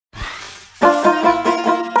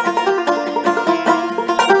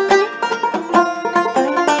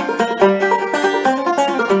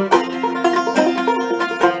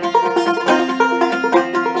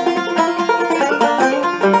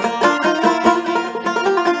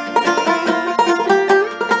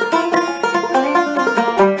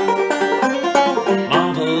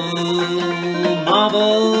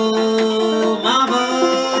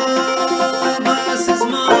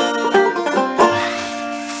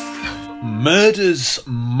Murders,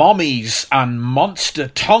 mommies, and monster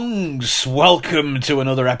tongues. Welcome to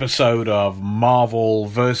another episode of Marvel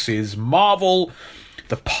vs. Marvel,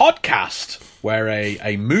 the podcast where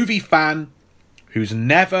a movie fan who's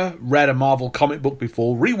never read a Marvel comic book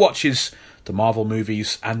before rewatches the Marvel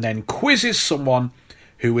movies and then quizzes someone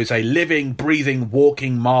who is a living, breathing,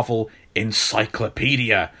 walking Marvel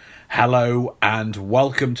encyclopedia. Hello and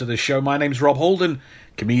welcome to the show. My name's Rob Holden,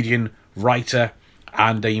 comedian, writer,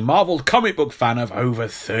 and a Marvel comic book fan of over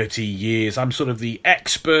 30 years. I'm sort of the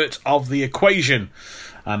expert of the equation,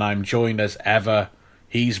 and I'm joined as ever.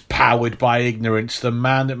 He's powered by ignorance, the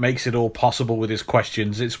man that makes it all possible with his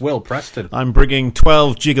questions. It's Will Preston. I'm bringing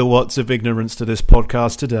 12 gigawatts of ignorance to this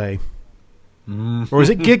podcast today. Or is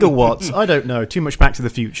it gigawatts? I don't know. Too much Back to the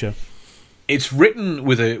Future. It's written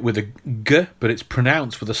with a G, but it's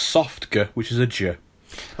pronounced with a soft G, which is a J. I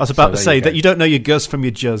was about to say that you don't know your Gus from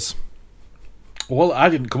your Juz. Well, I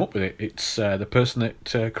didn't come up with it. It's the person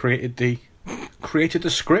that created the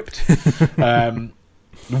script.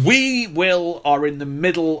 We are in the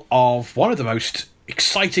middle of one of the most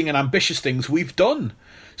exciting and ambitious things we've done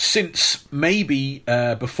since maybe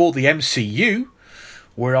before the MCU.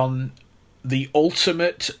 We're on the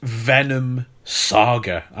ultimate Venom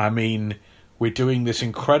saga. I mean, we're doing this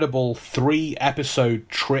incredible 3-episode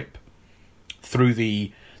trip through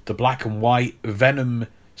the black and white Venom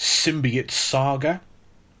symbiote saga.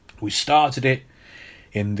 We started it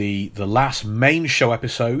in the last main show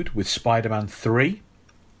episode with Spider-Man 3.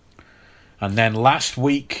 And then last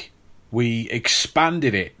week we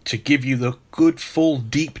expanded it to give you the good full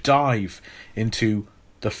deep dive into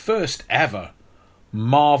the first ever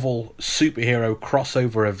Marvel superhero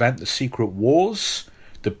crossover event, The Secret Wars,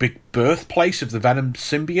 the big birthplace of the Venom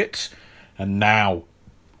symbiote. And now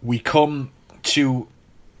we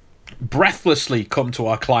breathlessly come to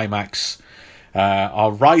our climax,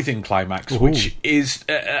 our writhing climax. Ooh. Which is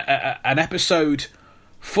an episode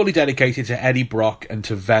fully dedicated to Eddie Brock and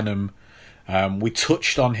to Venom. We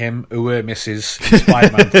touched on him, misses, in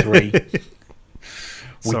Spider-Man 3.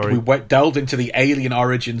 We delved into the alien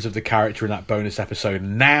origins of the character in that bonus episode.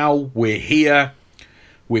 Now we're here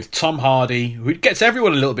with Tom Hardy, who gets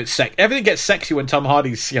everyone a little bit sexy. Everything gets sexy when Tom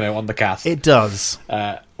Hardy's, on the cast. It does.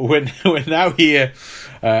 We're now here,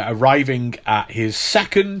 arriving at his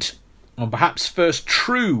second, and perhaps first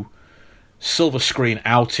true silver screen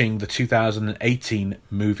outing, the 2018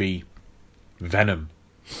 movie Venom.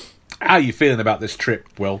 How are you feeling about this trip,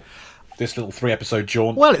 Will? This little 3-episode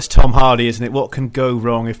jaunt? Well, it's Tom Hardy, isn't it? What can go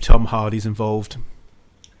wrong if Tom Hardy's involved?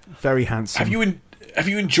 Very handsome. Have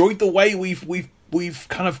you enjoyed the way we've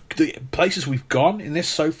kind of the places we've gone in this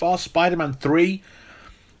so far? Spider-Man 3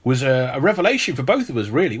 was a revelation for both of us,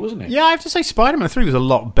 really, wasn't it? Yeah, I have to say Spider-Man 3 was a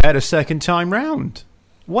lot better second time round.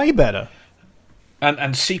 Way better.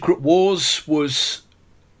 And Secret Wars was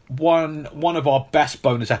one of our best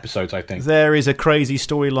bonus episodes, I think. There is a crazy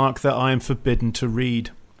story arc that I am forbidden to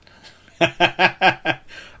read.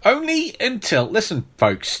 Only until... Listen,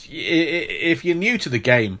 folks, if you're new to the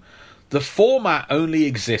game, the format only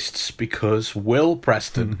exists because Will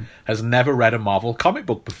Preston has never read a Marvel comic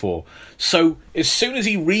book before. So as soon as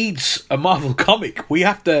he reads a Marvel comic, we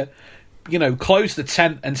have to, close the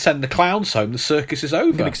tent and send the clowns home. The circus is over.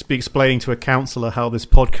 I'm going to be explaining to a counsellor how this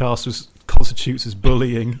podcast constitutes as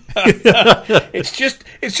bullying. It's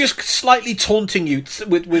just slightly taunting you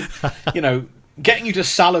with getting you to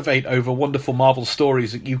salivate over wonderful Marvel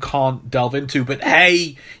stories that you can't delve into. But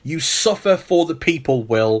hey, you suffer for the people,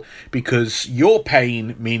 Will, because your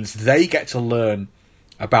pain means they get to learn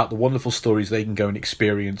about the wonderful stories they can go and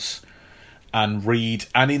experience and read.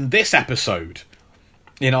 And in this episode,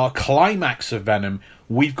 in our climax of Venom,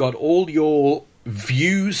 we've got all your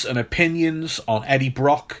views and opinions on Eddie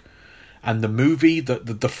Brock and the movie,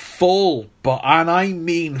 the full, and I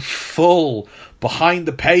mean full, behind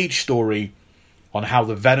the page story on how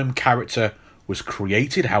the Venom character was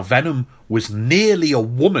created, how Venom was nearly a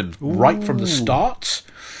woman right from the start,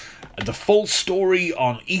 and the full story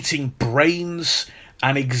on eating brains,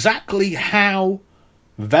 and exactly how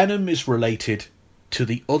Venom is related to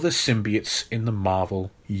the other symbiotes in the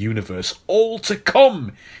Marvel Universe. All to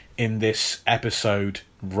come in this episode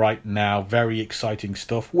right now. Very exciting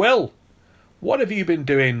stuff. Will, what have you been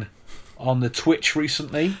doing on the Twitch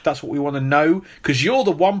recently? That's what we want to know, because you're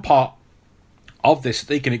the one part of this that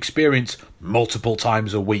they can experience multiple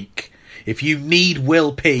times a week. If you need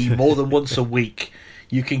Will P more than once a week,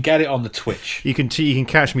 you can get it on the Twitch. You can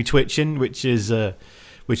catch me twitching, which is a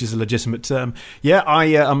legitimate term. Yeah,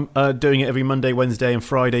 I'm doing it every Monday, Wednesday, and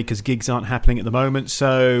Friday because gigs aren't happening at the moment.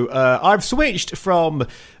 So I've switched from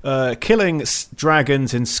killing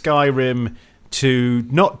dragons in Skyrim to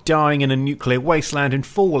not dying in a nuclear wasteland in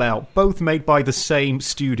Fallout, both made by the same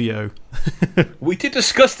studio. We did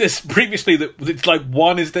discuss this previously, that it's like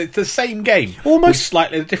one is the same game. Almost with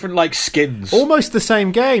slightly different like skins. Almost the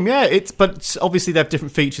same game, yeah. But obviously they have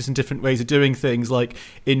different features and different ways of doing things. Like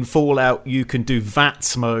in Fallout, you can do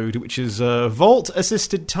VATS mode, which is a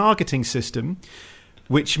Vault-assisted targeting system,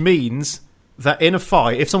 which means that in a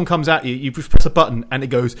fight, if someone comes at you, you just press a button and it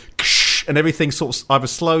goes, and everything sort of either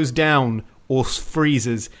slows down or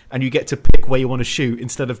freezes, and you get to pick where you want to shoot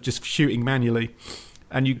instead of just shooting manually.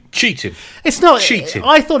 And you cheating. It's not cheating.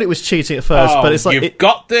 I thought it was cheating at first, but it's like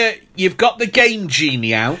you've got the Game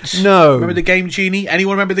Genie out. No, remember the Game Genie?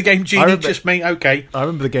 Anyone remember the Game Genie? Just me. Okay, I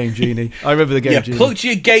remember the Game Genie. Genie. You plugged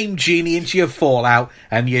your Game Genie into your Fallout,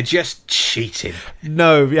 and you're just cheating.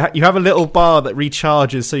 No, you have a little bar that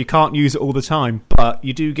recharges, so you can't use it all the time, but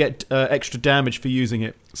you do get extra damage for using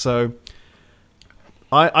it. So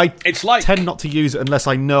I tend not to use it unless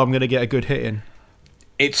I know I'm going to get a good hit in.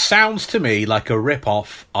 It sounds to me like a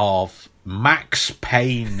rip-off of Max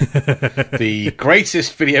Payne, the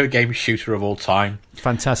greatest video game shooter of all time.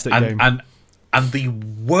 Fantastic game. And the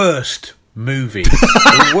worst movie,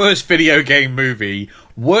 the worst video game movie,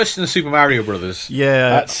 worse than Super Mario Brothers. Yeah.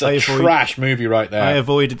 That's a trash movie right there. I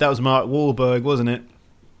avoided, that was Mark Wahlberg, wasn't it?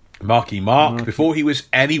 Marky Mark, before he was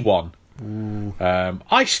anyone.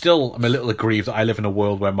 I still am a little aggrieved that I live in a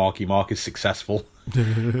world where Marky Mark is successful.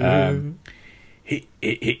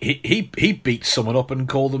 He beat someone up and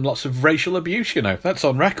called them lots of racial abuse, you know. That's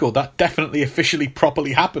on record. That definitely officially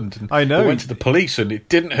properly happened. And I know. He went to the police and it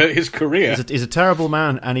didn't hurt his career. He's a terrible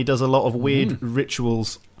man, and he does a lot of weird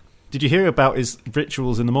rituals. Did you hear about his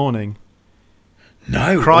rituals in the morning?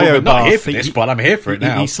 No. Cryo I'm not here for this, but I'm here for it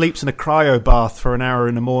now. He sleeps in a cryo bath for an hour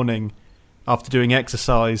in the morning after doing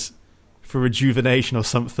exercise for rejuvenation or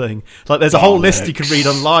something. Like, there's a whole list you can read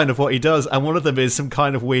online of what he does, and one of them is some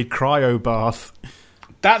kind of weird cryo bath.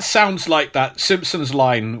 That sounds like that Simpsons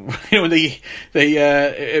line, you know,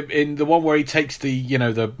 in the one where he takes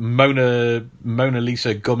the Mona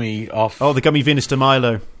Lisa gummy off. Oh, the gummy Venus de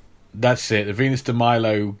Milo. That's it, the Venus de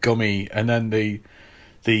Milo gummy, and then the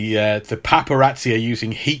paparazzi are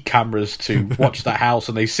using heat cameras to watch the house,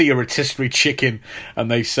 and they see a rotisserie chicken,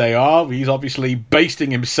 and they say, "Oh, he's obviously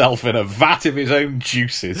basting himself in a vat of his own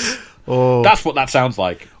juices." Or, that's what that sounds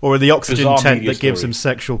like. Or the oxygen Bizarre tent that gives him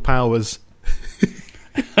sexual powers.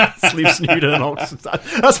 Sleeps nude in an oxygen.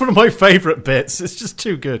 That's one of my favourite bits. It's just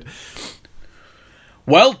too good.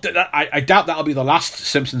 Well, I doubt that'll be the last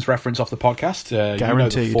Simpsons reference off the podcast. Guaranteed. You know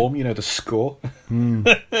the form, you know the score.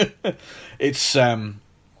 It's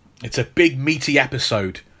a big meaty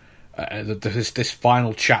episode. This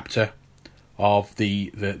final chapter of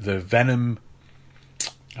the Venom.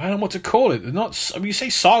 I don't know what to call it. You say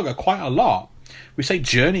saga quite a lot. We say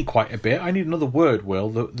journey quite a bit. I need another word, Will.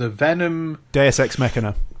 The Venom... Deus Ex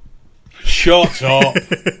Machina. Shut up.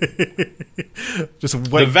 Just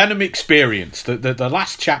wait. The Venom experience. The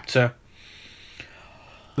last chapter...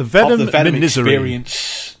 The Venom Misery.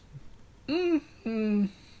 Experience...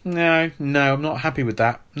 No, I'm not happy with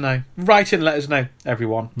that. No. Write in, let us know,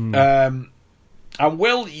 everyone. And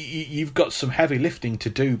Will, you've got some heavy lifting to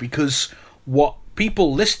do, because what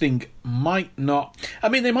people listening might not... I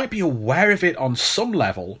mean, they might be aware of it on some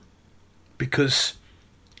level, because...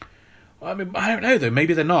 I mean, I don't know, though.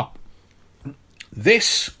 Maybe they're not.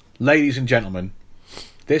 This, ladies and gentlemen,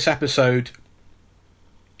 this episode,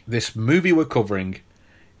 this movie we're covering,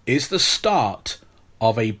 is the start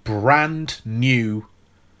of a brand new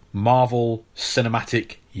Marvel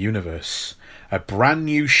Cinematic Universe. A brand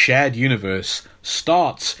new shared universe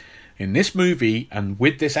starts in this movie, and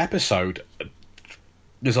with this episode,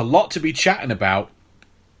 there's a lot to be chatting about.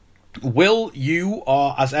 Will, you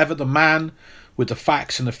are, as ever, the man with the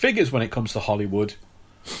facts and the figures when it comes to Hollywood.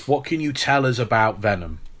 What can you tell us about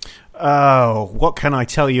Venom? Oh, what can I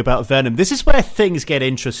tell you about Venom? This is where things get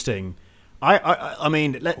interesting. I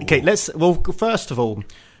mean, first of all,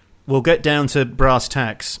 we'll get down to brass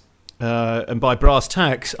tacks. And by brass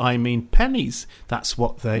tacks, I mean pennies. That's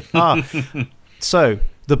what they are. So,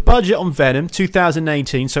 the budget on Venom,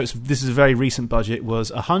 2018, so this is a very recent budget,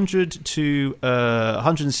 was 100 to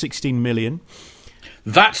 116 million.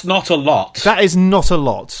 That's not a lot. That is not a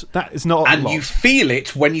lot. That is not a lot. And you feel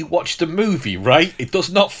it when you watch the movie, right? It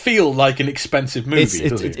does not feel like an expensive movie,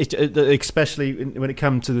 does it? Especially when it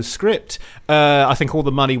comes to the script. I think all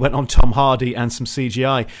the money went on Tom Hardy and some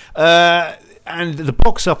CGI. And the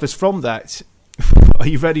box office from that... Are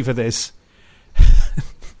you ready for this?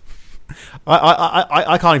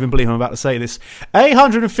 I can't even believe I'm about to say this.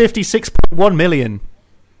 856.1 million.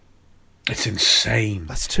 It's insane.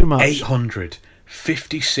 That's too much.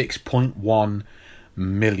 56.1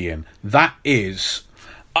 million. That is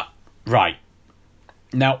right.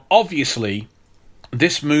 Now, obviously,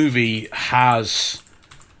 this movie has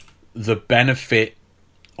the benefit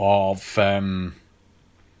of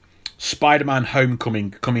Spider-Man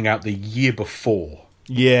Homecoming coming out the year before.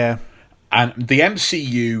 Yeah. And the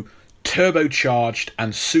MCU turbocharged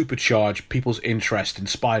and supercharged people's interest in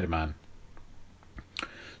Spider-Man.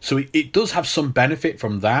 So it does have some benefit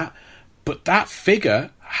from that, but that figure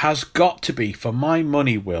has got to be, for my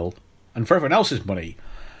money, Will, and for everyone else's money,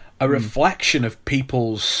 a reflection of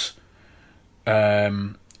people's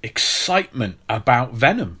excitement about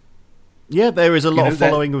Venom. Yeah, there is a lot of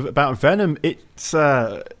following about Venom. It's...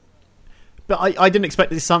 But I didn't expect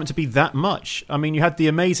this excitement to be that much. I mean, you had The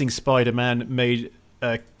Amazing Spider-Man made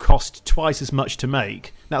cost twice as much to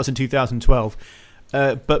make. That was in 2012.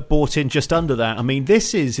 But bought in just under that. I mean,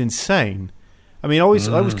 this is insane. I mean, I always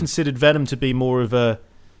considered Venom to be more of a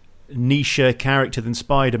niche character than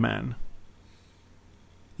Spider-Man.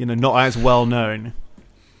 You know, not as well known.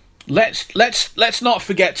 Let's not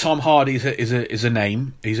forget Tom Hardy is a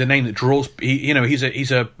name. He's a name that draws.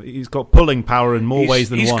 He's got pulling power in more ways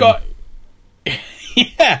than one.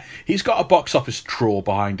 He's got a box office draw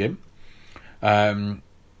behind him.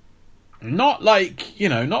 Not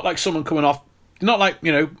like someone coming off. Not like,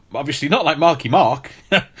 obviously not like Marky Mark.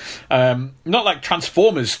 Not like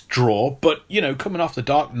Transformers draw, but, coming off The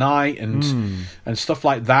Dark Knight and stuff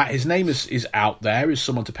like that. His name is out there, is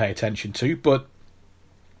someone to pay attention to. But,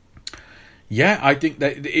 yeah, I think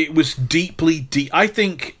that it was deeply deep. I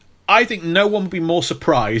think no one would be more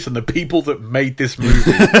surprised than the people that made this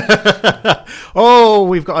movie.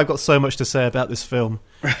 I've got so much to say about this film.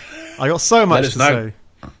 I got so much to say.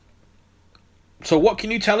 So what can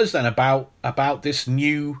you tell us then about this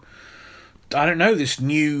new, this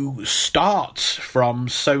new start from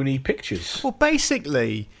Sony Pictures? Well,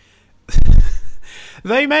 basically,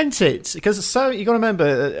 they meant it, because you got to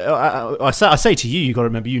remember. I say to you, got to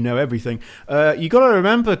remember. You know everything. You got to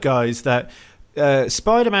remember, guys, that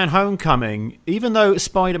Spider-Man: Homecoming, even though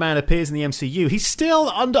Spider-Man appears in the MCU, he's still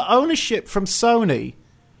under ownership from Sony.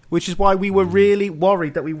 Which is why we were really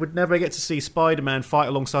worried that we would never get to see Spider-Man fight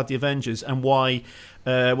alongside the Avengers, and why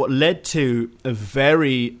what led to a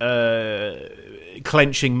very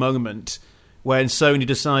clenching moment when Sony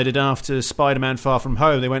decided after Spider-Man Far From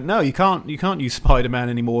Home, they went, no, you can't use Spider-Man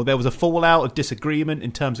anymore. There was a fallout, a disagreement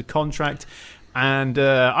in terms of contract, and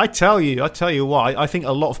I tell you what, I think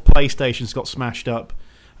a lot of PlayStations got smashed up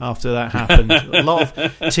after that happened. A lot of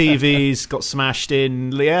TVs got smashed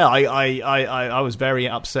in. Yeah, I was very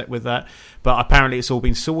upset with that. But apparently it's all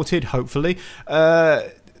been sorted, hopefully.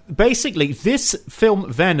 Basically, this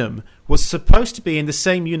film, Venom, was supposed to be in the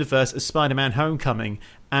same universe as Spider-Man Homecoming.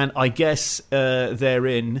 And I guess they're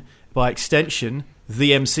in, by extension, the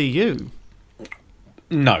MCU.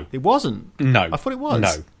 No. It wasn't? No. I thought it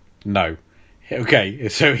was. No. Okay,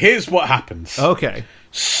 so here's what happens. Okay.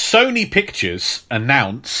 Sony Pictures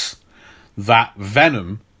announce that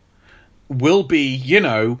Venom will be,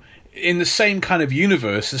 in the same kind of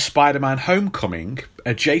universe as Spider-Man Homecoming,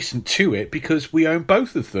 adjacent to it, because we own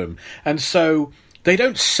both of them. And so they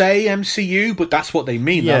don't say MCU, but that's what they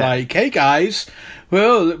mean. Yeah. They're like, hey guys,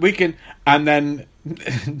 well, we can... And then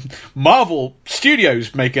Marvel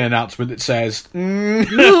Studios make an announcement that says,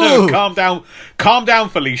 calm down,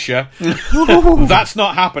 Felicia. That's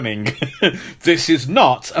not happening. This is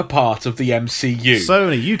not a part of the MCU.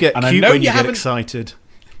 Sony, you get cute when you get excited.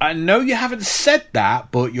 I know you haven't said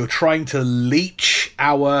that, but you're trying to leech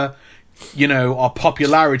our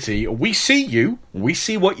popularity. We see you. We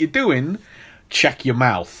see what you're doing. Check your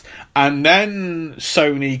mouth. And then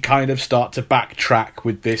Sony kind of start to backtrack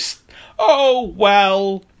with this,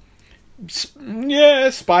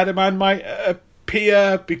 Spider-Man might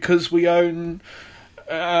appear because we own...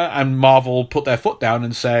 and Marvel put their foot down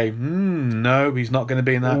and say, no, he's not going to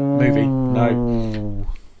be in that movie. No.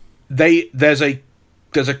 There's a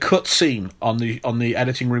cut scene on the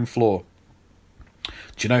editing room floor.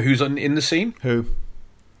 Do you know who's in the scene? Who?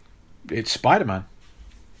 It's Spider-Man.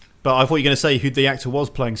 But I thought you were going to say who the actor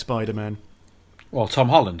was playing Spider-Man. Well, Tom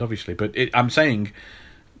Holland, obviously. But I'm saying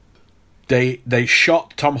they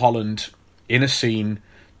shot Tom Holland in a scene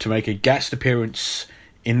to make a guest appearance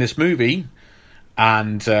in this movie.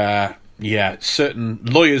 And, certain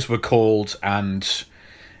lawyers were called, and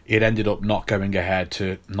it ended up not going ahead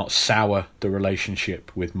to not sour the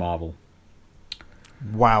relationship with Marvel.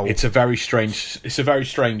 Wow. It's a very strange...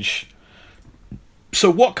 So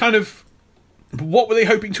what were they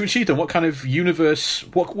hoping to achieve then? What kind of universe...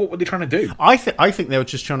 What were they trying to do? I think they were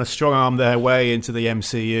just trying to strong-arm their way into the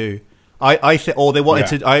MCU. Or they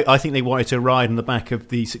wanted to. I think they wanted to ride on the back of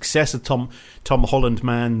the success of Tom Holland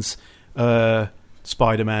man's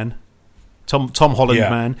Spider-Man. Tom Holland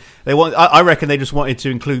man. I reckon they just wanted to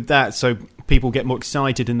include that so people get more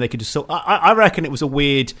excited and they could just. I reckon it was a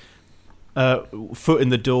weird foot in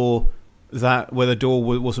the door where the door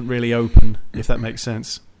wasn't really open. If that makes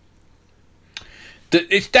sense.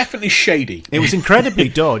 It's definitely shady. It was incredibly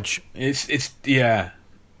dodge. It's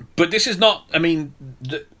but this is not. I mean,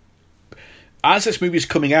 as this movie is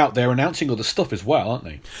coming out, they're announcing other stuff as well, aren't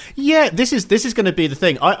they? Yeah, this is going to be the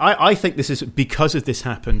thing. I think this is because of this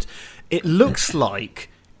happened. It looks like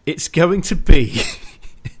it's going to be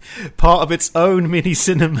part of its own mini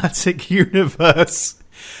cinematic universe.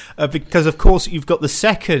 Because of course you've got the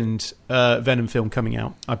second Venom film coming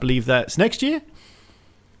out. I believe that's next year.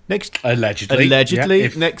 Allegedly, yeah.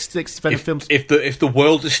 next Venom films. If the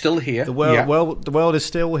world is still here, the world is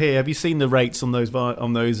still here. Have you seen the rates on those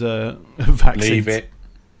vaccines?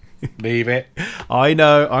 Leave it. I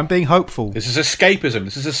know. I'm being hopeful. This is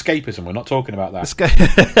escapism. We're not talking about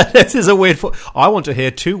that. This is a weird. I want to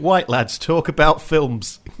hear two white lads talk about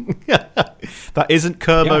films. That isn't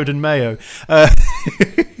Kermode and Mayo.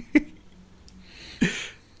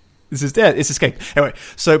 This is dead. It's escape. Anyway,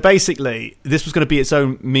 so basically, this was going to be its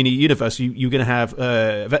own mini universe. You're going to have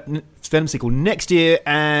Venom sequel next year,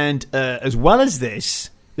 and as well as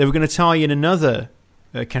this, they were going to tie in another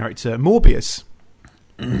character, Morbius.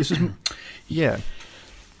 This was,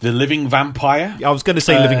 the living vampire. I was going to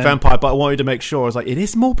say living vampire, but I wanted to make sure. I was like, it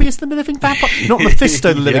is Morbius the living vampire, not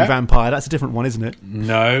Mephisto the living vampire. That's a different one, isn't it?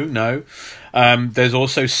 No. There's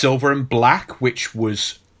also Silver and Black, which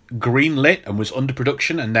was greenlit and was under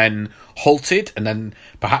production and then halted and then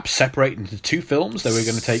perhaps separated into two films. They were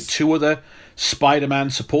going to take two other Spider-Man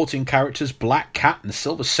supporting characters, Black Cat and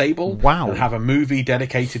Silver Sable, and have a movie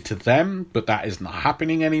dedicated to them, but that is not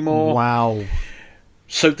happening anymore. Wow.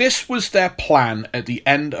 So this was their plan at the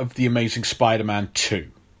end of The Amazing Spider-Man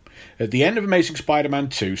 2. At the end of Amazing Spider-Man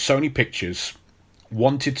 2, Sony Pictures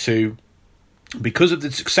wanted to, because of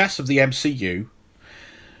the success of the MCU,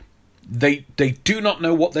 They do not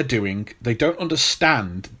know what they're doing. They don't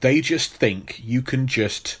understand. They just think you can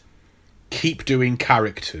just keep doing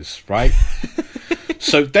characters, right?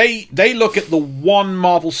 So they look at the one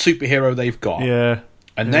Marvel superhero they've got,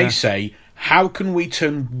 and they say, how can we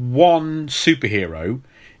turn one superhero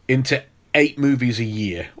into 8 movies a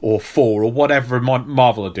year, or 4, or whatever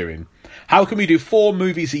Marvel are doing? How can we do 4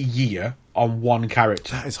 movies a year on one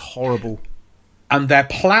character? That is horrible. And their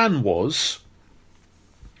plan was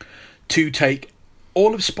to take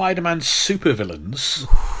all of Spider-Man's supervillains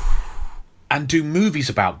and do movies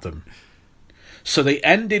about them. So they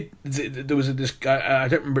ended. There was this. I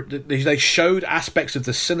don't remember. They showed aspects of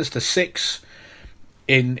the Sinister Six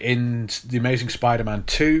in the Amazing Spider-Man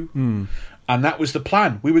 2, and that was the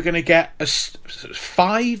plan. We were going to get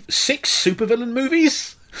 5, 6 supervillain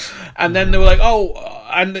movies, and then they were like,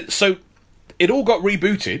 and so it all got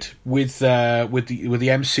rebooted with the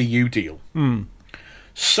MCU deal.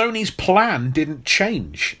 Sony's plan didn't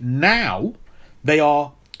change. Now they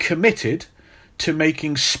are committed to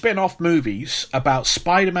making spin-off movies about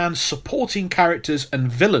Spider-Man supporting characters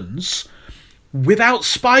and villains without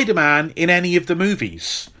Spider-Man in any of the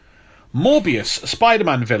movies. Morbius, a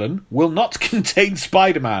Spider-Man villain, will not contain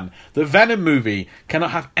Spider-Man. The Venom movie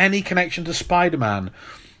cannot have any connection to Spider-Man.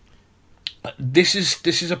 This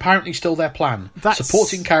is apparently still their plan.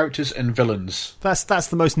 Supporting characters and villains. That's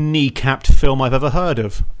the most kneecapped film I've ever heard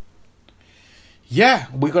of. Yeah,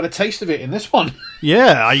 we got a taste of it in this one.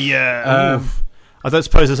 Yeah, I don't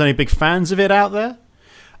suppose there's any big fans of it out there.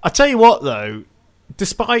 I tell you what, though,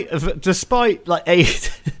 despite like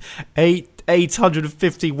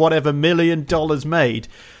 $850 whatever million made,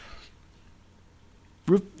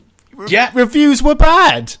 reviews were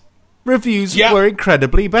bad. Reviews were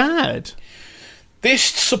incredibly bad. This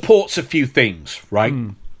supports a few things, right?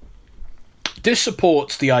 This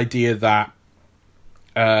supports the idea that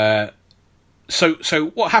so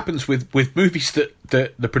what happens with movies that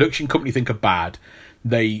the production company think are bad,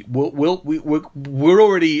 we're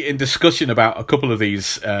already in discussion about a couple of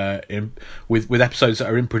these with episodes that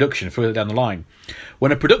are in production further down the line.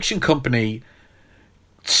 When a production company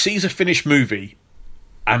sees a finished movie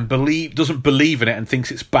and doesn't believe in it and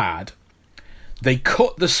thinks it's bad, they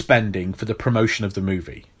cut the spending for the promotion of the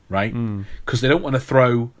movie, right? Because they don't want to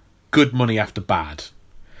throw good money after bad.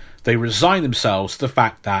 They resign themselves to the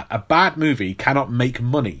fact that a bad movie cannot make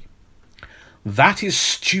money. That is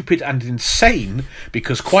stupid and insane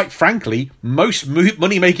because, quite frankly, most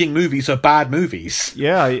money-making movies are bad movies.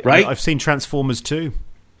 Yeah, right? I've seen Transformers 2.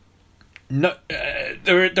 No,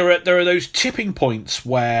 there are those tipping points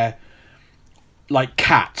where like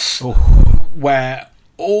Cats, Oh. where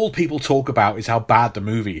all people talk about is how bad the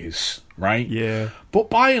movie is, right? Yeah. But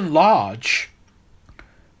by and large,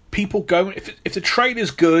 people go, if the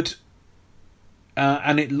trailer's good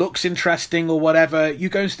and it looks interesting or whatever, you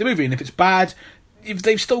go and see the movie. And if it's bad, if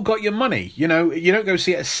they've still got your money, you know, you don't go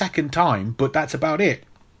see it a second time, but that's about it.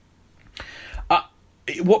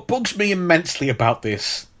 What bugs me immensely about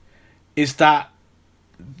this is that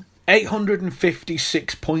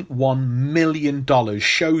 $856.1 million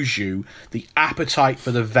shows you the appetite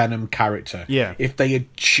for the Venom character. Yeah. If they had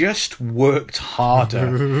just worked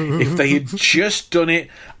harder, if they had just done it,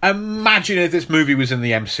 imagine if this movie was in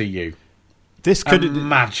the MCU. This could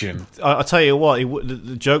Imagine. I'll tell you what,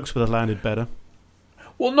 the jokes would have landed better.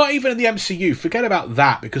 Well, not even in the MCU. Forget about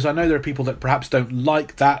that, because I know there are people that perhaps don't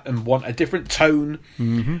like that and want a different tone.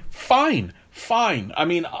 Mm-hmm. Fine. I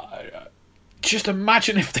mean, just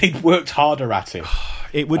imagine if they'd worked harder at it.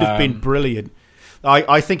 It would have been brilliant.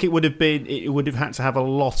 I think it would have had to have a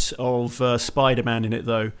lot of Spider-Man in it,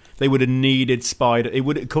 though. They would have needed Spider.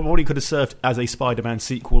 It probably could have served as a Spider-Man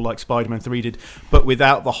sequel, like Spider-Man 3 did, but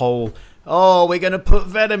without the whole, oh, we're going to put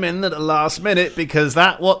Venom in at the last minute because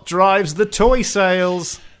that's what drives the toy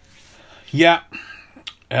sales. Yeah.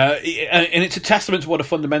 And it's a testament to what a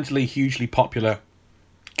fundamentally hugely popular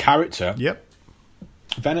character Yep.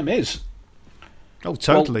 Venom is. Oh,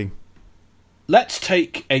 totally. Well, let's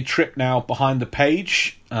take a trip now behind the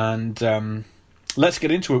page and let's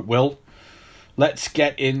get into it, Will. Let's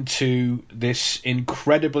get into this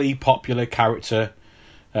incredibly popular character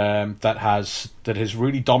that has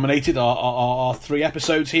really dominated our 3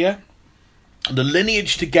 episodes here. The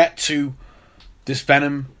lineage to get to this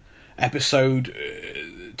Venom episode,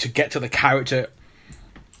 to get to the character,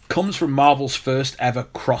 comes from Marvel's first ever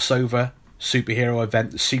crossover superhero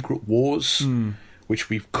event, The Secret Wars, which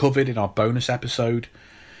we've covered in our bonus episode.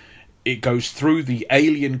 It goes through the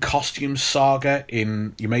alien costume saga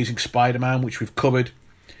in The Amazing Spider-Man, which we've covered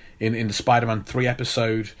in the Spider-Man 3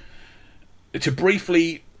 episode. To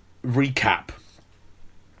briefly recap,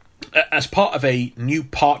 as part of a new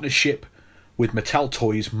partnership with Mattel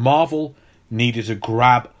Toys, Marvel needed to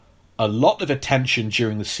grab a lot of attention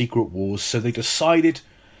during the Secret Wars, so they decided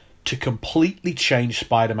to completely change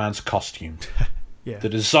Spider-Man's costume. Yeah. The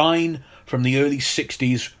design from the early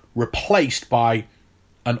 60s replaced by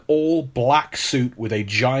an all-black suit with a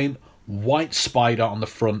giant white spider on the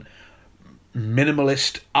front.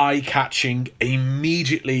 Minimalist, eye-catching,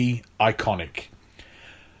 immediately iconic.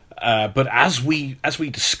 But as we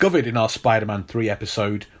discovered in our Spider-Man 3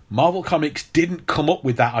 episode, Marvel Comics didn't come up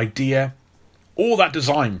with that idea or that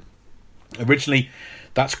design. Originally,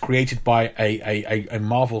 that's created by a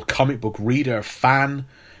Marvel comic book reader, a fan,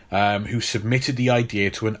 who submitted the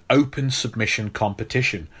idea to an open submission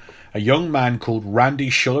competition. A young man called Randy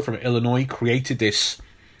Schuller from Illinois created this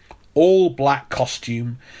all-black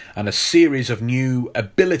costume and a series of new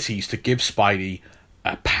abilities to give Spidey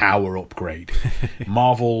a power upgrade.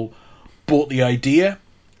 Marvel bought the idea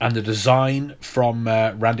and the design from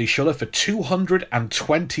Randy Schuller for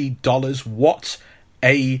 $220. What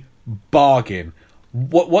a bargain.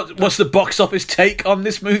 What's the box office take on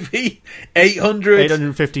this movie?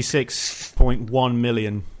 856.1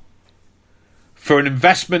 million. For an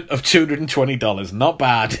investment of $220. Not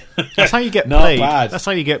bad. That's how you get Not played. bad. That's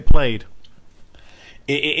how you get played.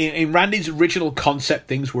 In Randy's original concept,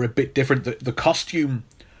 things were a bit different. The costume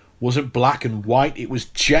wasn't black and white. It was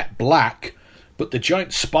jet black, but the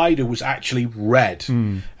giant spider was actually red.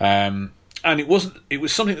 And it was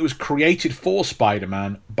something that was created for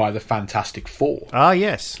Spider-Man by the Fantastic Four. Ah,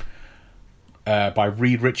 yes. By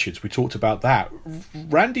Reed Richards. We talked about that.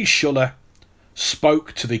 Randy Schuller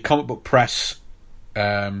spoke to the comic book press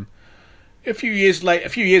a few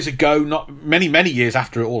years ago, not many years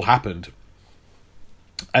after it all happened.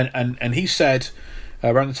 And he said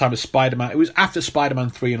around the time of Spider-Man, it was after Spider-Man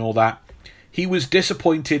 3 and all that, he was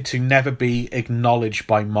disappointed to never be acknowledged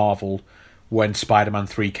by Marvel when Spider-Man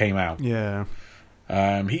 3 came out. Yeah.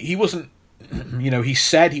 He wasn't, he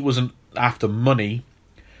said he wasn't after money,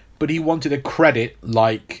 but he wanted a credit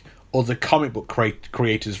like other comic book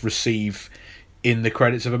creators receive in the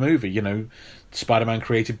credits of a movie. Spider-Man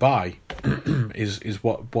created by is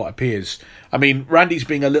what appears. I mean, Randy's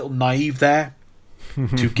being a little naive there.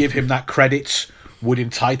 To give him that credit would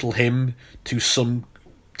entitle him to some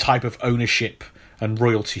type of ownership and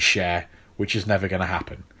royalty share, which is never going to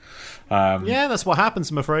happen. Yeah, that's what happens,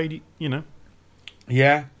 I'm afraid.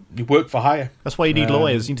 Yeah, you work for hire. That's why you need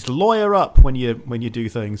lawyers. You need to lawyer up when you do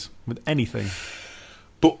things with anything.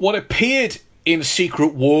 But what appeared in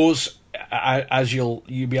Secret Wars, as you'll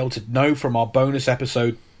be able to know from our bonus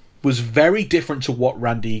episode, was very different to what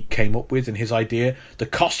Randy came up with in his idea. The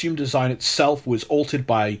costume design itself was altered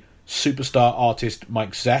by superstar artist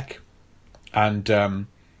Mike Zeck, and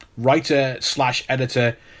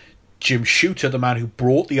writer/editor Jim Shooter, the man who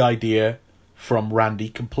brought the idea from Randy,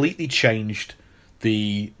 completely changed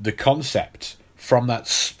the concept from that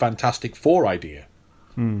Fantastic Four idea.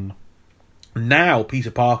 Now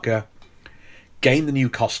Peter Parker gained the new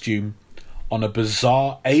costume on a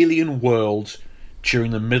bizarre alien world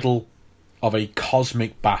during the middle of a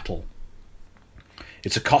cosmic battle.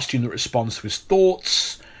 It's a costume that responds to his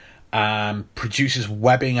thoughts, produces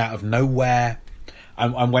webbing out of nowhere,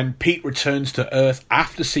 and when Pete returns to Earth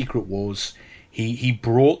after Secret Wars, he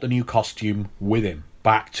brought the new costume with him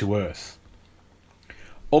back to Earth.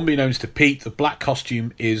 Unbeknownst to Pete, the black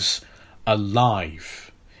costume is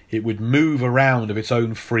alive. It would move around of its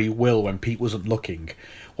own free will when Pete wasn't looking.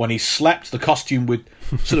 When he slept, the costume would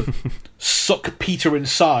sort of suck Peter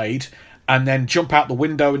inside and then jump out the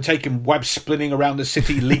window and take him web spinning around the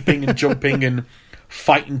city, leaping and jumping and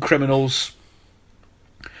fighting criminals.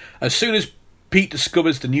 As soon as Pete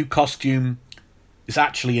discovers the new costume is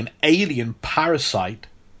actually an alien parasite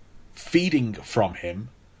feeding from him,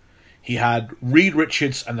 he had Reed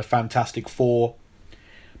Richards and the Fantastic Four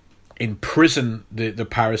imprison the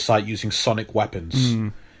parasite using sonic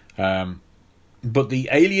weapons. But the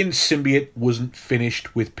alien symbiote wasn't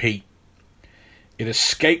finished with Pete. It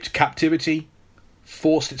escaped captivity,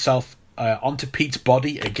 forced itself onto Pete's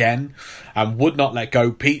body again, and would not let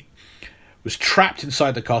go. Pete was trapped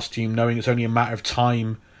inside the costume, knowing it's only a matter of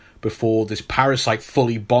time before this parasite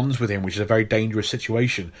fully bonds with him, which is a very dangerous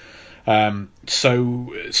situation.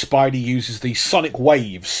 So Spidey uses the sonic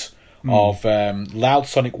waves of loud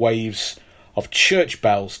sonic waves of church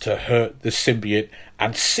bells to hurt the symbiote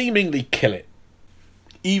and seemingly kill it.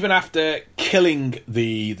 Even after killing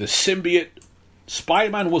the symbiote,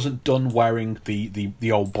 Spider-Man wasn't done wearing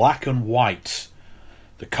the old black and white.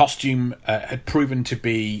 The costume had proven to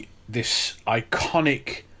be this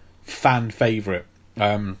iconic fan favourite,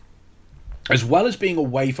 as well as being a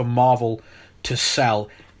way for Marvel to sell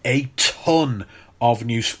a ton of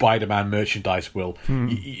new Spider-Man merchandise, Will.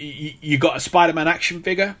 You got a Spider-Man action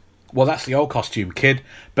figure? Well, that's the old costume, kid.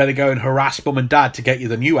 Better go and harass mum and dad to get you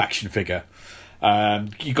the new action figure.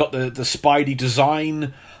 You got the Spidey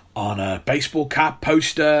design on a baseball cap,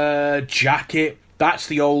 poster, jacket. That's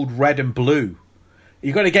the old red and blue.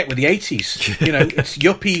 You got to get with the 80s. You know, it's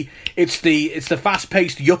yuppie. It's the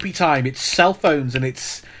fast-paced yuppie time. It's cell phones and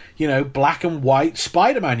it's, you know, black and white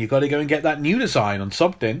Spider-Man. You got to go and get that new design on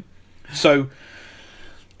something. So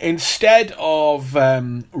instead of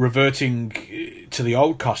reverting to the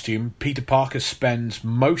old costume, Peter Parker spends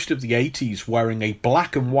most of the 80s wearing a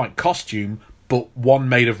black and white costume, but one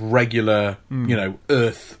made of regular, you know,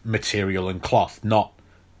 earth material and cloth, not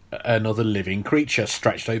another living creature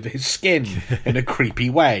stretched over his skin in a creepy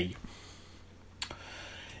way.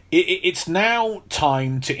 It's now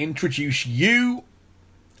time to introduce you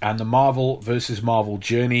and the Marvel vs. Marvel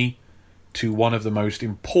journey to one of the most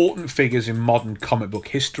important figures in modern comic book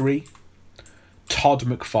history, Todd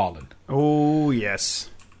McFarlane. Oh, yes.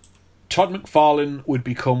 Todd McFarlane would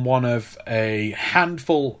become one of a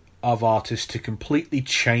handful of artists to completely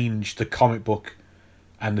change the comic book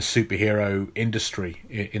and the superhero industry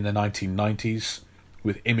in the 1990s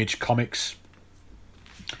with Image Comics.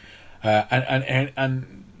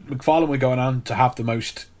 And McFarlane were going on to have the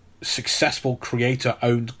most successful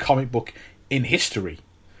creator-owned comic book in history.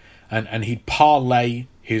 And he'd parlay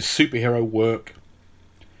his superhero work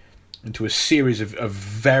into a series of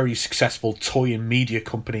very successful toy and media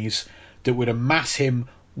companies that would amass him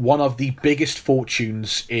one of the biggest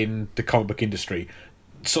fortunes in the comic book industry.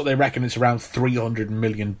 So they reckon it's around $300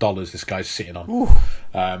 million this guy's sitting on.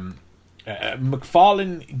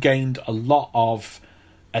 McFarlane gained a lot of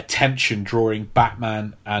attention drawing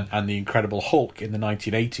Batman and the Incredible Hulk in the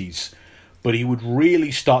 1980s, but he would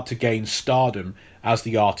really start to gain stardom as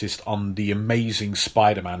the artist on the Amazing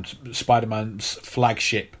Spider-Man's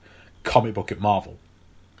flagship comic book at Marvel.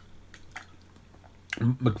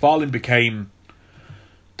 McFarlane became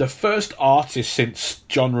the first artist since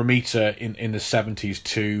John Romita in the 70s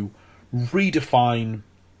to redefine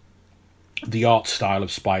the art style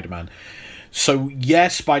of Spider-Man. So,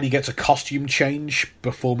 yes, Spidey gets a costume change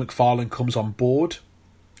before McFarlane comes on board,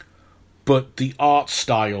 but the art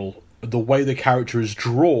style, the way the character is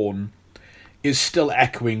drawn, is still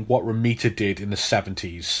echoing what Romita did in the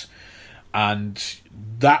 70s. And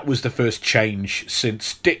that was the first change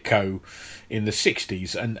since Ditko in the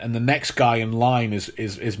 60s. And the next guy in line is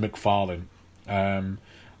McFarlane.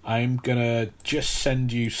 I'm gonna just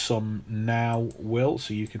send you some now, Will,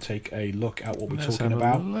 so you can take a look at what we're talking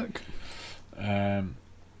about. Look.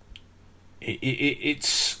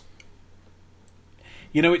 It's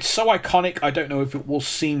it's so iconic. I don't know if it will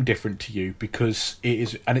seem different to you because it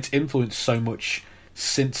is, and it's influenced so much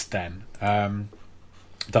since then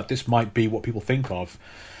that this might be what people think of.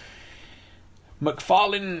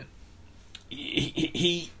 McFarlane,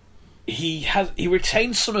 he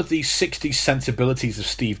retains some of these 60s sensibilities of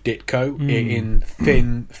Steve Ditko in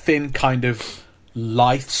thin kind of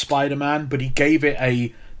lithe Spider-Man, but he gave it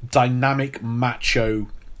a dynamic macho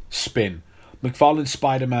spin. McFarlane's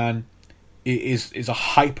Spider-Man is a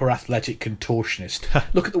hyper-athletic contortionist.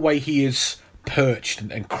 Look at the way he is perched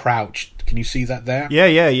and crouched. Can you see that there?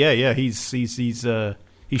 Yeah. He's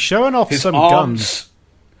showing off some guns.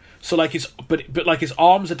 So like his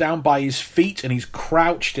arms are down by his feet and he's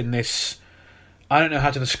crouched in this, I don't know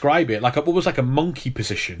how to describe it, like what was like a monkey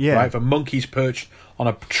position, right? If a monkey's perched on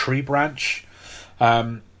a tree branch,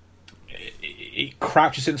 it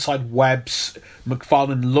crouches inside webs.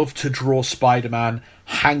 McFarlane loved to draw Spider-Man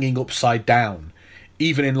hanging upside down,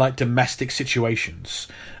 even in like domestic situations.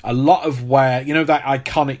 A lot of where, that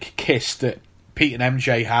iconic kiss that Pete and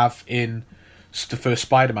MJ have in the first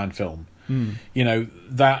Spider-Man film.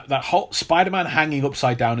 That whole Spider-Man hanging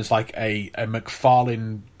upside down is like a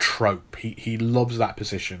McFarlane trope. He loves that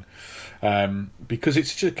position because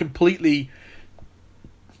it's just a completely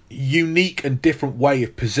unique and different way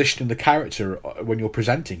of positioning the character when you're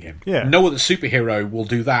presenting him. Yeah. No other superhero will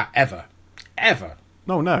do that ever.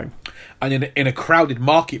 No. And in a crowded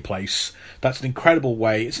marketplace, that's an incredible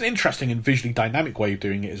way. It's an interesting and visually dynamic way of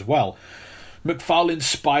doing it as well. McFarlane's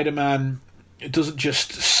Spider-Man, it doesn't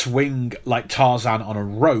just swing like Tarzan on a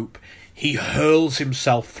rope. He hurls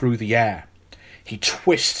himself through the air. He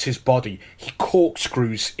twists his body. He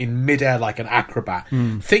corkscrews in midair like an acrobat.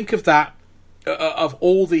 Think of that, of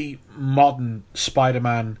all the modern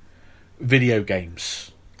Spider-Man video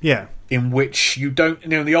games. Yeah. In which you don't,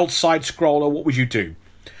 in the old side-scroller, what would you do?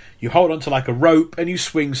 You hold onto like a rope and you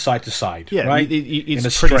swing side to side, right? It's in a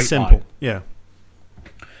pretty straight simple. line. Yeah.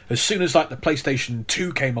 As soon as like the PlayStation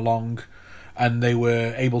 2 came along, and they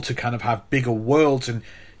were able to kind of have bigger worlds, and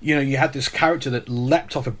you had this character that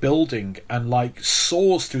leapt off a building and like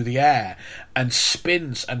soars through the air and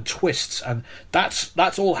spins and twists, and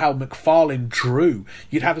that's all how McFarlane drew.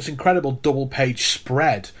 You'd have this incredible double-page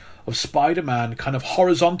spread of Spider-Man kind of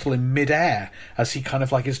horizontal in midair as he kind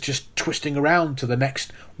of like is just twisting around to the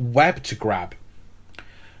next web to grab.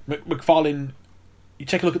 McFarlane, you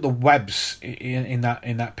take a look at the webs in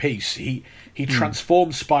that piece. He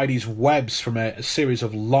transformed Spidey's webs from a series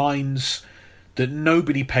of lines that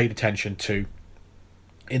nobody paid attention to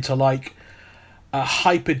into like a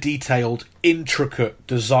hyper detailed, intricate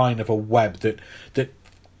design of a web that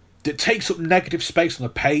takes up negative space on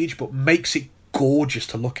the page but makes it gorgeous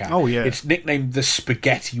to look at. Oh yeah, it's nicknamed the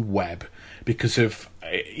spaghetti web because of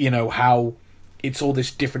how it's all this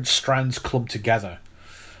different strands clumped together.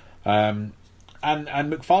 And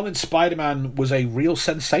McFarlane's Spider-Man was a real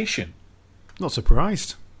sensation. Not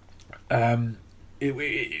surprised.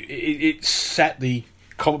 It set the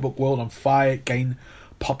comic book world on fire, it gained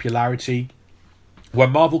popularity.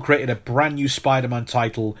 When Marvel created a brand new Spider-Man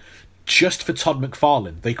title just for Todd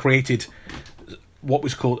McFarlane, they created what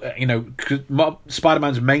was called,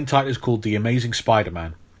 Spider-Man's main title is called The Amazing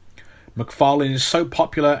Spider-Man. McFarlane is so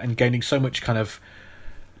popular and gaining so much kind of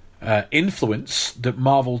influence that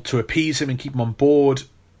Marvel, to appease him and keep him on board,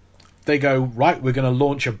 they go, right, we're going to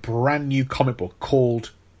launch a brand new comic book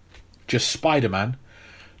called just Spider-Man.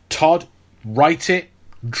 Todd, write it,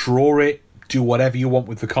 draw it, do whatever you want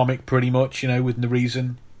with the comic, pretty much, within the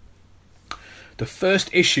reason. The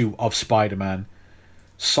first issue of Spider-Man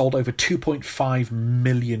sold over 2.5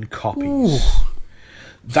 million copies. Ooh.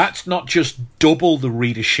 That's not just double the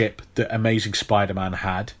readership that Amazing Spider-Man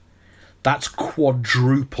had. That's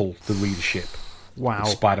quadruple the readership that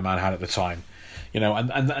Spider-Man had at the time.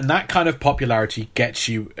 And that kind of popularity gets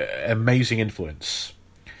you amazing influence.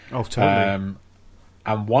 Oh, totally.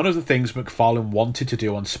 And one of the things McFarlane wanted to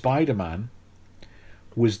do on Spider-Man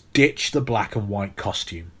was ditch the black and white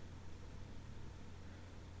costume.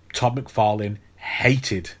 Todd McFarlane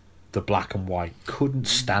hated the black and white, couldn't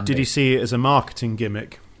stand it. Did he see it as a marketing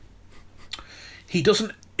gimmick?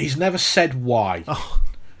 He's never said why. Oh.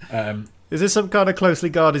 Is this some kind of closely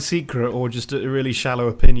guarded secret or just a really shallow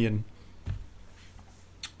opinion?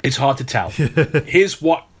 It's hard to tell. Here's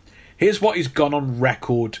what he's gone on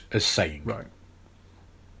record as saying. Right.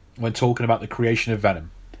 When talking about the creation of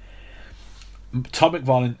Venom. Todd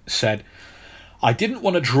McFarlane said, I didn't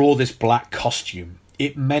want to draw this black costume.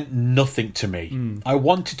 it meant nothing to me. I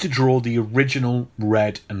wanted to draw the original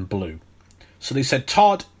red and blue. So they said,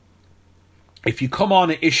 Todd, if you come on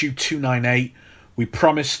at issue 298, we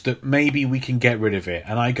promise that maybe we can get rid of it.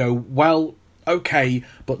 And I go, well, okay,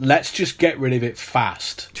 but let's just get rid of it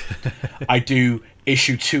fast. I do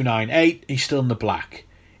issue 298, he's still in the black.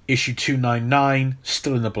 Issue 299,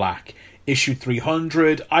 still in the black. Issue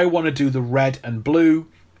 300, I want to do the red and blue,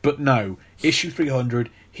 but no. Issue 300,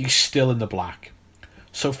 he's still in the black.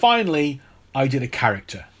 So finally, I did a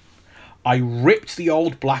character. I ripped the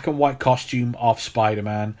old black and white costume off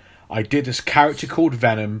Spider-Man. I did this character called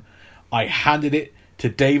Venom. I handed it to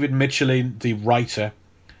David Michelin, the writer,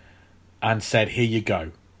 and said, here you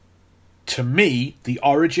go. To me, the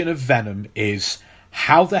origin of Venom is,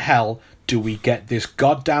 how the hell do we get this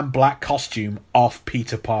goddamn black costume off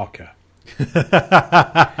Peter Parker?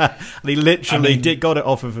 They literally got it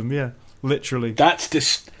off of him, yeah. Literally. That's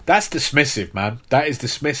dismissive, man. That is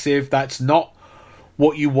dismissive. That's not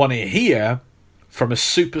what you want to hear from a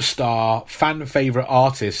superstar, fan-favourite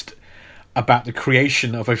artist about the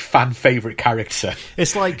creation of a fan-favourite character.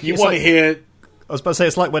 It's like... You want to hear... I was about to say,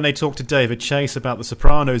 it's like when they talk to David Chase about The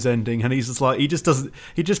Sopranos ending, and he's just like, he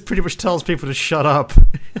just pretty much tells people to shut up.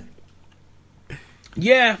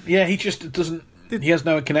 Yeah, he just doesn't... He has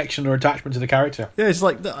no connection or attachment to the character. Yeah, it's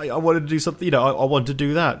like, I wanted to do something, I wanted to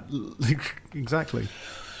do that. Exactly.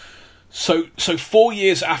 So 4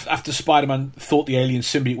 years after Spider-Man thought the alien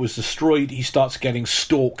symbiote was destroyed, he starts getting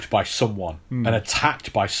stalked by someone and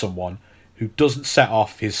attacked by someone who doesn't set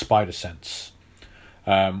off his spider sense.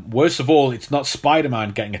 Worst of all, it's not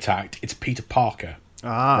Spider-Man getting attacked; it's Peter Parker.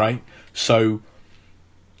 Right? So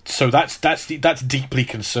that's deeply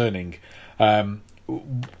concerning.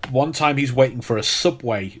 One time he's waiting for a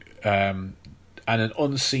subway, and an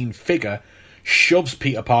unseen figure shoves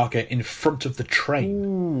Peter Parker in front of the train.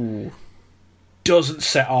 Ooh. Doesn't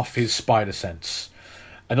set off his spider sense.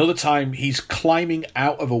 Another time he's climbing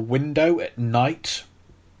out of a window at night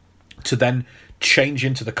to then change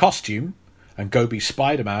into the costume and go be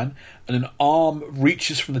Spider-Man, and an arm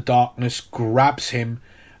reaches from the darkness, grabs him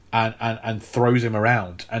and throws him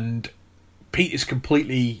around. And Pete is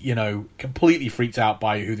completely freaked out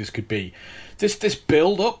by who this could be. This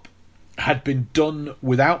build-up had been done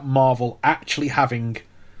without Marvel actually having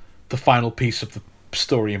the final piece of the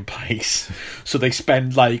story in place. So they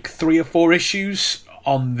spend like 3 or 4 issues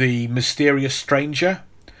on the mysterious stranger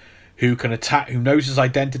who can attack, who knows his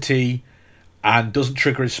identity and doesn't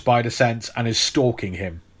trigger his spider sense and is stalking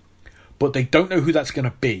him. But they don't know who that's going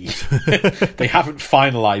to be. They haven't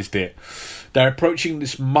finalised it. They're approaching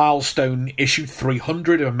this milestone, issue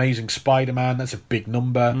 300 of Amazing Spider-Man. That's a big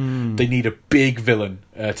number. They need a big villain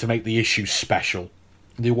to make the issue special.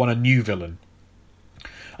 They want a new villain.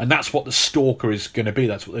 And that's what the Stalker is going to be.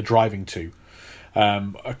 That's what they're driving to.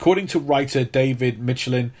 According to writer David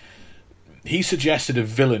Michelin, he suggested a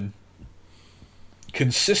villain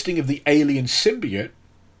consisting of the alien symbiote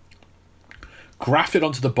grafted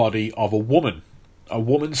onto the body of a woman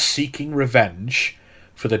seeking revenge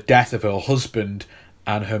for the death of her husband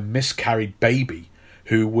and her miscarried baby,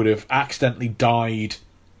 who would have accidentally died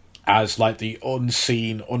as like the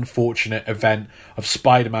unseen, unfortunate event of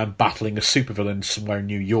Spider-Man battling a supervillain somewhere in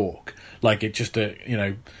New York. Like it's just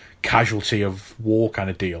a, casualty of war kind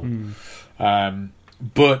of deal.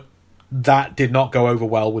 But that did not go over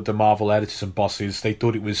well with the Marvel editors and bosses. They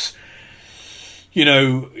thought it was,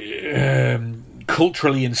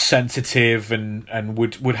 culturally insensitive and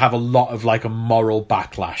would have a lot of like a moral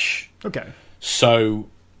backlash. Okay. So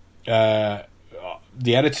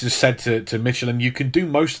the editors said to Michelin, you can do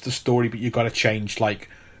most of the story, but you've got to change like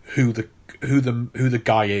who the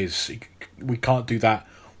guy is. We can't do that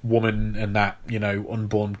woman and that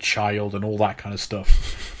unborn child and all that kind of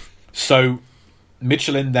stuff. So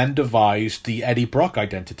Michelin then devised the Eddie Brock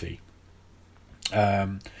identity.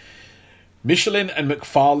 Michelin and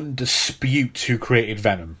McFarlane dispute who created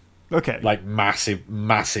Venom. Okay. Like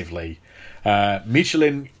massively.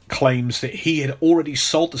 Michelin claims that he had already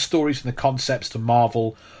sold the stories and the concepts to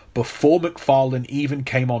Marvel before McFarlane even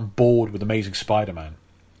came on board with Amazing Spider-Man.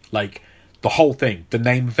 Like, the whole thing. The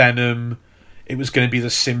name Venom, it was going to be the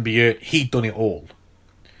symbiote. He'd done it all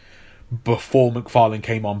before McFarlane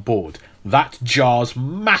came on board. That jars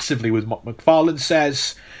massively with what McFarlane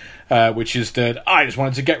says, which is that I just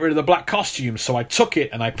wanted to get rid of the black costume, so I took it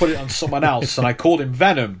and I put it on someone else and I called him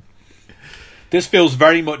Venom. This feels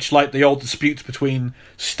very much like the old disputes between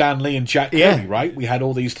Stan Lee and Jack Kirby, right? We had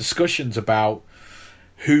all these discussions about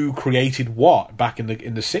who created what back in the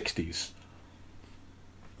 60s.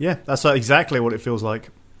 Yeah, that's exactly what it feels like.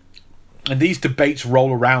 And these debates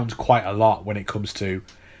roll around quite a lot when it comes to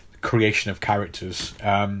creation of characters.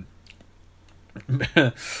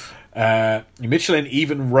 Michelin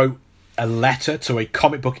even wrote a letter to a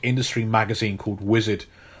comic book industry magazine called Wizard,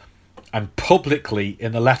 and publicly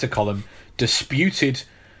in the letter column disputed,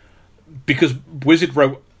 because Wizard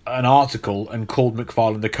wrote an article and called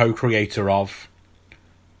McFarlane the co-creator of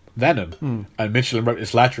Venom, and Michelin wrote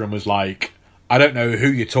this letter and was like, I don't know who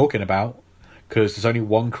you're talking about, because there's only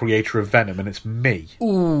one creator of Venom and it's me.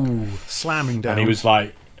 Ooh, slamming down. And he was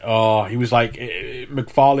like,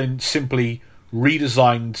 McFarlane simply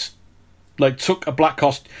redesigned, like, took a black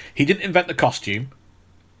he didn't invent the costume,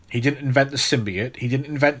 he didn't invent the symbiote, he didn't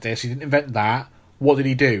invent this, he didn't invent that. What did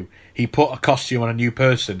he do? He put a costume on a new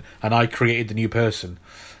person, and I created the new person.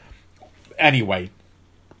 Anyway,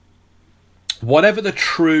 whatever the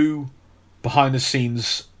true behind the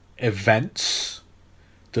scenes events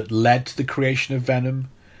that led to the creation of Venom,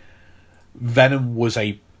 Venom was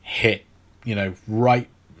a hit,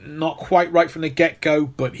 not quite right from the get-go,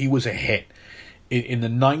 but he was a hit. In the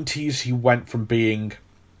 90s, he went from being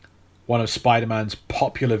one of Spider-Man's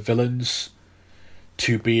popular villains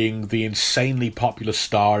to being the insanely popular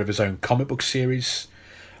star of his own comic book series.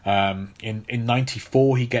 In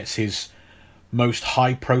 94, he gets his most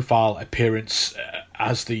high-profile appearance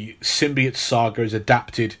as the symbiote saga is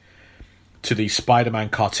adapted to the Spider-Man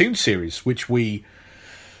cartoon series, which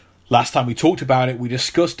last time we talked about it, we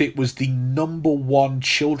discussed it was the _1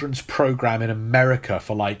 children's program in America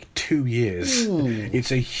for like 2 years. Ooh.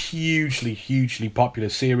 It's a hugely, hugely popular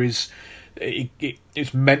series.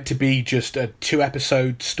 It's meant to be just a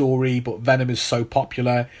 2-episode story, but Venom is so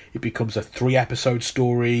popular, it becomes a 3-episode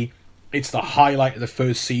story. It's the highlight of the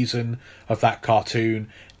first season of that cartoon.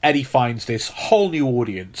 Eddie finds this whole new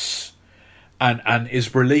audience and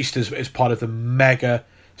is released as part of the mega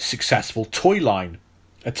successful toy line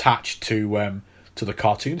attached to the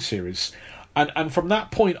cartoon series, and from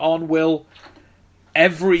that point on, Will,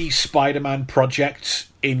 every Spider-Man project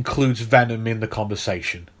includes Venom in the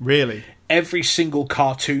conversation. Really, every single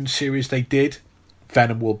cartoon series they did,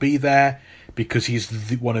 Venom will be there because he's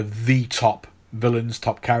one of the top villains,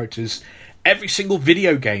 top characters. Every single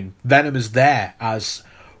video game, Venom is there as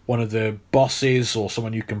one of the bosses or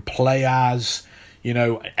someone you can play as.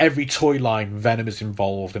 Every toy line, Venom is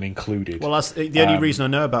involved and included. Well, that's the only reason I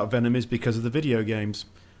know about Venom is because of the video games.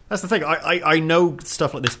 That's the thing. I know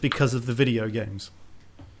stuff like this because of the video games.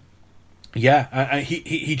 Yeah,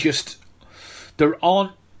 he just... There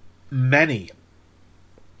aren't many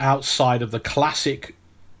outside of the classic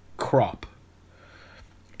crop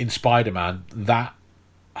in Spider-Man that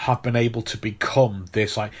have been able to become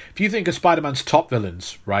this. Like, if you think of Spider-Man's top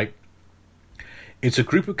villains, right? It's a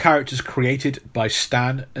group of characters created by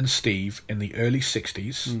Stan and Steve in the early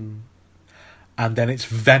 60s, and then it's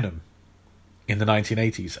Venom in the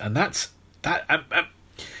 1980s, and that's that.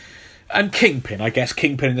 And Kingpin, I guess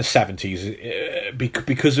Kingpin in the 70s,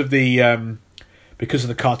 because of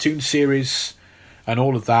the cartoon series and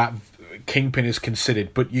all of that. Kingpin is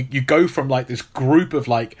considered, but you go from like this group of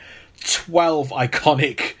like 12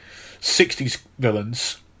 iconic 60s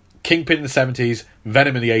villains. Kingpin in the 70s,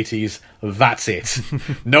 Venom in the 80s, that's it.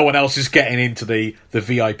 No one else is getting into the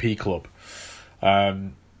VIP club.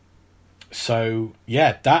 So,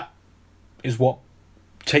 yeah, that is what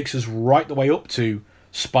takes us right the way up to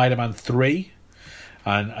Spider-Man 3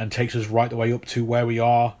 and takes us right the way up to where we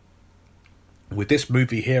are with this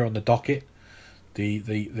movie here on the docket, the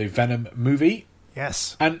Venom movie.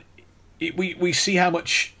 Yes. And we see how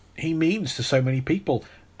much he means to so many people.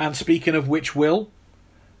 And speaking of which, Will,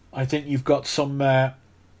 I think you've got some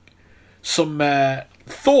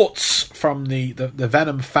thoughts from the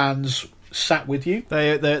Venom fans sat with you.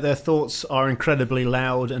 Their thoughts are incredibly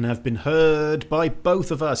loud and have been heard by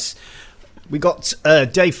both of us. We got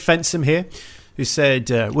Dave Fensom here, who said,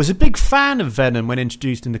 was a big fan of Venom when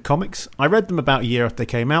introduced in the comics. I read them about a year after they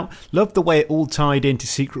came out. Loved the way it all tied into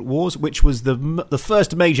Secret Wars, which was the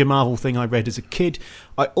first major Marvel thing I read as a kid.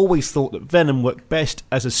 I always thought that Venom worked best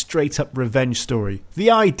as a straight-up revenge story. The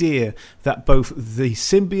idea that both the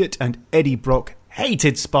symbiote and Eddie Brock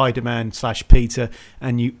hated Spider-Man/Peter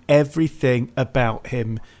and knew everything about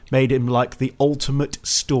him made him like the ultimate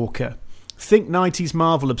stalker. Think 90s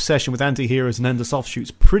Marvel obsession with anti-heroes and endless offshoots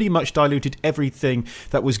pretty much diluted everything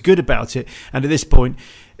that was good about it, and at this point,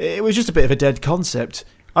 it was just a bit of a dead concept.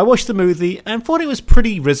 I watched the movie and thought it was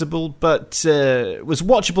pretty risible, but was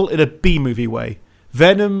watchable in a B-movie way.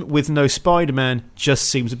 Venom with no Spider-Man just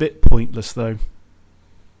seems a bit pointless, though.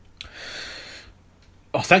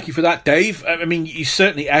 Oh, thank you for that, Dave. I mean, you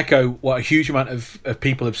certainly echo what a huge amount of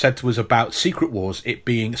people have said to us about Secret Wars, it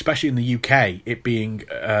being, especially in the UK, it being...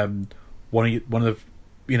 one of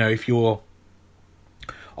the, if you're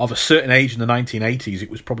of a certain age in the 1980s, it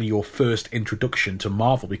was probably your first introduction to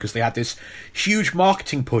Marvel, because they had this huge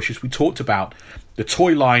marketing push, as we talked about. The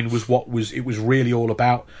toy line was it was really all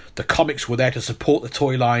about. The comics were there to support the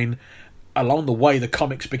toy line. Along the way, the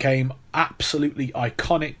comics became absolutely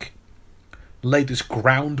iconic, laid this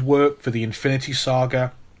groundwork for the Infinity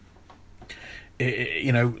Saga.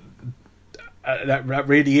 That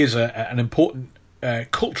really is an important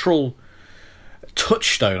cultural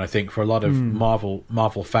touchstone, I think, for a lot of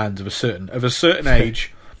Marvel fans of a certain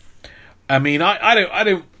age. I mean,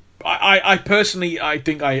 I personally, I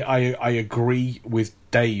think I agree with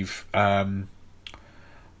Dave. I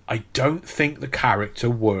don't think the character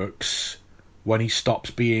works when he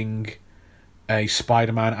stops being a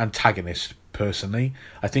Spider-Man antagonist, personally.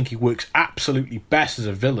 I think he works absolutely best as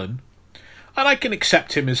a villain, and I can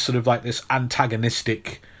accept him as sort of like this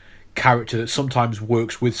antagonistic character that sometimes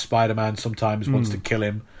works with Spider-Man, sometimes wants to kill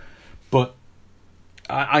him, but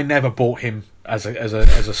I never bought him as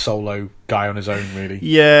a solo guy on his own, really.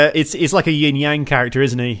 Yeah, it's like a yin yang character,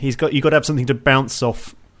 isn't he? You've got to have something to bounce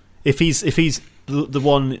off. If he's the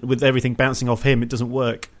one with everything bouncing off him, it doesn't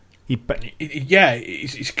work.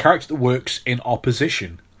 It's a character that works in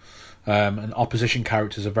opposition, and opposition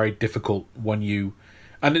characters are very difficult when you.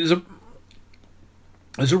 And there's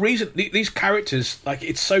a reason these characters, like,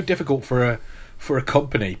 it's so difficult for a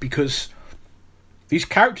company, because these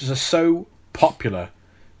characters are so popular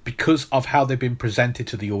because of how they've been presented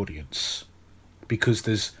to the audience. Because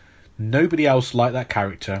there's nobody else like that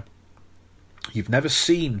character. You've never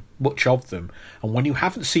seen much of them, and when you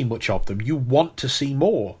haven't seen much of them, you want to see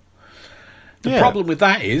more. The problem with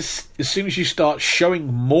that is, as soon as you start showing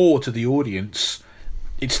more to the audience,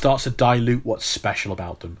 it starts to dilute what's special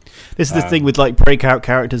about them. This is the thing with like breakout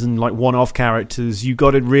characters and like one-off characters. You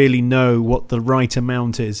got to really know what the right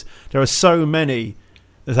amount is. There are so many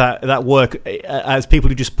that work as people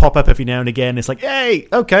who just pop up every now and again. It's like, hey,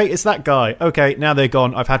 okay, it's that guy. Okay, now they're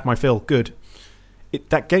gone. I've had my fill. Good.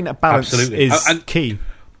 Getting that balance is key.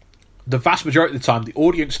 The vast majority of the time, the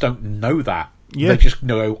audience don't know that. Yeah. They just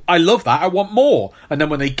know, I love that, I want more. And then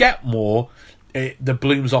when they get more, the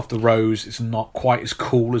blooms off the rose. It's not quite as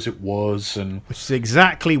cool as it was. Which is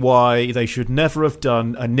exactly why they should never have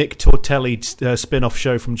done a Nick Tortelli spin-off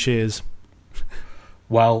show from Cheers.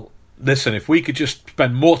 Well, listen, if we could just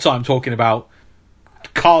spend more time talking about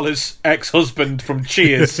Carla's ex-husband from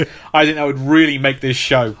Cheers, I think that would really make this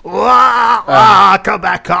show. Come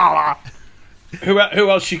back, Carla! Who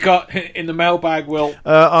else you got in the mailbag, Will?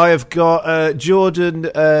 I have got Jordan.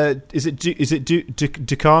 Is it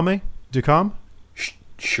Ducharme? Ducharme?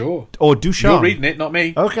 Sure. Or Ducharme. You're reading it, not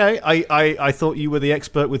me. Okay, I thought you were the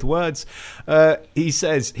expert with words. He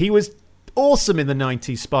says he was awesome in the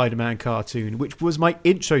 90s Spider-Man cartoon, which was my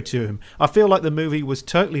intro to him. I feel like the movie was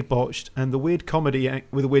totally botched, and with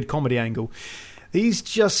a weird comedy angle. He's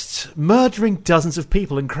just murdering dozens of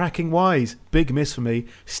people and cracking wise. Big miss for me.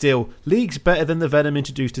 Still, leagues better than the Venom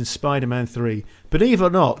introduced in Spider-Man 3. Believe it or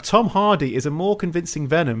not, Tom Hardy is a more convincing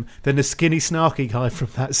Venom than the skinny, snarky guy from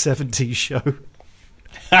that 70s show.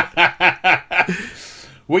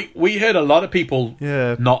 We heard a lot of people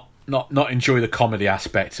not enjoy the comedy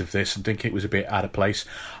aspect of this and think it was a bit out of place.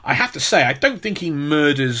 I have to say, I don't think he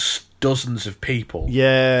murders dozens of people.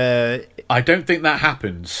 Yeah. I don't think that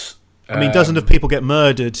happens. I mean, dozens of people get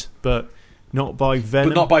murdered, but not by Venom.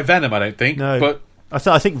 But not by Venom, I don't think. No. But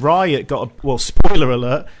I think Riot got a... Well, spoiler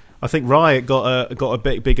alert. I think Riot got a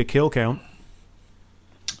bit bigger kill count.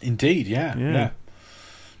 Indeed, yeah.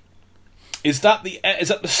 Is that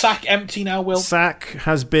the sack empty now, Will? Sack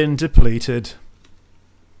has been depleted.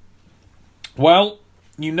 Well,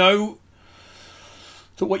 you know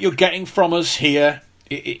that what you're getting from us here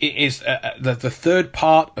is the third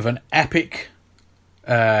part of an epic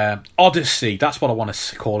Odyssey. That's what I want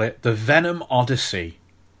to call it. The Venom Odyssey.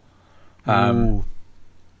 Ooh,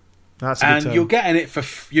 that's a good term. You're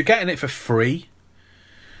getting it for free,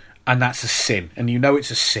 and that's a sin. And you know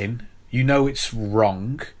it's a sin. You know it's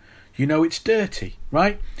wrong. You know it's dirty,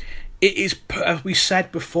 right? It is, as we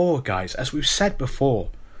said before, guys. As we've said before,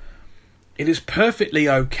 it is perfectly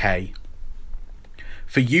okay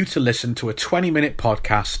for you to listen to a 20-minute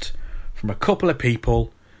podcast from a couple of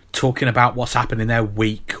people talking about what's happened in their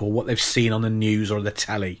week or what they've seen on the news or the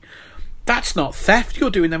telly. That's not theft. You're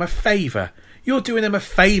doing them a favour. You're doing them a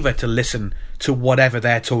favour to listen to whatever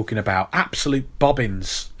they're talking about. Absolute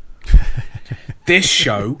bobbins. This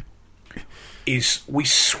show is... We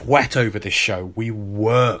sweat over this show. We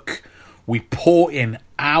work. We pour in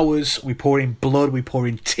hours. We pour in blood. We pour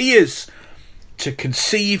in tears to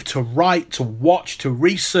conceive, to write, to watch, to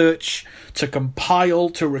research, to compile,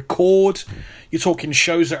 to record. You're talking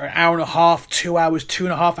shows that are an hour and a half, 2 hours,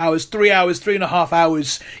 2.5 hours, 3 hours, 3.5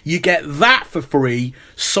 hours. You get that for free.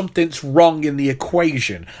 Something's wrong in the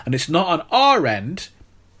equation. And it's not on our end.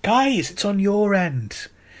 Guys, it's on your end.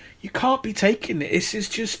 You can't be taking it. This is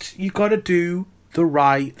just, you got to do the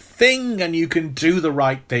right thing. And you can do the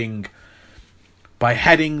right thing by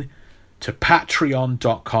heading to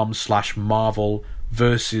patreon.com/Marvel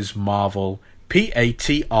vs. Marvel.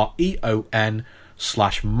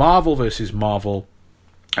 Patreon/Marvel vs. Marvel.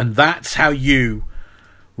 And that's how you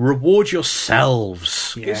reward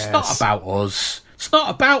yourselves. Yes. It's not about us. It's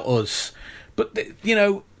not about us. But, you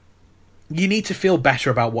know, you need to feel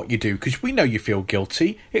better about what you do, because we know you feel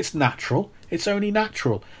guilty. It's natural. It's only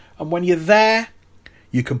natural. And when you're there,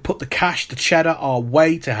 you can put the cash, the cheddar, our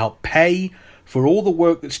way to help pay for all the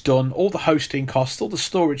work that's done, all the hosting costs, all the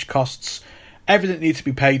storage costs, everything that needs to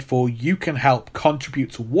be paid for. You can help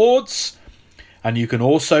contribute towards, and you can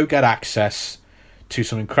also get access to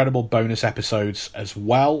some incredible bonus episodes as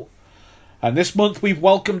well. And this month we've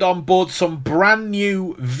welcomed on board some brand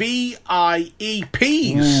new VIEPs.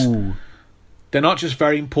 Ooh. They're not just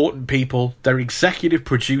very important people, they're executive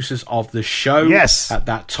producers of the show. Yes. At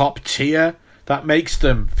that top tier. That makes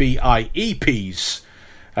them VIEPs.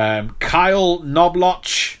 Kyle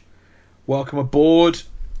Knobloch, welcome aboard.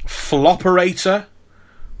 Floperator,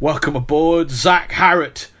 welcome aboard. Zach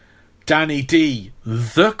Harrett, Danny D,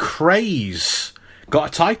 The Craze. Got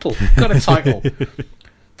a title.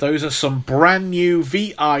 Those are some brand new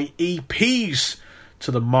VIEPs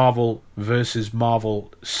to the Marvel vs.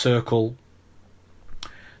 Marvel circle.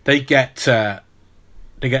 They get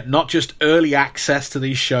not just early access to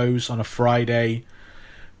these shows on a Friday,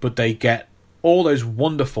 but they get all those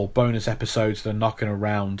wonderful bonus episodes that are knocking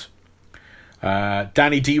around.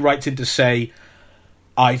 Danny D writes in to say,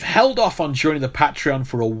 I've held off on joining the Patreon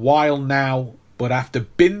for a while now, but after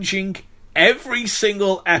binging every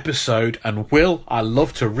single episode, and Will, I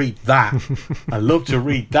love to read that.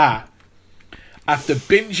 After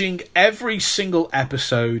binging every single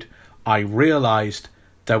episode, I realised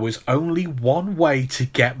there was only one way to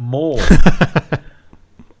get more.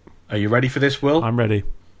 Are you ready for this, Will? I'm ready.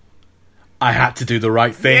 I had to do the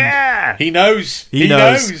right thing. Yeah! He knows. He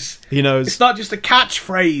knows. It's not just a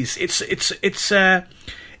catchphrase.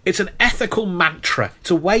 It's an ethical mantra. It's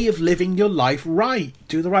a way of living your life right.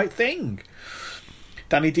 Do the right thing.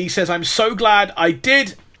 Danny D says, I'm so glad I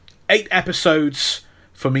did 8 episodes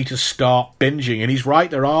for me to start binging. And he's right,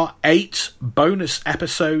 there are 8 bonus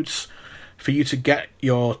episodes for you to get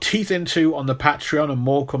your teeth into on the Patreon, and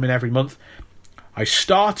more coming every month. I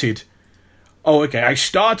started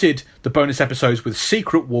the bonus episodes with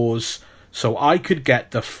Secret Wars so I could get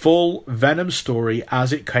the full Venom story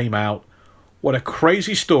as it came out. What a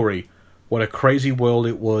crazy story. What a crazy world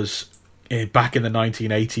it was back in the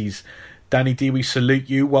 1980s. Danny D, we salute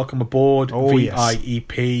you. Welcome aboard.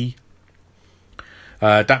 VIEP.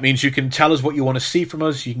 Yes. That means you can tell us what you want to see from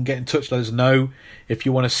us. You can get in touch, let us know if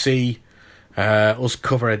you want to see us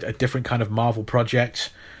cover a different kind of Marvel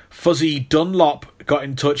project. Fuzzy Dunlop got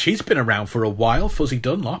in touch. He's been around for a while, Fuzzy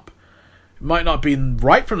Dunlop. It might not have been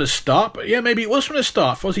right from the start, but yeah, maybe it was from the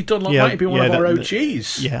start. Fuzzy Dunlop might have been one of our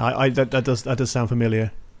OGs. That does sound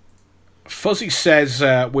familiar. Fuzzy says,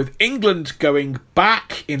 with England going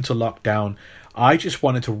back into lockdown, I just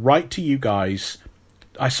wanted to write you guys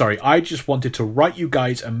a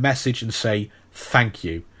message and say thank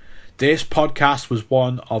you. This podcast was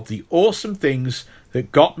one of the awesome things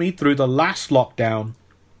that got me through the last lockdown.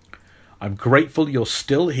 I'm grateful you're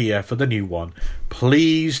still here for the new one.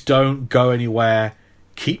 Please don't go anywhere.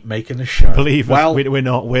 Keep making the show. Believe us, we're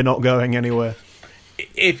not going anywhere.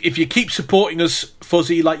 If you keep supporting us,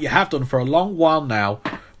 Fuzzy, like you have done for a long while now,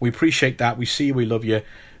 we appreciate that. We see you, we love you.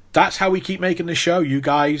 That's how we keep making the show. You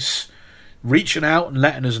guys reaching out and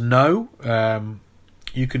letting us know.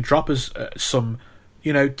 You can drop us some,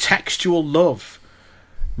 textual love.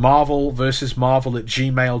 Marvel vs. Marvel at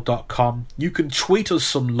gmail.com. You can tweet us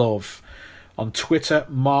some love on Twitter, at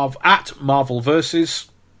MarvelVersus.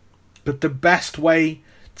 But the best way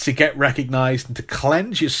to get recognised and to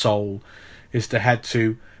cleanse your soul is to head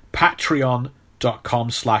to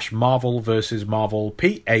patreon.com/Marvel vs. Marvel,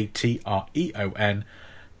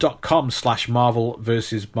 patreon.com/Marvel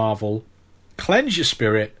vs. Marvel. Cleanse your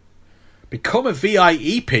spirit. Become a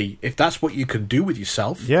VIEP if that's what you can do with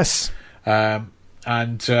yourself. Yes. And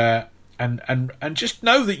just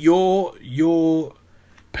know that you're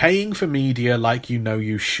paying for media like you know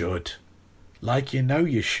you should. We're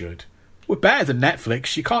better than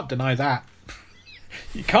Netflix. You can't deny that.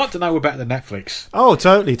 You can't deny we're better than Netflix. Oh,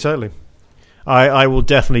 totally. I will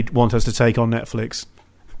definitely want us to take on Netflix.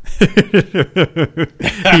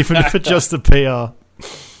 Even for just the PR.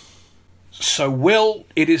 So, Will,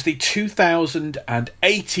 it is the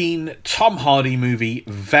 2018 Tom Hardy movie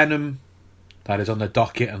Venom that is on the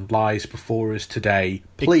docket and lies before us today.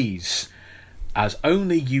 Please, as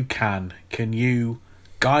only you can you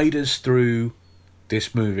guide us through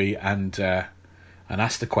this movie and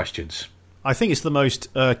ask the questions? I think it's the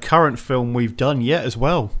most current film we've done yet as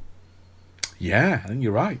well. Yeah, I think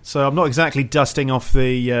you're right. So I'm not exactly dusting off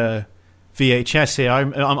the VHS here.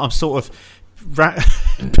 I'm sort of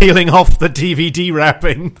peeling off the DVD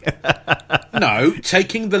wrapping. No,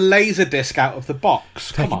 taking the laser disc out of the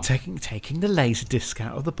box. Come on. Taking the laser disc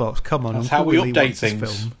out of the box. Come on. That's how we update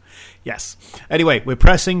things. Film. Yes. Anyway, we're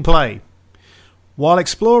pressing play. While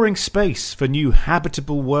exploring space for new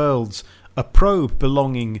habitable worlds, a probe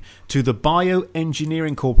belonging to the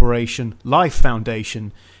Bioengineering Corporation Life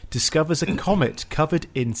Foundation discovers a comet covered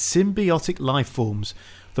in symbiotic life forms.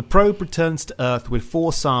 The probe returns to Earth with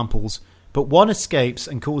 4 samples, but one escapes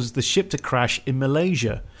and causes the ship to crash in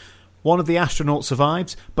Malaysia. One of the astronauts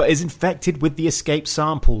survives, but is infected with the escaped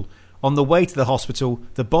sample. On the way to the hospital,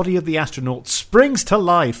 the body of the astronaut springs to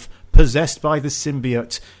life, possessed by the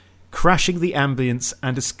symbiote, crashing the ambulance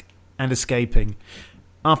and escaping.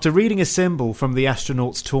 After reading a symbol from the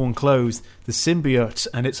astronaut's torn clothes, the symbiote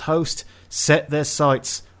and its host set their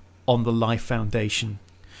sights on the Life Foundation.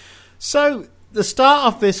 So, the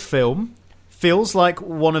start of this film feels like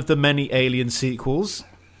one of the many Alien sequels.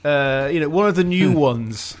 One of the new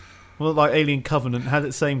ones. Well, like Alien Covenant had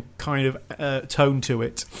the same kind of tone to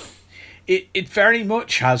it. It very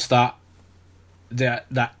much has that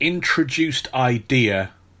introduced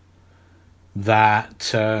idea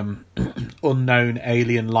that unknown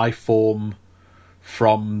alien life form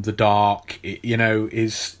from the dark,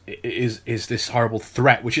 is this horrible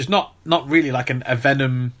threat, which is not really like a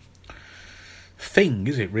Venom thing,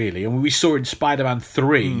 is it really? And we saw in Spider-Man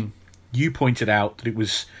 3, you pointed out that it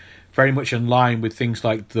was very much in line with things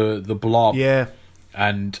like the Blob,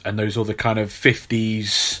 and those other kind of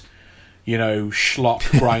 50s, schlock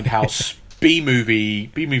grindhouse B movie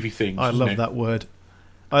things. I love that word.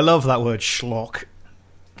 I love that word, schlock.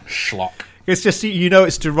 Schlock. It's just,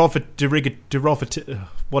 it's derivative,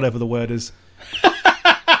 whatever the word is.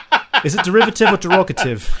 Is it derivative or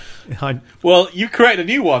derogative? Well, you created a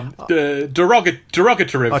new one,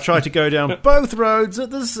 derogative. I tried to go down both roads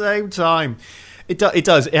at the same time. It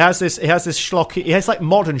does. It has this schlock. It has like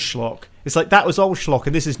modern schlock. It's like that was old schlock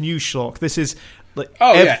and this is new schlock. This is like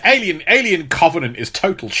Alien Covenant is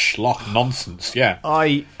total schlock nonsense. Yeah,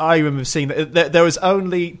 I remember seeing that. There was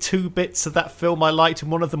only 2 bits of that film I liked,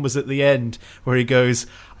 and one of them was at the end where he goes,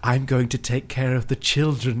 "I'm going to take care of the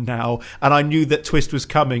children now," and I knew that twist was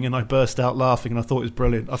coming, and I burst out laughing, and I thought it was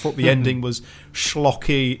brilliant. I thought the ending was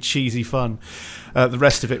schlocky, cheesy fun. The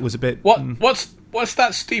rest of it was a bit. What's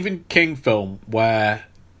that Stephen King film where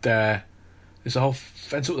there's a whole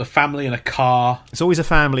ends up with a family in a car? It's always a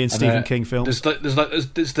family in Stephen King films. There's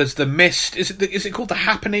the mist. Is it called The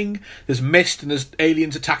Happening? There's mist and there's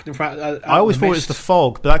aliens attacking them from out I always thought it was The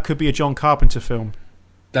Fog, but that could be a John Carpenter film.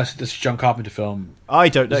 That's a John Carpenter film. I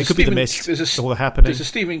don't know. It could be The Mist. Or The Happening. There's a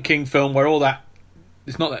Stephen King film where all that.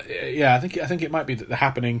 It's not that. Yeah, I think it might be The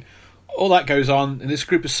Happening. All that goes on, and this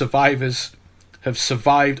group of survivors have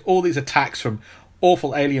survived all these attacks from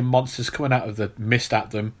awful alien monsters coming out of the mist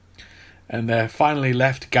at them, and they're finally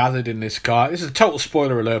left gathered in this car. This is a total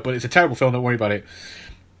spoiler alert, but it's a terrible film. Don't worry about it.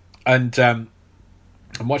 And I'm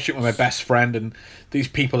watching it with my best friend, and these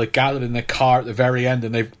people are gathered in their car at the very end,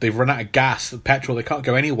 and they've run out of gas, the petrol. They can't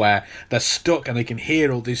go anywhere. They're stuck, and they can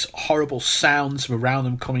hear all these horrible sounds from around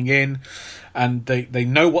them coming in, and they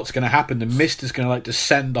know what's going to happen. The mist is going to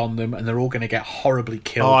descend on them, and they're all going to get horribly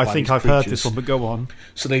killed. Oh, I think I've heard this one, but go on.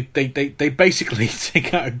 So they basically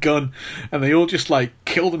take out a gun, and they all just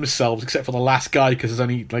kill themselves, except for the last guy, because there's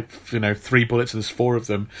only 3 bullets, and there's 4 of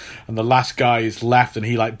them, and the last guy is left, and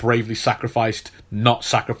he bravely sacrificed, not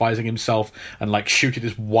sacrificing himself, and shooted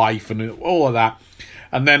his wife and all of that.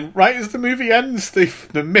 And then, right as the movie ends,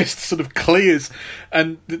 the mist sort of clears,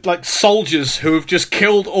 and soldiers who have just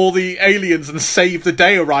killed all the aliens and saved the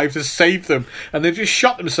day arrive to save them, and they've just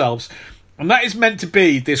shot themselves. And that is meant to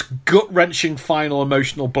be this gut-wrenching final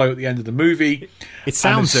emotional blow at the end of the movie. It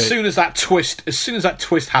sounds as soon as that twist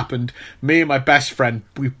happened, me and my best friend,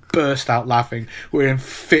 we burst out laughing. We were in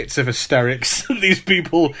fits of hysterics. These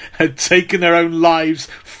people had taken their own lives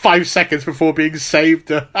 5 seconds before being saved.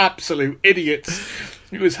 They're absolute idiots.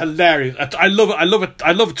 It was hilarious. I love it.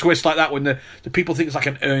 I love a twist like that when the people think it's like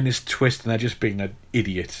an earnest twist and they're just being an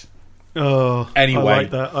idiot. Oh, anyway,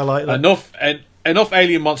 I like that. enough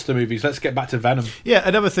alien monster movies. Let's get back to Venom. Yeah,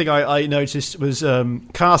 another thing I noticed was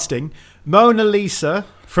casting. Mona Lisa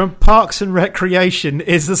from Parks and Recreation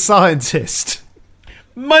is the scientist.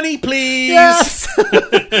 Money, please. Yes.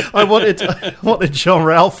 I wanted John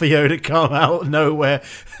Ralphio to come out of nowhere,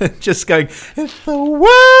 just going, "It's the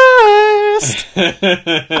worst."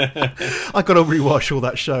 I got to rewatch all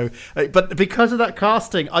that show, but because of that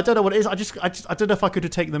casting, I don't know what it is. I don't know if I could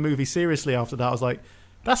have taken the movie seriously after that. I was like,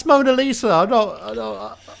 "That's Mona Lisa." I'm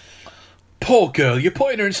not. Poor girl, you're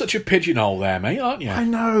putting her in such a pigeonhole there, mate, aren't you? I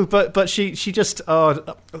know, but she just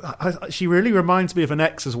she really reminds me of an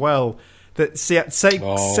ex as well. That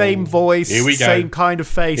same voice, here we go. Same kind of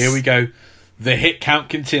face. Here we go. The hit count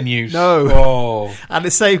continues. No, and the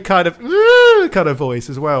same kind of voice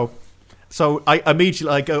as well. So I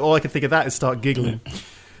immediately all I can think of that is start giggling.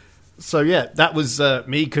 So yeah, that was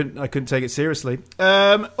me. I couldn't take it seriously.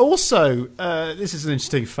 Also, this is an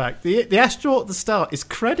interesting fact: the astronaut at the start is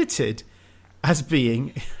credited as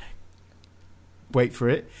being, wait for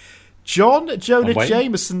it, John Jonah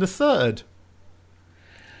Jameson III.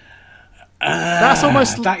 That's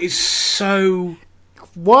almost. That is so.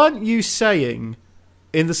 Weren't you saying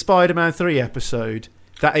in the Spider-Man 3 episode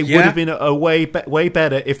that it would have been a way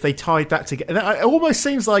better if they tied that together? It almost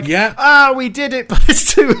seems like, we did it, but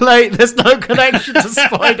it's too late. There's no connection to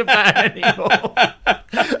Spider-Man anymore.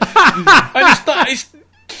 And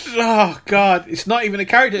oh god, it's not even a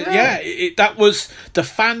character. That was the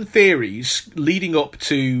fan theories leading up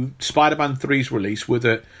to Spider-Man 3's release, were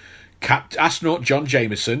that astronaut John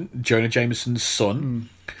Jameson, Jonah Jameson's son,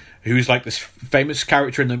 who's like this famous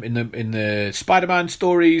character in the Spider-Man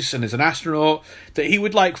stories, and is an astronaut, that he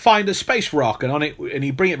would like find a space rock and on it, and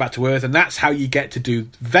he'd bring it back to Earth, and that's how you get to do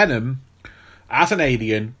Venom as an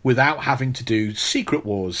alien without having to do Secret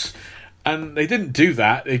Wars. And they didn't do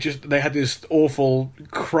that. They had this awful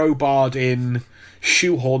crowbarred in,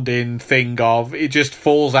 shoehorned in thing of it just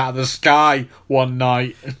falls out of the sky one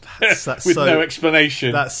night with no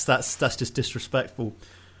explanation. That's just disrespectful.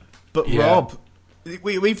 But Rob,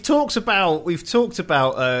 we've talked about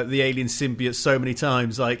the alien symbiote so many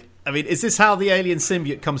times. Like, I mean, is this how the alien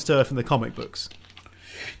symbiote comes to Earth in the comic books?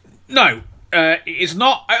 No. It's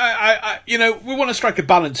not. We want to strike a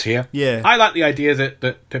balance here. Yeah, I like the idea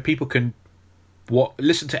that people can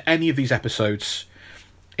listen to any of these episodes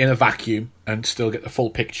in a vacuum and still get the full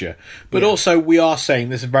picture. But also, we are saying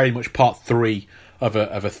this is very much part 3 of a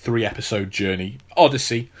 3-episode journey,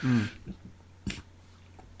 Odyssey.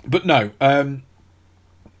 But no,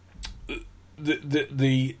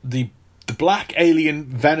 the black alien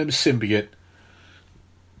Venom symbiote,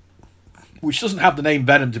 which doesn't have the name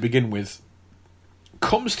Venom to begin with,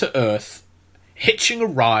 comes to Earth, hitching a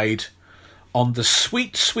ride on the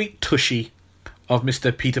sweet, sweet tushy of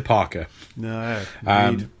Mr. Peter Parker. No,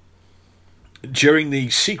 during the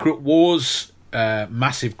Secret Wars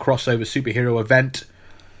massive crossover superhero event,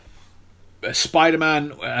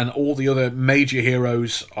 Spider-Man and all the other major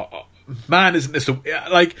heroes man, isn't this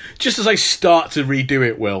like, just as I start to redo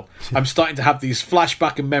it, Will, I'm starting to have these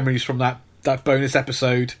flashback and memories from that bonus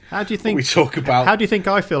episode. How do you think we talk about? How do you think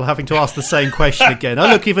I feel having to ask the same question again?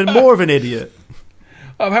 I look even more of an idiot.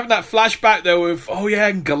 I'm having that flashback though of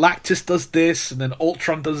and Galactus does this, and then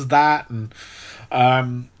Ultron does that, and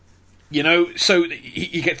so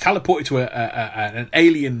you get teleported to an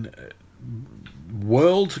alien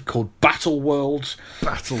world called Battle World,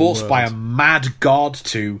 forced by a mad god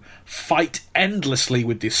to fight endlessly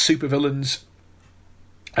with these supervillains,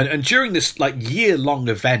 and during this like year-long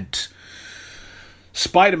event,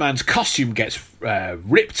 Spider-Man's costume gets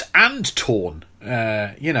ripped and torn,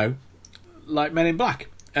 like Men in Black,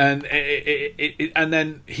 and and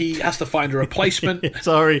then he has to find a replacement.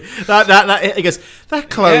 Sorry, that he goes, that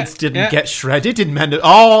clothes didn't get shredded in Men.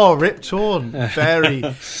 Ripped, torn. Very,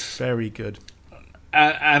 very good.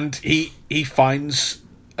 And he finds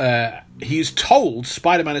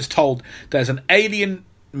Spider-Man is told there's an alien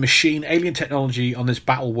machine, alien technology on this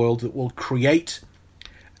battle world that will create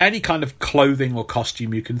any kind of clothing or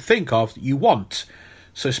costume you can think of that you want.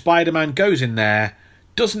 So Spider-Man goes in there,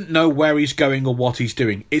 doesn't know where he's going or what he's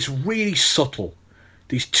doing. It's really subtle.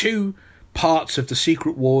 These two parts of the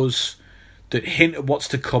Secret Wars that hint at what's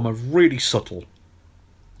to come are really subtle.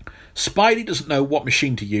 Spidey doesn't know what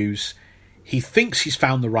machine to use. He thinks he's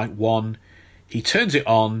found the right one. He turns it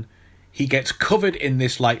on. He gets covered in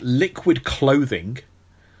this like liquid clothing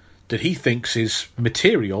that he thinks is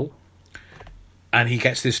material. And he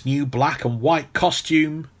gets this new black and white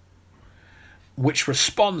costume, which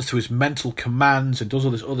responds to his mental commands and does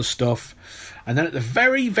all this other stuff. And then at the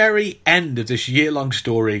very, very end of this year-long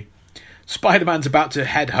story, Spider-Man's about to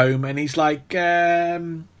head home, and he's like, guys,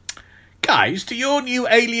 guys, do your new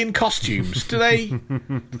alien costumes, do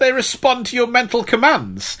they respond to your mental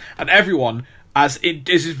commands? And everyone, as it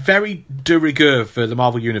is very de rigueur for the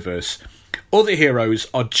Marvel Universe, other heroes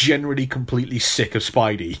are generally completely sick of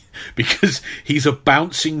Spidey because he's a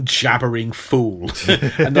bouncing, jabbering fool.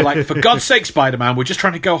 And they're like, for God's sake, Spider-Man, we're just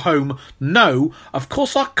trying to go home. No, of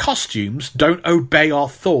course our costumes don't obey our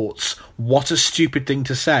thoughts. What a stupid thing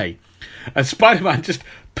to say. And Spider-Man just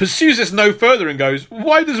pursues this no further and goes,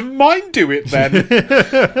 why does mine do it then?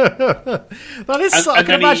 That is, I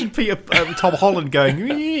can imagine Tom Holland going,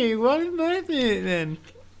 why did I do it then?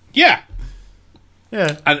 Yeah.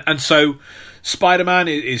 Yeah. And so Spider-Man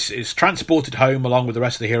is transported home along with the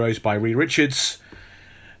rest of the heroes by Reed Richards,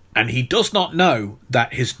 and he does not know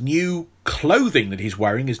that his new clothing that he's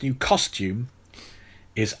wearing, his new costume,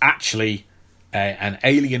 is actually an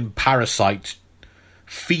alien parasite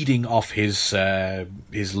feeding off his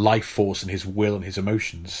life force and his will and his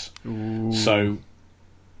emotions. Ooh. So,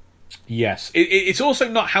 yes. It's also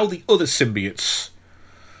not how the other symbiotes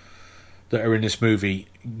that are in this movie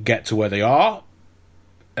get to where they are.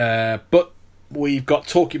 But we've got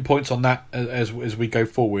talking points on that as we go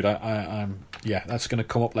forward. That's going to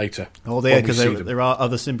come up later. Oh, yeah, because there are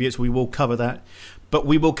other symbiotes. We will cover that. But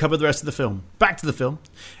we will cover the rest of the film. Back to the film.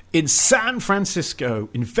 In San Francisco,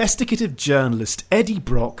 investigative journalist Eddie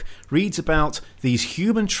Brock reads about these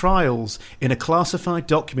human trials in a classified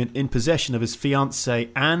document in possession of his fiancée,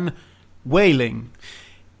 Anne Whaling,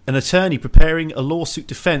 an attorney preparing a lawsuit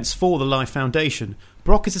defense for the Life Foundation.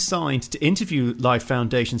 Brock is assigned to interview Life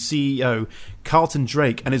Foundation CEO Carlton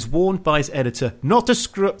Drake and is warned by his editor not to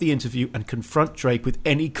screw up the interview and confront Drake with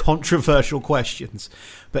any controversial questions.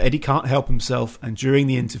 But Eddie can't help himself, and during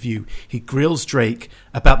the interview he grills Drake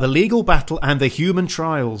about the legal battle and the human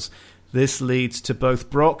trials. This leads to both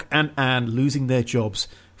Brock and Anne losing their jobs.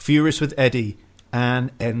 Furious with Eddie, Anne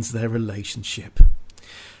ends their relationship.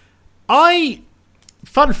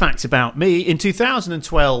 Fun fact about me, in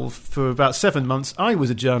 2012, for about 7 months, I was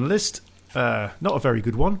a journalist. Not a very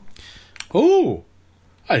good one. Oh,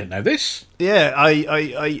 I didn't know this. Yeah,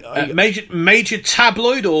 I major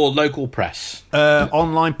tabloid or local press?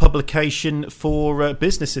 Online publication for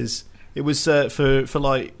businesses. It was for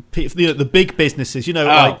like the big businesses,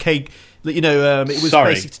 like cake. It was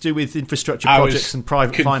basically to do with infrastructure projects and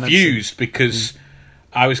private finance.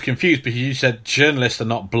 I was confused because you said journalist and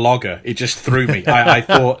not blogger. It just threw me. I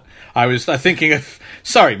thought I was thinking of.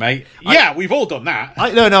 Sorry, mate. Yeah, we've all done that.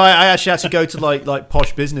 I actually had to go to like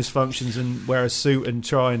posh business functions and wear a suit and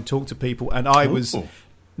try and talk to people, and I was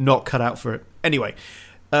not cut out for it. Anyway,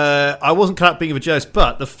 I wasn't cut out being a journalist,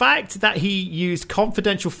 but the fact that he used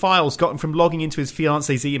confidential files gotten from logging into his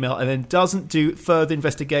fiance's email and then doesn't do further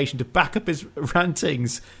investigation to back up his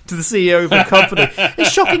rantings to the CEO of the company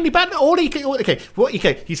is shockingly bad.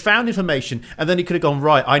 He's found information, and then he could have gone,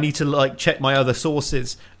 right, I need to check my other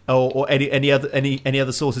sources or any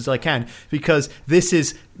other sources I can, because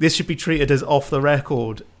this should be treated as off the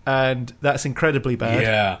record, and that's incredibly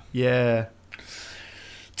bad. Yeah.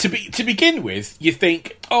 To begin with, you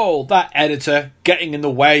think, oh, that editor getting in the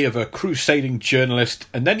way of a crusading journalist,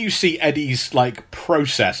 and then you see Eddie's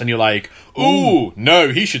process, and you're like, ooh, no,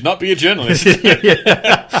 he should not be a journalist.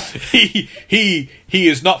 he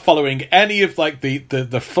is not following any of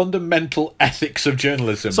the fundamental ethics of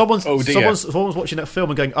journalism. Someone's watching that film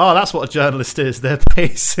and going, oh, that's what a journalist is. They're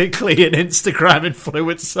basically an Instagram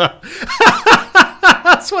influencer.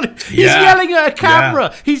 That's what he's yelling at a camera.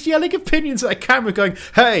 Yeah. He's yelling opinions at a camera, going,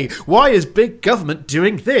 "Hey, why is big government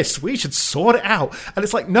doing this? We should sort it out." And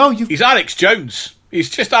it's like, no, he's Alex Jones.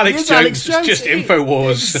 He's just Alex Jones. It's just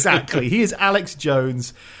InfoWars. Exactly. He is Alex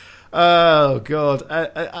Jones. Oh God.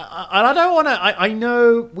 And I don't want to. I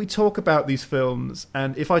know we talk about these films,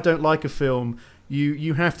 and if I don't like a film,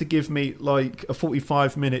 you have to give me a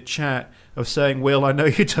 45-minute chat of saying, Will, I know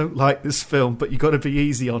you don't like this film, but you got to be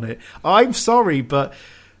easy on it. I'm sorry, but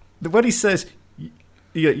when he says,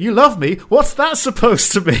 you love me, what's that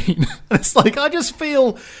supposed to mean? It's I just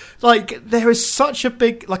feel like there is such a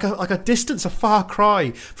big, a distance, a far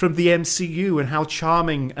cry from the MCU and how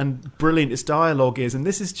charming and brilliant its dialogue is. And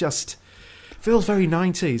this is just, feels very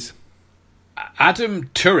 90s. Adam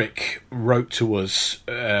Turek wrote to us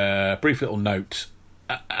a brief little note,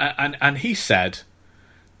 and he said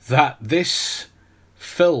that this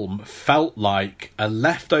film felt like a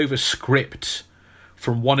leftover script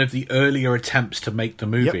from one of the earlier attempts to make the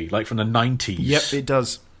movie, from the 90s. Yep, it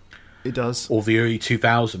does. It does. Or the early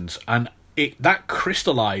 2000s. And that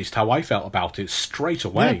crystallised how I felt about it straight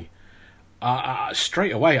away. Yeah.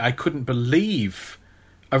 Straight away, I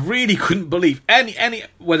really couldn't believe any,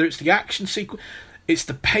 whether it's the action sequence. it's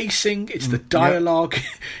the pacing, it's the dialogue,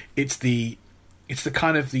 it's the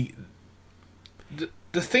kind of the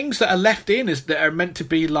things that are left in is that are meant to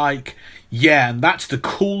be like, yeah, and that's the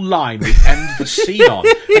cool line we end the scene on,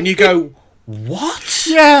 and you go, what?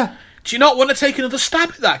 Yeah. Do you not want to take another stab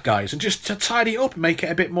at that, guys, and just to tidy it up and make it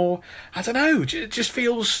a bit more? I don't know. It just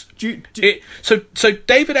feels. So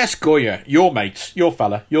David S. Goyer, your mate, your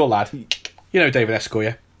fella, your lad, you know David S.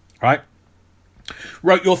 Goyer, right?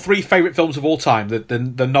 Wrote your 3 favourite films of all time,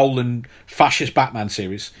 the Nolan fascist Batman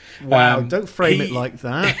series. Wow! Don't frame it like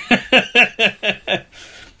that.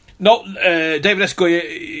 Not David S.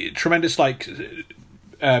 Goyer, tremendous.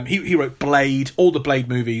 He wrote Blade, all the Blade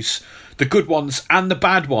movies. The good ones and the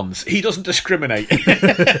bad ones. He doesn't discriminate.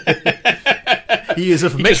 He is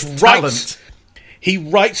of mixed talent. He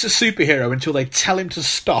writes a superhero until they tell him to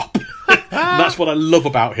stop. And that's what I love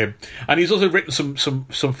about him. And he's also written some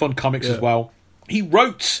fun comics as well. He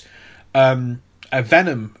wrote a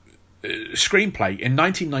Venom screenplay in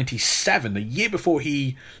 1997, the year before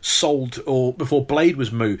he sold, or before Blade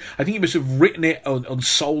was moved. I think he must have written it and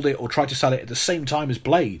sold it or tried to sell it at the same time as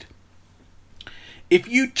Blade. If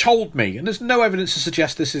you told me, and there's no evidence to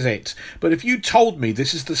suggest this is it, but if you told me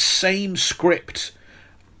this is the same script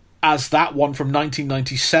as that one from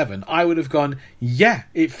 1997, I would have gone, yeah,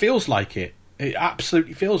 it feels like it. It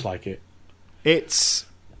absolutely feels like it. It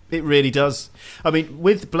really does. I mean,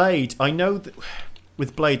 with Blade, I know that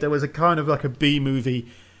with Blade there was a kind of like a B movie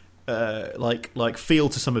like feel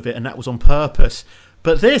to some of it, and that was on purpose.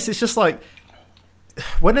 But this, it's just like,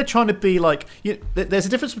 when they're trying to be like, there's a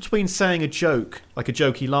difference between saying a joke, like a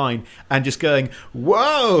jokey line, and just going,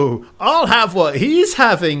 whoa, I'll have what he's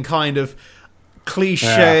having, kind of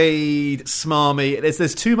cliched, smarmy.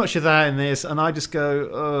 There's too much of that in this, and I just go,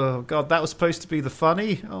 oh god, that was supposed to be the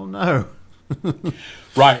funny? Oh no.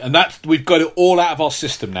 Right, and we've got it all out of our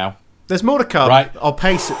system now. There's more to come. Right. I'll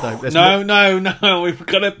pace it though. No, we've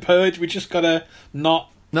got to purge. We just got to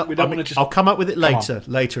not. No, we don't want to just. I'll come up with it later.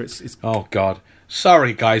 Later, it's. Oh god.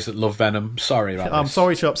 Sorry, guys that love Venom. Sorry about this. I'm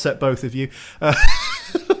sorry to upset both of you.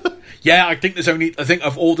 Yeah, I think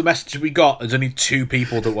of all the messages we got, there's only 2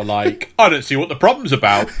 people that were like, I don't see what the problem's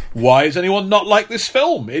about. Why is anyone not like this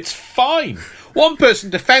film? It's fine. One person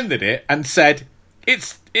defended it and said,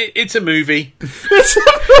 it's a movie. It's a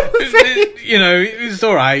movie. It's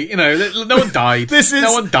all right. No one died.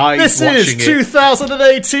 No one died watching it. This is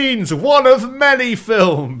 2018's one of many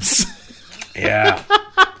films. Yeah.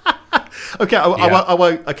 Okay, I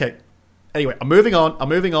won't. Okay. Anyway, I'm moving on.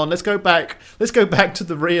 Let's go back to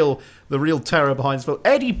the real terror behind this film.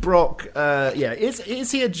 Eddie Brock,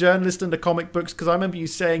 is he a journalist into comic books? Because I remember you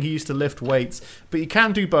saying he used to lift weights, but you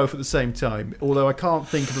can do both at the same time. Although I can't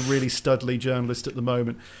think of a really studly journalist at the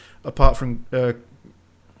moment, apart from I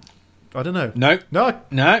don't know. No.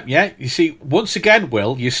 Yeah, you see, once again,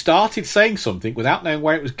 Will, you started saying something without knowing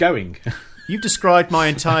where it was going. You've described my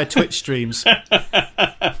entire Twitch streams.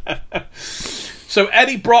 So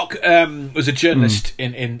Eddie Brock was a journalist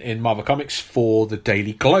in Marvel Comics for the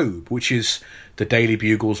Daily Globe, which is the Daily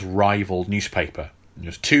Bugle's rival newspaper. And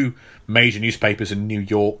there's 2 major newspapers in New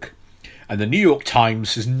York, and the New York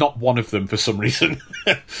Times is not one of them for some reason.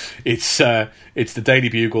 It's the Daily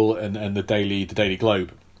Bugle and the Daily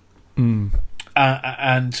Globe. The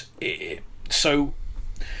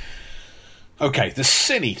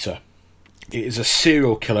Sin Eater. It is a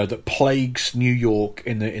serial killer that plagues New York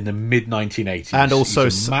in the mid 1980s, and also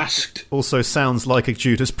masked. Also sounds like a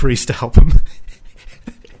Judas Priest album.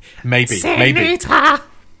 maybe. There's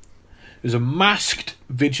a masked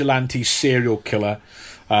vigilante serial killer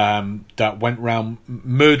that went around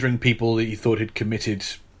murdering people that he thought had committed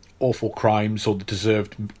awful crimes or that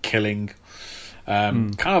deserved killing.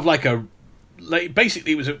 Kind of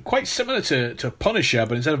basically, it was quite similar to Punisher,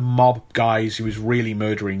 but instead of mob guys, he was really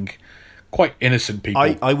murdering quite innocent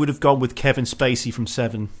people. I would have gone with Kevin Spacey from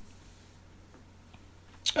Seven.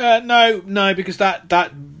 No, because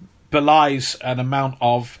that belies an amount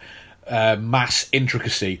of mass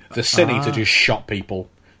intricacy. The Sin Eater just shot people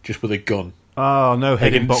just with a gun. Oh, no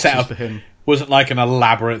hidden boxes for him. Wasn't like an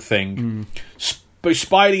elaborate thing. But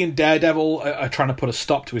Spidey and Daredevil are trying to put a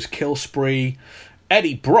stop to his kill spree.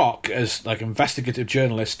 Eddie Brock, as like investigative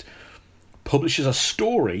journalist, publishes a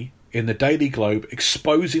story in the Daily Globe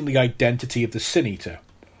exposing the identity of the Sin Eater,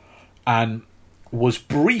 and was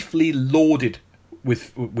briefly lauded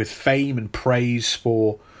with fame and praise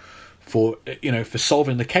for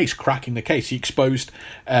solving the case, cracking the case. He exposed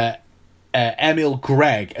Emil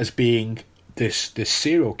Gregg as being this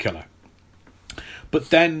serial killer. But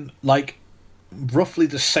then, like roughly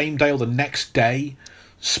the same day or the next day,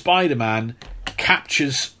 Spider-Man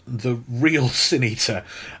captures the real Sin Eater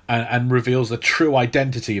and reveals the true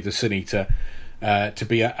identity of the Sin Eater to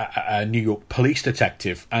be a New York police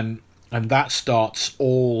detective, and that starts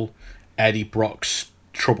all Eddie Brock's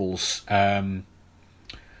troubles.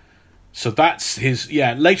 So that's his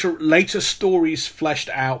later stories fleshed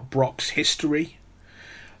out Brock's history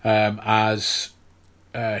as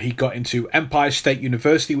he got into Empire State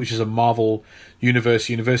University, which is a Marvel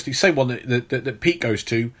university, same one that Pete goes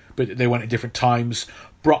to, but they went at different times.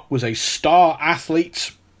 Brock was a star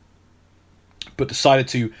athlete, but decided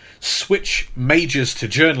to switch majors to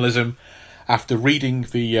journalism after reading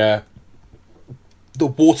the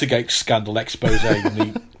Watergate scandal expose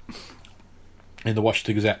in the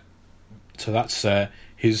Washington Gazette. So that's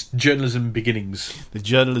his journalism beginnings. The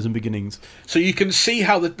journalism beginnings. So you can see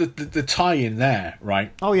how the tie-in there,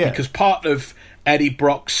 right? Oh, yeah. Because part of Eddie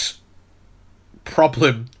Brock's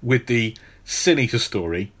problem with the Sin Eater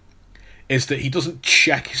story is that he doesn't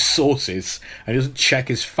check his sources, and he doesn't check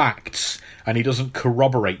his facts, and he doesn't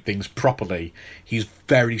corroborate things properly. He's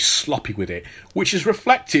very sloppy with it, which is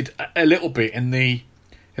reflected a little bit in the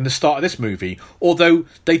start of this movie. Although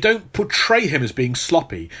they don't portray him as being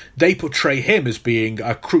sloppy, they portray him as being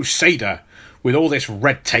a crusader with all this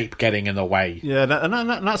red tape getting in the way. Yeah,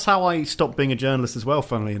 and that's how I stopped being a journalist as well,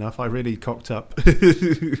 funnily enough. I really cocked up.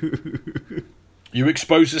 You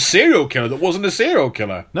exposed a serial killer that wasn't a serial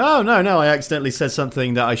killer. No. I accidentally said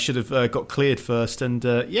something that I should have got cleared first, and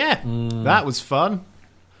that was fun.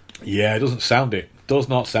 Yeah, it doesn't sound it. Does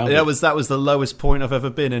not sound it. That was the lowest point I've ever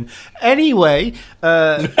been in. Anyway,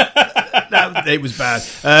 it was bad.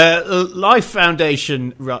 Life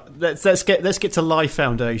Foundation. Let's get to Life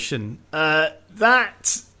Foundation.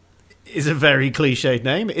 That is a very cliched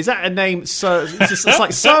name. Is that a name? So it's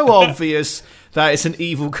like so obvious that it's an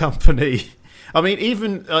evil company. I mean,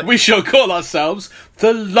 even... we shall call ourselves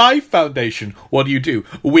the Life Foundation. What do?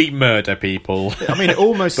 We murder people. I mean, it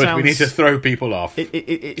almost but sounds... we need to throw people off.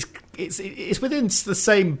 It's within the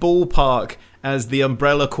same ballpark as the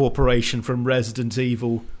Umbrella Corporation from Resident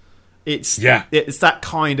Evil. It's that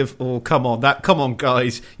kind of... Oh, come on,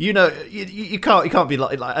 guys. You know, you can't be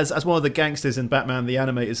like as one of the gangsters in Batman the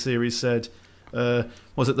Animated Series said...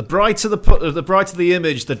 was it the brighter the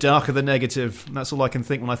image, the darker the negative? And that's all I can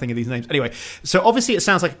think when I think of these names. Anyway, so obviously it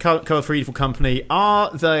sounds like a cover for Evil Company. Are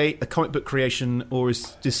they a comic book creation, or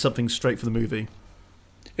is this something straight for the movie?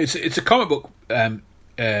 It's a comic book,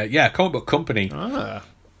 comic book company. Ah,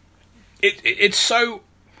 it's so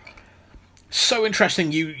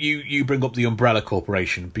interesting. You bring up the Umbrella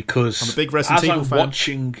Corporation because I'm a big Resident Evil fan.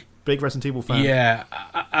 Big Resident Evil fan. Yeah,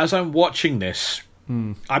 as I'm watching this.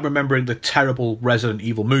 I'm remembering the terrible Resident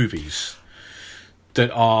Evil movies that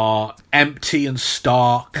are empty and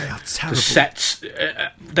stark. They are terrible. The sets,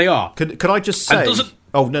 they are. Could I just say...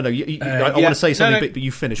 Oh, no. I want to say something, but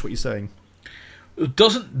you finish what you're saying.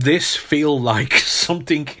 Doesn't this feel like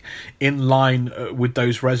something in line with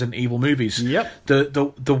those Resident Evil movies? Yep.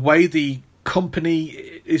 The way the company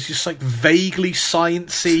is just like vaguely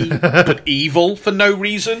sciencey but evil for no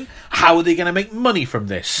reason. How are they going to make money from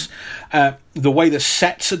this? The way the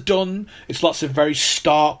sets are done, it's lots of very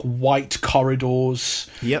stark white corridors.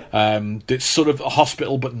 Yep. It's sort of a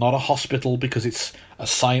hospital but not a hospital because it's a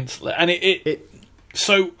science, and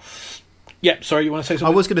so. Yeah, sorry, you want to say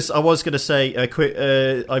something? I was gonna say quick.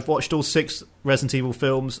 I've watched all 6 Resident Evil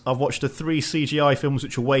films. I've watched the 3 CGI films,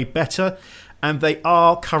 which are way better, and they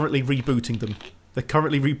are currently rebooting them. They're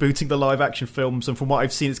currently rebooting the live-action films, and from what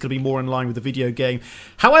I've seen, it's going to be more in line with the video game.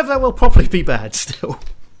 However, will probably be bad still.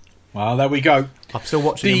 Well, there we go. I'm still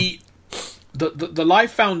watching the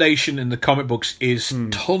Life Foundation in the comic books is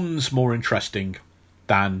tons more interesting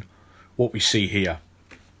than what we see here.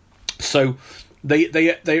 So.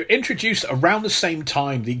 They're introduced around the same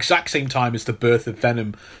time, the exact same time as the Birth of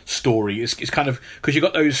Venom story. It's kind of because you've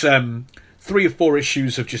got those 3 or 4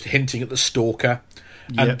 issues of just hinting at the Stalker,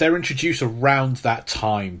 and they're introduced around that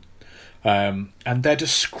time, and they're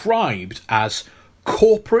described as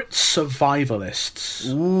corporate survivalists.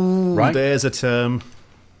 Ooh, right? There's a term.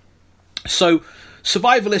 So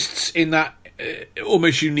survivalists in that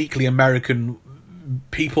almost uniquely American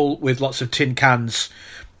people with lots of tin cans.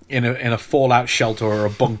 In a fallout shelter or a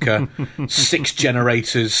bunker, 6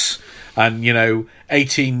 generators, and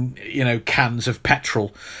 18 cans of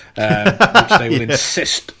petrol, which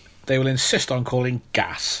they will insist on calling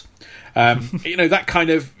gas. That kind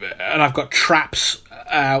of, and I've got traps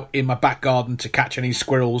out in my back garden to catch any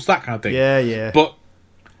squirrels, that kind of thing. Yeah. But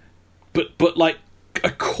like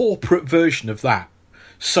a corporate version of that.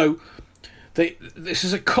 So. This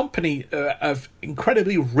is a company of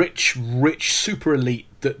incredibly rich super elite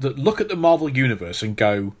that look at the Marvel Universe and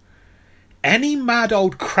go, any mad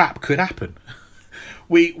old crap could happen.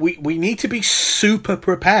 We need to be super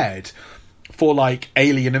prepared for, like,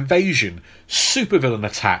 alien invasion, supervillain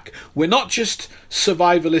attack. We're not just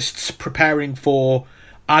survivalists preparing for,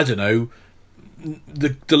 I don't know,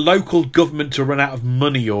 the local government to run out of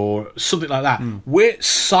money or something like that. We're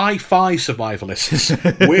sci-fi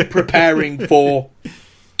survivalists. We're preparing for,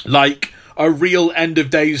 like, a real end of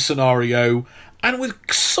days scenario, and with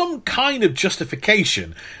some kind of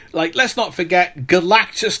justification. Like, let's not forget,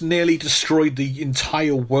 Galactus nearly destroyed the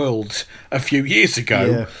entire world a few years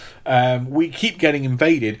ago. Yeah. We keep getting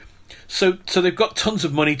invaded. So they've got tons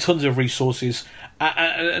of money, tons of resources,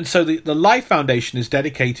 and so the Life Foundation is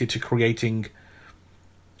dedicated to creating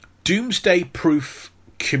doomsday-proof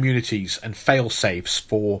communities and fail-safes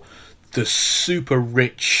for the super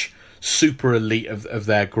rich, super elite of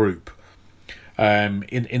their group. In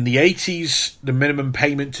the 80s, the minimum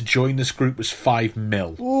payment to join this group was $5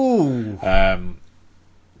 million. Ooh.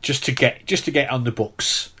 Just to get on the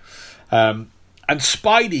books. And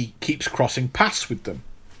Spidey keeps crossing paths with them,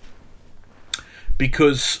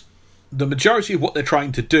 because the majority of what they're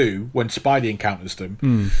trying to do when Spidey encounters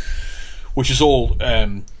them, which is all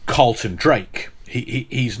Carlton Drake.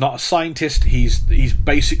 He's not a scientist. He's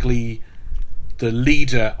basically the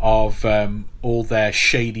leader of all their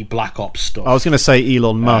shady Black Ops stuff. I was going to say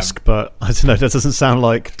Elon Musk, but I don't know. That doesn't sound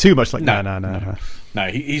like too much like. No. No,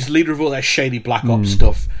 he's leader of all their shady Black Ops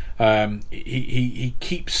stuff. He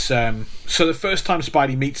keeps. So the first time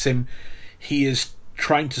Spidey meets him, he is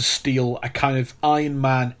trying to steal a kind of Iron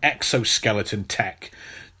Man exoskeleton tech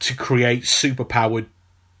to create superpowered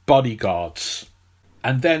bodyguards.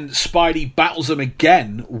 And then Spidey battles him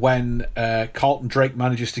again when Carlton Drake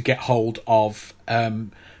manages to get hold of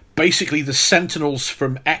basically the Sentinels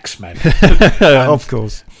from X-Men. Of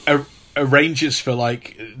course. Arranges for,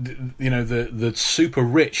 like, the super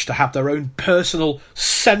rich to have their own personal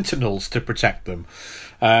Sentinels to protect them.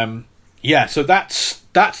 So that's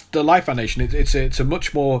the Life Foundation. It's a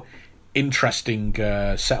much more interesting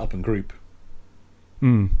setup and group.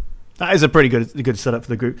 That is a pretty good setup for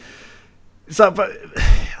the group. So, but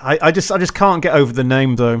I just can't get over the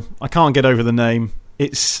name, though. I can't get over the name.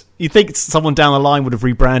 You think someone down the line would have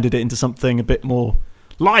rebranded it into something a bit more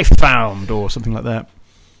Life Found or something like that.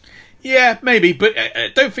 Yeah, maybe, but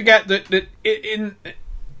don't forget that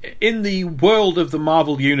in the world of the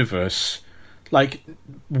Marvel Universe, like,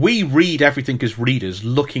 we read everything as readers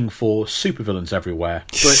looking for supervillains everywhere.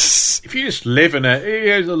 But if you just live in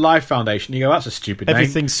a Life Foundation, you go, that's a stupid name.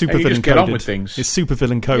 Everything's supervillain coded. Get on with things. It's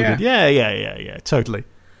supervillain coded. Yeah, totally.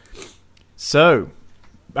 So,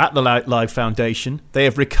 at the Life Foundation, they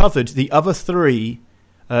have recovered the other three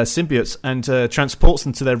symbiotes and transports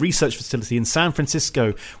them to their research facility in San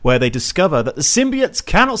Francisco, where they discover that the symbiotes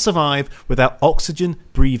cannot survive without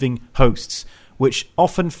oxygen-breathing hosts, which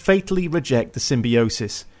often fatally reject the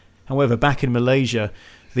symbiosis. However, back in Malaysia,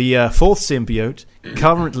 the fourth symbiote,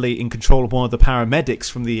 currently in control of one of the paramedics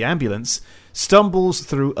from the ambulance, stumbles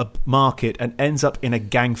through a market and ends up in a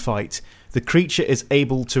gang fight. The creature is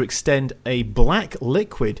able to extend a black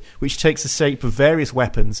liquid which takes the shape of various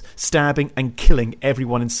weapons, stabbing and killing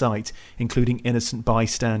everyone in sight, including innocent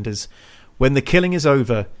bystanders. When the killing is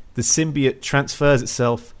over, the symbiote transfers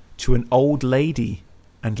itself to an old lady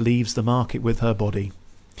and leaves the market with her body.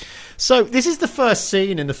 So this is the first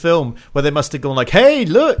scene in the film where they must have gone like, hey,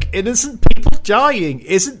 look, innocent people dying.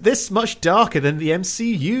 Isn't this much darker than the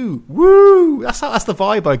MCU? Woo! That's the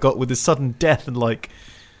vibe I got with the sudden death and like,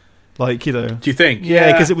 you know. Do you think?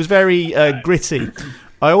 Yeah, because it was very gritty.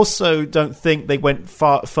 I also don't think they went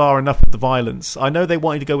far enough with the violence. I know they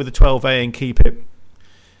wanted to go with the 12A and keep it,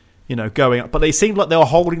 going up, but they seemed like they were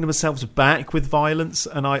holding themselves back with violence,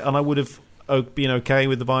 and I would have been okay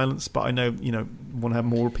with the violence, but I know, want to have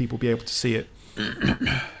more people be able to see it.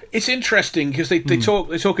 It's interesting because they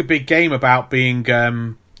talk a big game about being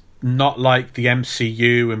not like the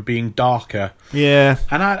MCU and being darker. Yeah,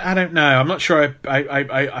 and I don't know. I'm not sure if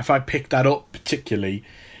I picked that up particularly.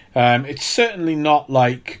 It's certainly not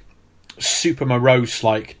like super morose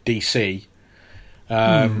like DC.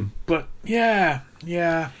 But yeah.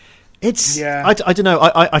 It's I don't know.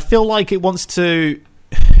 I feel like it wants to.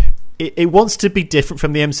 It wants to be different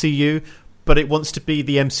from the MCU, but it wants to be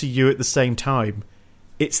the MCU at the same time.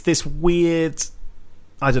 It's this weird.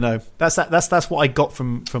 I don't know. That's what I got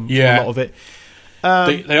from a lot of it.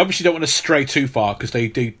 They obviously don't want to stray too far because they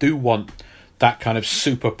do want that kind of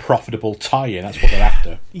super profitable tie-in. That's what they're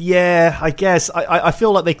after. Yeah, I guess. I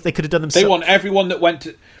feel like they could have done them. They want everyone that went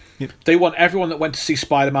to. They want everyone that went to see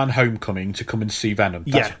Spider-Man: Homecoming to come and see Venom.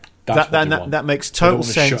 That's that makes total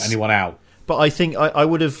sense. Shut anyone out. But I think I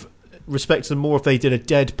would have respected them more if they did a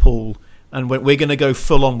Deadpool and we're going to go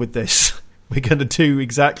full on with this. We're going to do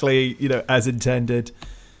exactly, as intended.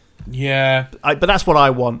 Yeah. But that's what I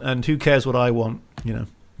want, and who cares what I want,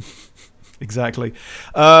 Exactly.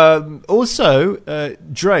 Also,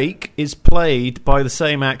 Drake is played by the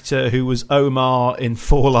same actor who was Omar in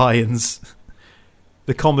Four Lions,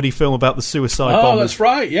 the comedy film about the suicide bombers. Oh, that's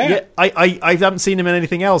right, yeah. I haven't seen him in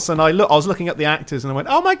anything else, and I was looking at the actors, and I went,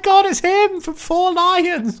 oh my God, it's him from Four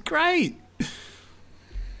Lions. Great.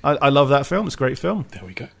 I love that film. It's a great film. There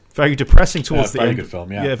we go. Very depressing towards the end. Very good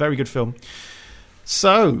film, yeah. Yeah, very good film.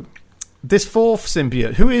 So, this fourth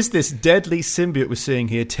symbiote. Who is this deadly symbiote we're seeing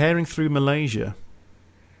here tearing through Malaysia?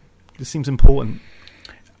 This seems important.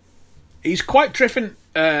 He's quite different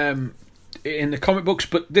in the comic books,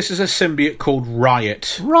 but this is a symbiote called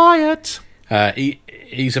Riot. Riot!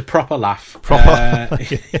 He's a proper laugh.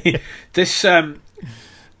 This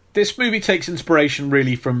movie takes inspiration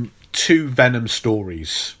really from two Venom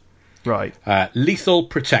stories. Right. Lethal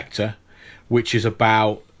Protector, which is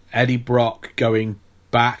about Eddie Brock going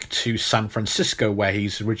back to San Francisco, where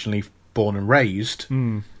he's originally born and raised,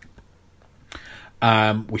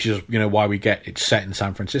 which is why we get it set in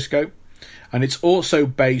San Francisco, and it's also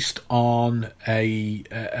based on a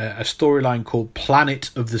storyline called Planet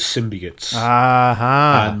of the Symbiotes.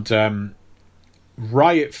 And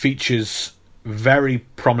Riot features very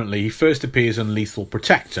prominently. He first appears in Lethal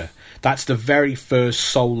Protector. That's the very first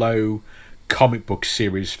solo comic book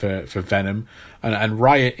series for Venom. And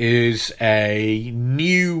Riot is a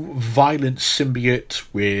new violent symbiote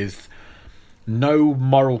with no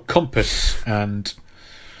moral compass and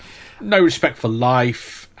no respect for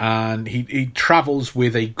life. And he travels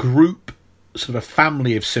with a group, sort of a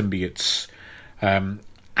family of symbiotes.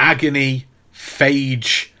 Agony,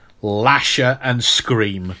 Phage, Lasher, and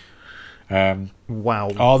Scream.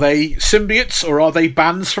 Wow. Are they symbiotes or are they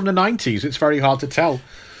bands from the 90s? It's very hard to tell.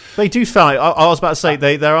 They do sound. I was about to say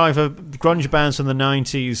they're either grunge bands from the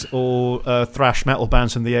 90s or thrash metal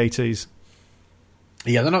bands from the 80s.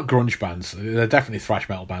 Yeah, they're not grunge bands. They're definitely thrash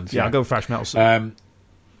metal bands. Yeah, I'll go with thrash metal.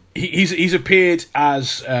 He's appeared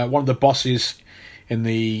as one of the bosses in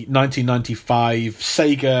the 1995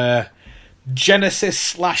 Sega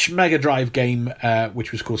Genesis / Mega Drive game,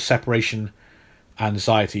 which was called Separation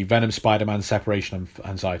Anxiety. Venom Spider-Man Separation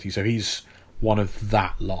Anxiety. So he's one of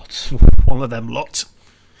that lot. One of them lot.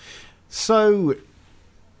 So,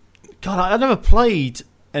 God, I never played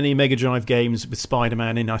any Mega Drive games with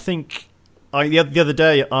Spider-Man in. I think the other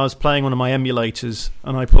day I was playing one of my emulators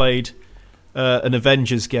and I played an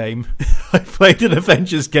Avengers game. I played an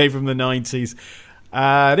Avengers game from the 90s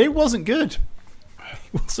and it wasn't good.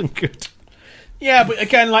 It wasn't good. Yeah, but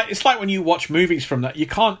again, it's like when you watch movies from that, you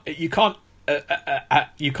can't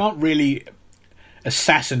really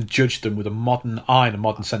assess and judge them with a modern eye and a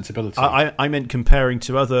modern sensibility. I meant comparing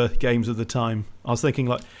to other games of the time. I was thinking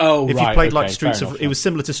if you played like Streets of, it was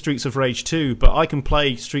similar to Streets of Rage 2, but I can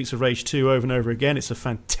play Streets of Rage 2 over and over again. It's a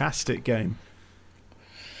fantastic game.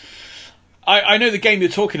 I know the game you're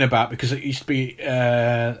talking about because it used to be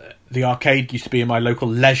the arcade used to be in my local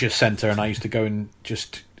leisure centre, and I used to go and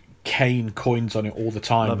just cane coins on it all the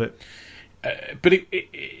time. Love it. But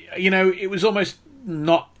it was almost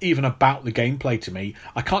not even about the gameplay to me.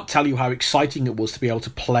 I can't tell you how exciting it was to be able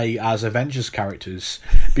to play as Avengers characters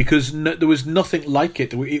because there was nothing like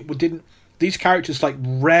it. It didn't. These characters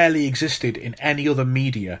rarely existed in any other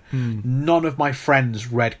media. None of my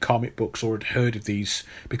friends read comic books or had heard of these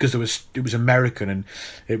because it was American and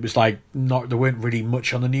it was there weren't really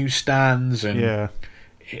much on the newsstands and yeah.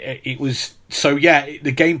 It was so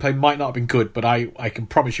the gameplay might not have been good, but I can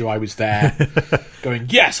promise you I was there going,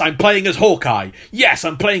 yes, I'm playing as Hawkeye, yes,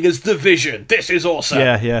 I'm playing as The Vision, this is awesome.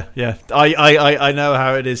 Yeah I know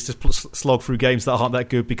how it is to slog through games that aren't that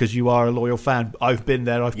good because you are a loyal fan. I've been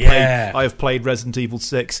there. I have played Resident Evil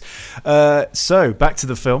 6. So back to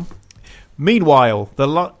the film. Meanwhile,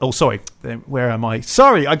 where am I?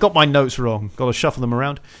 Sorry, I got my notes wrong. Got to shuffle them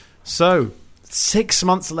around. So 6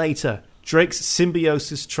 months later, Drake's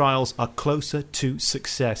symbiosis trials are closer to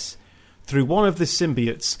success. Through one of the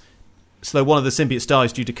symbiotes, so one of the symbiotes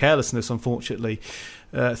dies due to carelessness, unfortunately.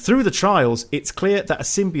 Through the trials, it's clear that a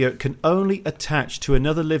symbiote can only attach to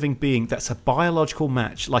another living being that's a biological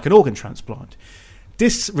match, like an organ transplant.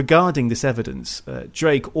 Disregarding this evidence,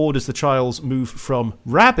 Drake orders the trials move from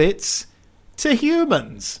rabbits to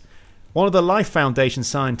humans. One of the Life Foundation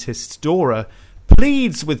scientists, Dora,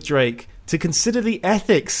 pleads with Drake to consider the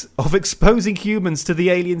ethics of exposing humans to the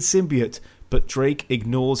alien symbiote, but Drake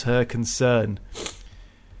ignores her concern.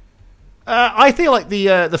 I feel like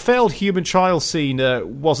the failed human trial scene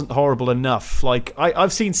wasn't horrible enough. Like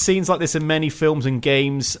I've seen scenes like this in many films and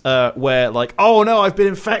games where like, oh no, I've been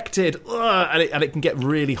infected, and it can get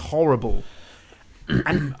really horrible.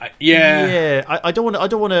 And I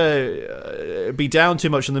don't want to be down too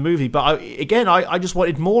much on the movie, but I just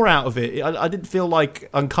wanted more out of it. I didn't feel like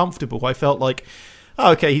uncomfortable. I felt like,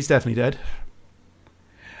 oh, okay, he's definitely dead.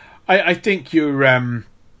 I think you're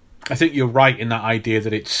right in that idea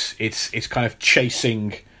that it's kind of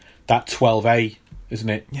chasing that 12A, isn't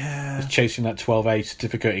it? Yeah, it's chasing that 12A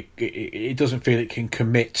certificate. It doesn't feel it can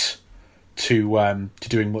commit to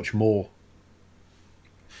doing much more.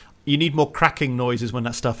 You need more cracking noises when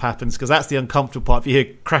that stuff happens, because that's the uncomfortable part. If you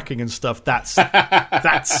hear cracking and stuff, that's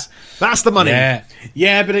the money.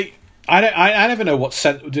 Yeah, but I never know what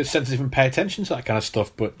sensitive and pay attention to that kind of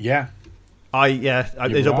stuff. But yeah.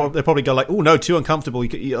 They probably go like, oh no, too uncomfortable.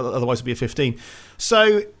 Otherwise, it'd be a 15.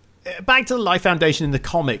 So, back to the Life Foundation in the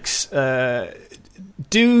comics.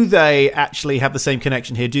 Do they actually have the same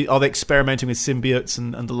connection here? Are they experimenting with symbiotes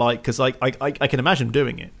and the like? Because I can imagine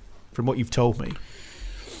doing it from what you've told me.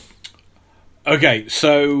 Okay,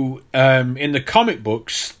 so in the comic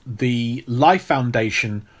books, the Life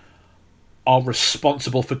Foundation are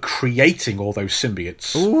responsible for creating all those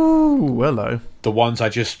symbiotes. Ooh, hello. The ones I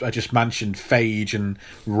just mentioned, Phage and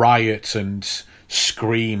Riot and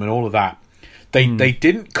Scream and all of that. They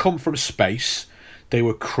didn't come from space. They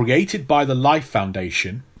were created by the Life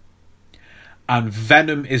Foundation, and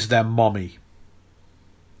Venom is their mommy.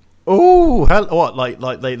 Oh, what?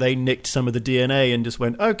 Like they nicked some of the DNA and just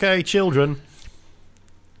went, okay, children.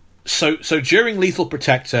 So during Lethal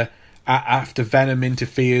Protector, after Venom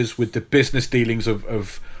interferes with the business dealings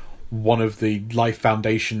of one of the Life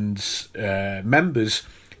Foundation's members,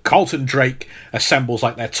 Carlton Drake assembles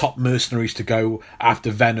like their top mercenaries to go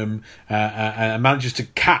after Venom and manages to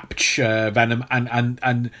capture Venom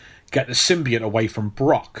and get the symbiote away from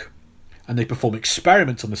Brock. And they perform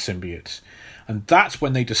experiments on the symbiotes. And that's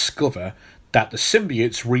when they discover that the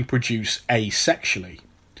symbiotes reproduce asexually.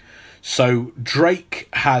 So Drake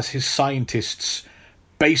has his scientists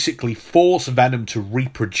basically force Venom to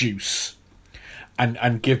reproduce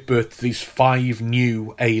and give birth to these 5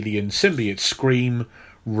 new alien symbiotes: Scream,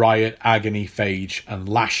 Riot, Agony, Phage, and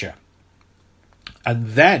Lasher. And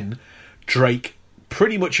then Drake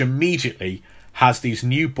pretty much immediately has these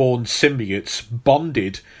newborn symbiotes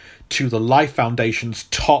bonded to the Life Foundation's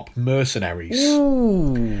top mercenaries.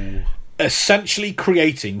 Ooh. Essentially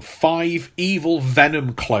creating 5 evil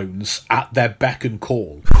Venom clones at their beck and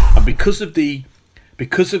call. And because of the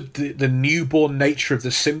newborn nature of the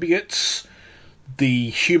symbiotes,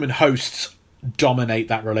 the human hosts dominate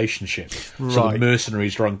that relationship. Right. So the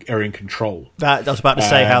mercenaries are in control. I was about to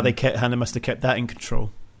say how they must have kept that in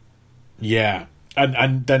control. Yeah.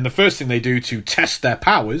 And then the first thing they do to test their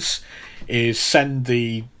powers is send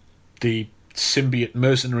the symbiote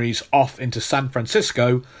mercenaries off into San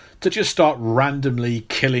Francisco to just start randomly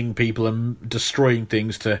killing people and destroying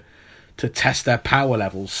things to test their power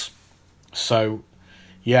levels. So,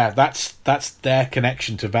 yeah, that's their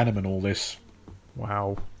connection to Venom and all this.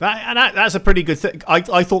 Wow, that's a pretty good thing.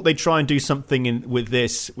 I thought they'd try and do something with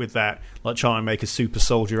that, like try and make a super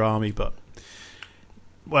soldier army, but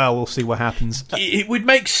well, we'll see what happens. It would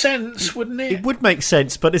make sense, wouldn't it? It would make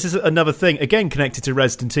sense, but this is another thing, again connected to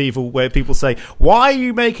Resident Evil, where people say, why are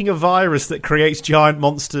you making a virus that creates giant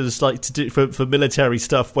monsters like to do for military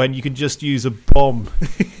stuff when you can just use a bomb?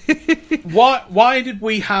 Why did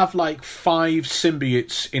we have like 5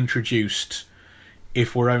 symbiotes introduced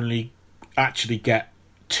if we're only actually get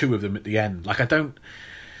 2 of them at the end? Like,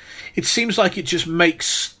 it seems like it just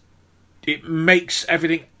makes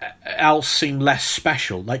everything else seem less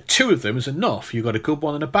special. Like, 2 of them is enough. You've got a good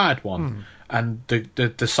one and a bad one. And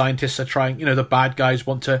the scientists are trying, the bad guys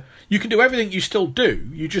want to... You can do everything you still do.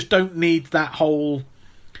 You just don't need that whole...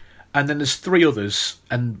 And then there's 3 others,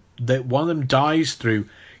 and one of them dies through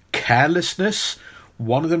carelessness.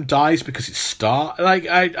 One of them dies because it's Star. Like,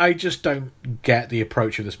 I just don't get the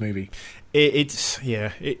approach of this movie. It's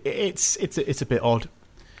a bit odd.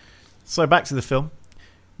 So back to the film.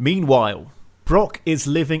 Meanwhile, Brock is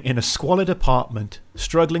living in a squalid apartment,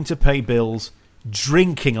 struggling to pay bills,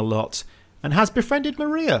 drinking a lot, and has befriended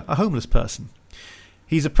Maria, a homeless person.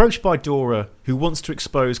 He's approached by Dora, who wants to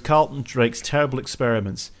expose Carlton Drake's terrible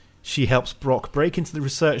experiments. She helps Brock break into the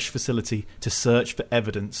research facility to search for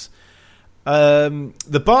evidence.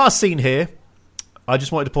 The bar scene here, I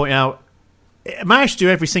just wanted to point out, it managed to do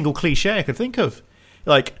every single cliche I could think of.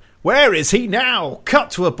 Like, Where is he now?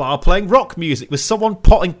 Cut to a bar playing rock music with someone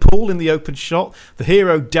potting pool in the open shot. The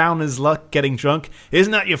hero down his luck, getting drunk.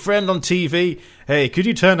 Isn't that your friend on TV? Hey, could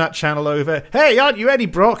you turn that channel over? Hey, aren't you Eddie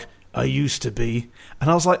Brock? I used to be.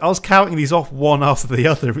 And I was counting these off one after the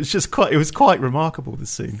other. It was quite remarkable,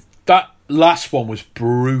 this scene. That last one was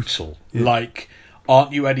brutal. Yeah. Like,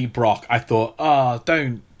 aren't you Eddie Brock? I thought,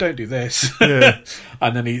 don't do this. Yeah.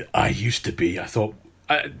 And then I used to be. I thought,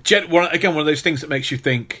 again, one of those things that makes you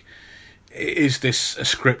think, is this a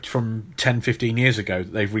script from 10, 15 years ago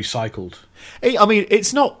that they've recycled? I mean,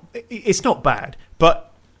 it's not bad,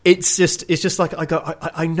 but it's just like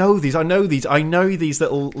I know these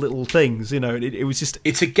little things, you know. It was just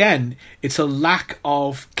it's a lack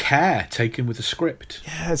of care taken with the script.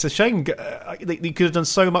 Yeah, it's a shame. They could have done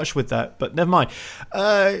so much with that, but never mind.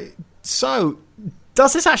 So,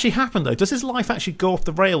 does this actually happen though? Does his life actually go off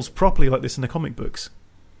the rails properly like this in the comic books?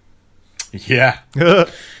 Yeah.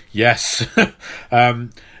 Yes.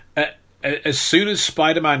 As soon as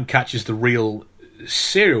Spider-Man catches the real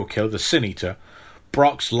serial killer, the Sin Eater,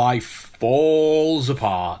 Brock's life falls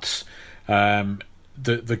apart.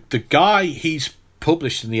 The guy he's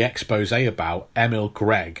published in the expose about, Emil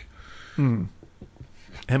Greg. Emil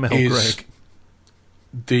Greg.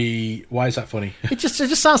 Why is that funny? It just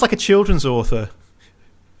sounds like a children's author.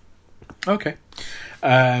 Okay. You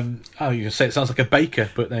can say it sounds like a baker,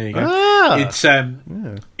 but there you go. It's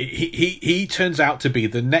he turns out to be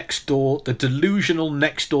the delusional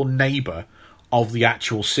next door neighbour of the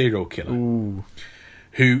actual serial killer. Ooh.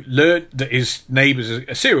 Who learned that his neighbour's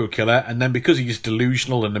a serial killer, and then because he's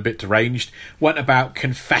delusional and a bit deranged, went about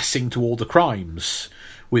confessing to all the crimes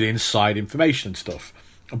with inside information and stuff.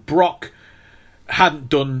 Brock hadn't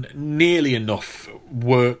done nearly enough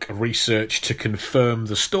research to confirm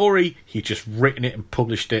the story. He'd just written it and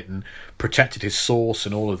published it and protected his source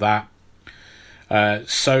and all of that.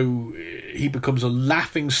 So he becomes a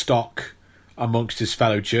laughingstock amongst his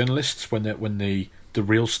fellow journalists when the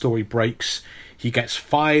real story breaks. He gets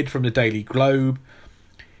fired from the Daily Globe.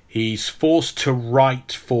 He's forced to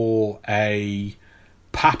write for a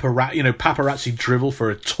paparazzi drivel for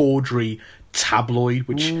a tawdry tabloid,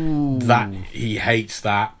 which he hates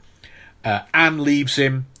that. Anne leaves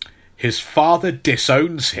him. His father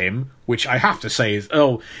disowns him, which I have to say is,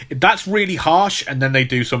 that's really harsh. And then they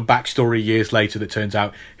do some backstory years later that turns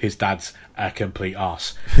out his dad's a complete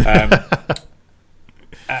arse.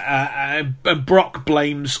 And Brock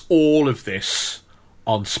blames all of this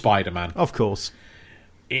on Spider-Man. Of course.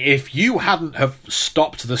 If you hadn't have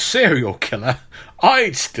stopped the serial killer,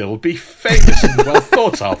 I'd still be famous and well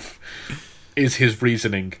thought of, is his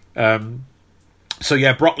reasoning. So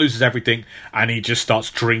yeah, Brock loses everything and he just starts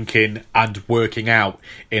drinking and working out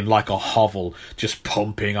in like a hovel, just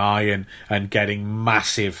pumping iron and getting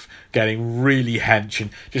massive, getting really hench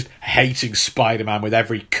and just hating Spider-Man with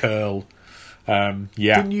every curl.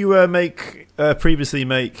 Didn't you previously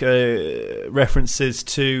make references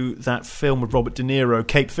to that film with Robert De Niro,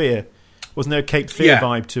 Cape Fear? Wasn't there a Cape Fear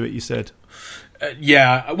vibe to it, you said?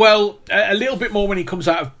 Well, a little bit more when he comes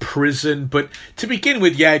out of prison, but to begin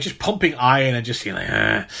with, just pumping iron and just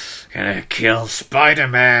gonna kill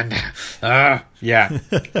Spider-Man.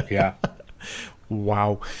 Yeah.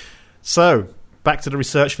 Wow. So, back to the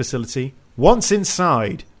research facility. Once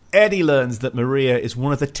inside, Eddie learns that Maria is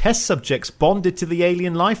one of the test subjects bonded to the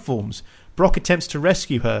alien life forms. Brock attempts to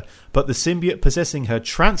rescue her, but the symbiote possessing her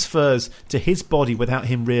transfers to his body without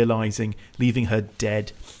him realising, leaving her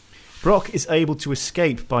dead. Brock is able to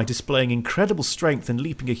escape by displaying incredible strength and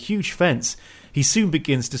leaping a huge fence. He soon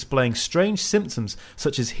begins displaying strange symptoms,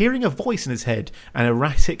 such as hearing a voice in his head and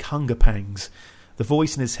erratic hunger pangs. The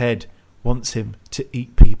voice in his head wants him to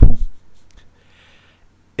eat people.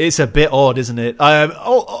 It's a bit odd, isn't it?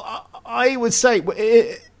 I would say,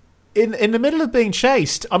 in the middle of being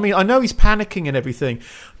chased, I mean, I know he's panicking and everything.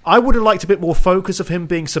 I would have liked a bit more focus of him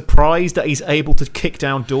being surprised that he's able to kick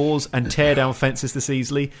down doors and tear down fences this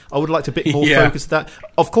easily. I would have liked a bit more focus of that.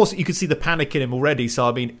 Of course, you could see the panic in him already, so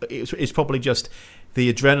I mean, it's probably just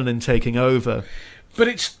the adrenaline taking over. But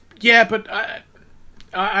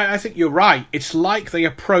I think you're right. It's like they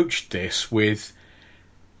approached this with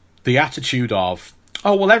the attitude of,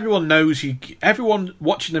 everyone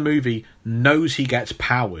watching the movie knows he gets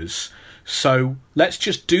powers, so let's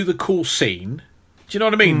just do the cool scene. Do you know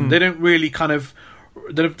what I mean? They don't really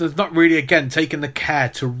they've not really, again, taken the care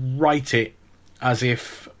to write it as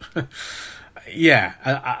if,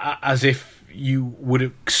 as if you would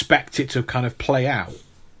expect it to kind of play out.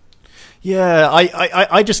 Yeah,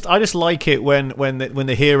 I just like it when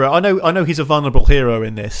the hero. I know he's a vulnerable hero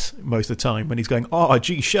in this most of the time when he's going, oh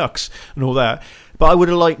gee shucks and all that. But I would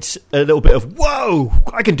have liked a little bit of whoa,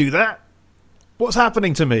 I can do that. What's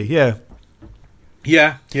happening to me? Yeah.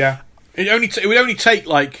 It would only take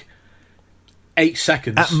like 8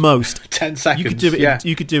 seconds at most. 10 seconds. You could do it.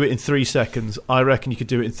 You could do it in 3 seconds. I reckon you could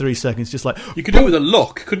do it in 3 seconds. Just like you could do it with a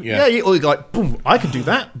look, couldn't you? Yeah. Or you go like boom. I can do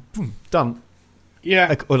that. Boom. Done.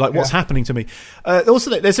 Yeah. Or like what's happening to me?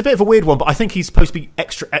 Also, there's a bit of a weird one, but I think he's supposed to be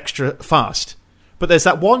extra fast. But there's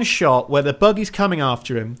that one shot where the buggy's coming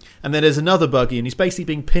after him, and then there's another buggy, and he's basically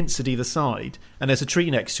being pinched at either side, and there's a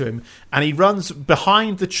tree next to him, and he runs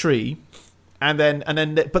behind the tree, but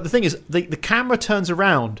the thing is, the camera turns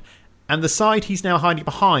around, and the side he's now hiding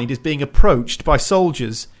behind is being approached by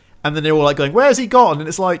soldiers, and then they're all like going, "Where's he gone?" And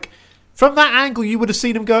it's like, from that angle, you would have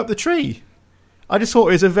seen him go up the tree. I just thought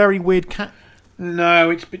it was a very weird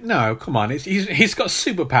No, come on. He's got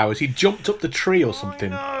superpowers. He jumped up the tree or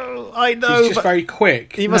something. I know. He's just very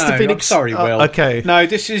quick. He must have been. I'm sorry, Will. Okay. No,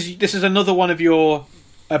 this is another one of your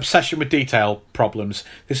obsession with detail problems.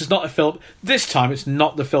 This is not a film. This time, it's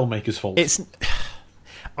not the filmmaker's fault.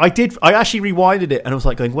 I actually rewinded it and I was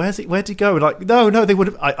like going, where'd he go? And like, no, they would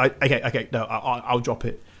have. Okay. No, I'll drop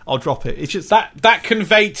it. It's just that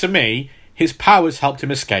conveyed to me his powers helped him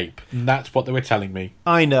escape. And that's what they were telling me.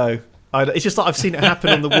 I know. It's just like I've seen it happen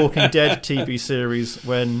on the Walking Dead TV series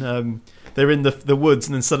when they're in the woods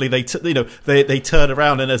and then suddenly they turn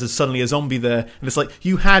around and there's suddenly a zombie there and it's like,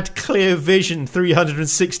 you had clear vision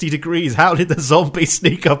 360 degrees. How did the zombie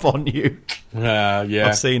sneak up on you? Yeah.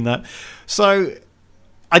 I've seen that. So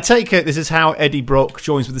I take it this is how Eddie Brock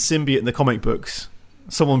joins with the symbiote in the comic books.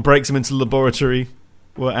 Someone breaks him into the laboratory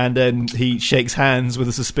and then he shakes hands with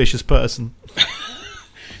a suspicious person.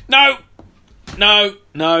 No.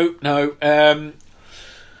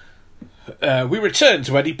 We return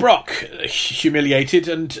to Eddie Brock, humiliated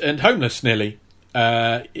and homeless nearly.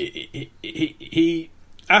 He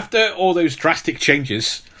after all those drastic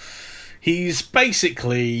changes, he's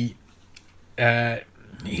basically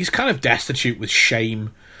he's kind of destitute with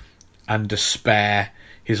shame and despair.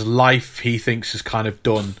 His life, he thinks, is kind of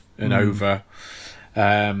done and over.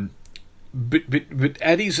 But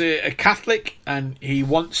Eddie's a Catholic and he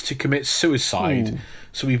wants to commit suicide. Ooh.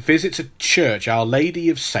 So he visits a church, Our Lady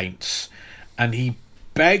of Saints, and he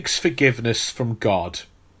begs forgiveness from God,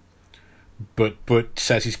 but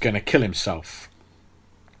says he's going to kill himself.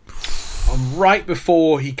 And right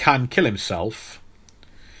before he can kill himself,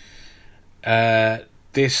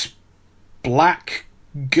 this black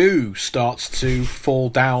goo starts to fall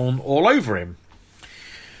down all over him.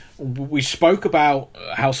 We spoke about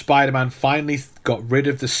how Spider-Man finally got rid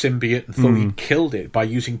of the symbiote and thought he'd killed it by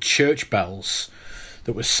using church bells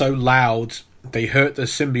that were so loud they hurt the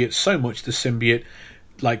symbiote so much the symbiote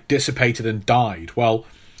dissipated and died. Well,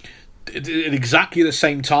 at exactly the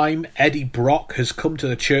same time, Eddie Brock has come to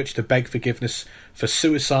the church to beg forgiveness for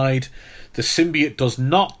suicide. The symbiote does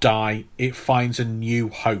not die; it finds a new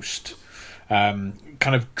host, kind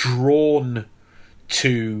of drawn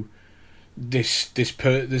to this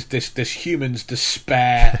human's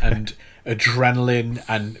despair and adrenaline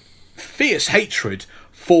and fierce hatred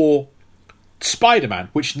for Spider-Man,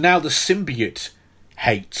 which now the symbiote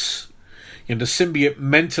hates. The symbiote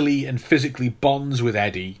mentally and physically bonds with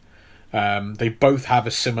Eddie. They both have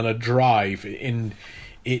a similar drive.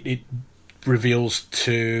 It reveals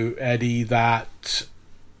to Eddie that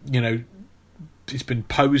he's been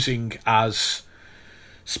posing as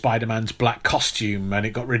Spider-Man's black costume and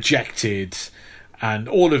it got rejected and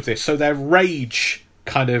all of this. So their rage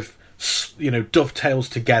kind of dovetails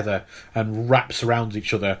together and wraps around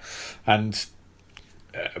each other, and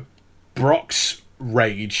Brock's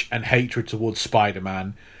rage and hatred towards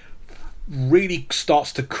Spider-Man really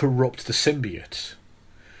starts to corrupt the symbiote,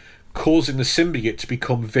 causing the symbiote to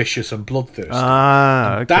become vicious and bloodthirsty.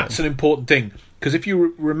 Okay. That's an important thing, because if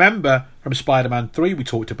you remember from Spider-Man 3 we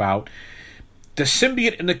talked about, the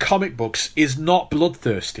symbiote in the comic books is not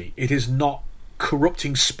bloodthirsty. It is not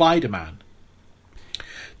corrupting Spider-Man.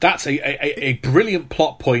 That's a brilliant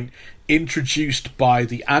plot point introduced by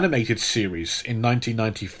the animated series in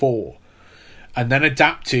 1994 and then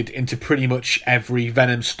adapted into pretty much every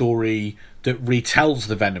Venom story that retells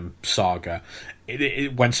the Venom saga.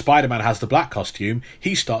 When Spider-Man has the black costume,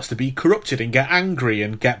 he starts to be corrupted and get angry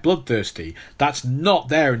and get bloodthirsty. That's not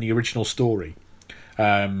there in the original story.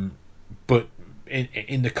 But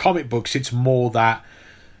in the comic books, it's more that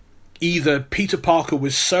either Peter Parker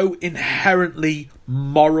was so inherently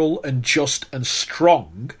moral and just and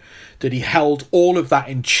strong that he held all of that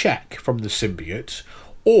in check from the symbiote,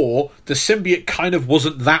 or the symbiote kind of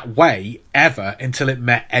wasn't that way ever until it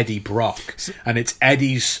met Eddie Brock, and it's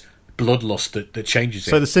Eddie's bloodlust that changes it.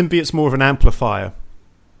 So the symbiote's more of an amplifier.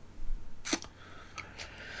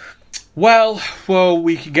 Well,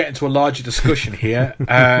 we can get into a larger discussion here.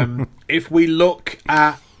 If we look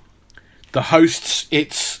at the hosts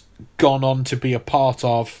it's gone on to be a part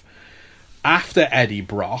of after Eddie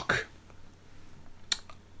Brock,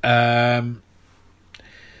 yeah,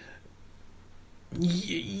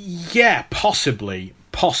 possibly.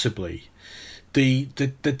 The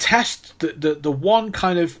test, the one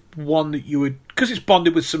kind of one that you would, because it's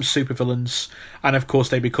bonded with some supervillains, and of course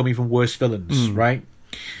they become even worse villains, right?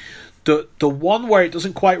 The one where it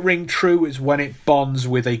doesn't quite ring true is when it bonds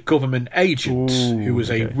with a government agent who was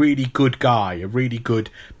a really good guy, a really good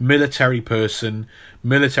military person,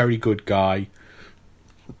 military good guy.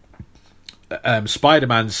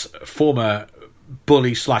 Spider-Man's former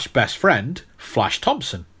bully / best friend, Flash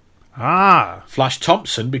Thompson. Flash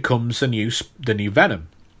Thompson becomes the new Venom.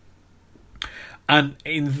 And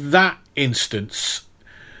in that instance,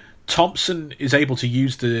 Thompson is able to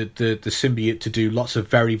use the symbiote to do lots of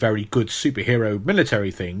very, very good superhero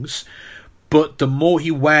military things, but the more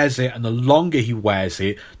he wears it and the longer he wears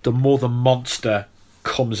it, the more the monster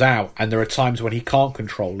comes out, and there are times when he can't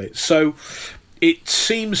control it. So it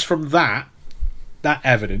seems from that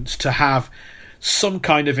evidence to have some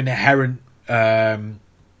kind of inherent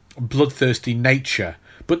bloodthirsty nature,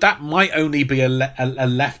 but that might only be a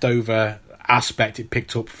leftover aspect it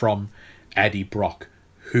picked up from Eddie Brock.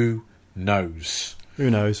 Who knows?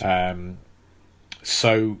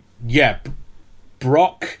 So yeah,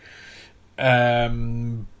 Brock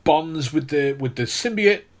bonds with the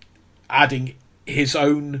symbiote, adding its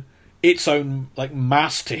own like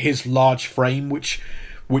mass to his large frame, which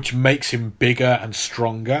makes him bigger and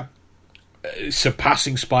stronger,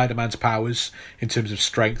 surpassing Spider-Man's powers in terms of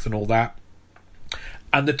strength and all that.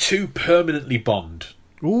 And the two permanently bond.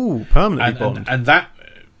 Permanently bond. And that.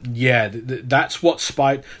 Yeah, that's what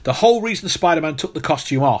the whole reason Spider-Man took the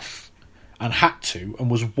costume off and had to, and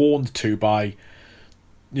was warned to by,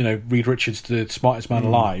 Reed Richards, the smartest man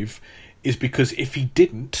alive, is because if he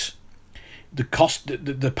didn't,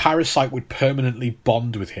 the parasite would permanently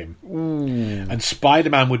bond with him, and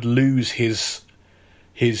Spider-Man would lose his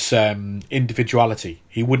individuality.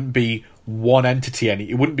 He wouldn't be one entity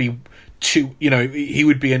It wouldn't be two. He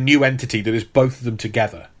would be a new entity that is both of them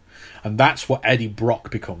together. And that's what Eddie Brock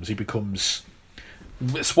becomes.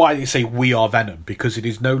 That's why they say we are Venom, because it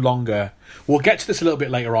is no longer... We'll get to this a little bit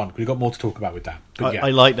later on, because we've got more to talk about with that. But yeah. I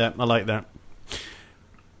like that.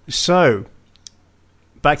 So,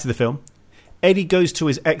 back to the film. Eddie goes to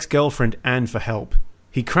his ex-girlfriend Anne for help.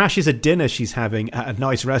 He crashes a dinner she's having at a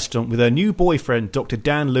nice restaurant with her new boyfriend, Dr.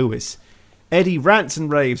 Dan Lewis. Eddie rants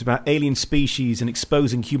and raves about alien species and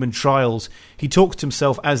exposing human trials. He talks to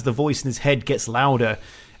himself as the voice in his head gets louder.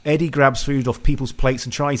 Eddie grabs food off people's plates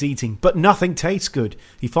and tries eating, but nothing tastes good.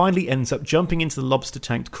 He finally ends up jumping into the lobster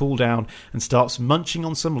tank to cool down and starts munching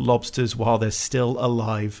on some lobsters while they're still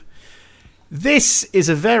alive. This is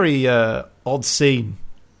a very odd scene.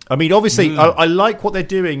 I mean, obviously, I like what they're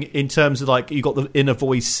doing in terms of, like, you got the inner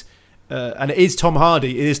voice, and it is Tom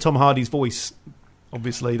Hardy. It is Tom Hardy's voice.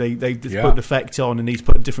 Obviously, they put an effect on, and he's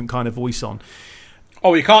put a different kind of voice on.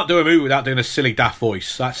 Oh, you can't do a movie without doing a silly daft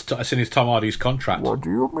voice. That's in his Tom Hardy's contract. What do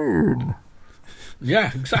you mean?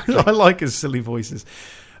 Yeah, exactly. I like his silly voices.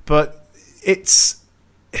 But it's...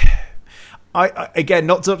 again,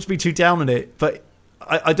 not to be too down on it, but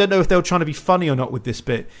I don't know if they were trying to be funny or not with this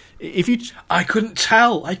bit. I couldn't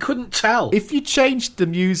tell. If you changed the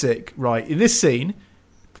music, right, in this scene,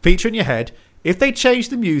 picture in your head, if they changed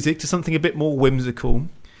the music to something a bit more whimsical,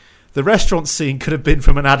 the restaurant scene could have been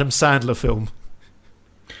from an Adam Sandler film.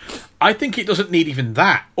 I think it doesn't need even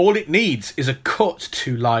that. All it needs is a cut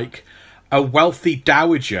to, like, a wealthy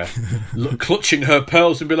dowager clutching her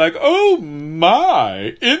pearls and be like, "Oh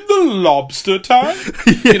my, in the lobster tank?"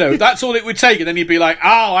 That's all it would take. And then you'd be like,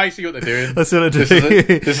 "Oh, I see what they're doing. That's what they're doing.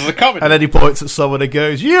 This is a comedy." And then he points at someone and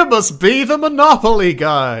goes, "You must be the Monopoly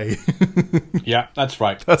guy." Yeah, that's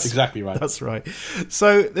right. That's exactly right. That's right.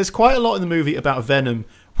 So there's quite a lot in the movie about Venom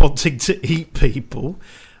wanting to eat people.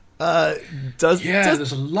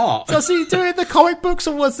 There's a lot. Does he do it in the comic books,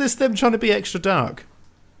 or was this them trying to be extra dark?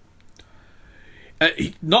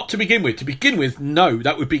 Not to begin with. To begin with, no,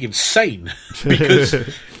 that would be insane.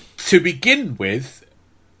 Because to begin with,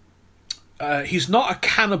 he's not a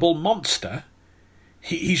cannibal monster.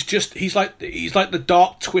 He's like the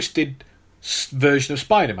dark, twisted version of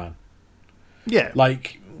Spider-Man. Yeah,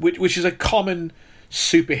 like which is a common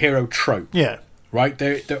superhero trope. Yeah, right.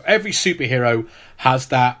 Every superhero has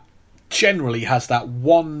that generally has that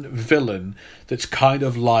one villain that's kind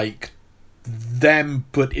of like them,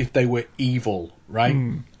 but if they were evil, right?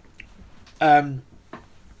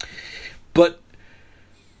 But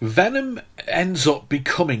Venom ends up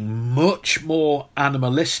becoming much more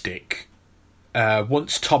animalistic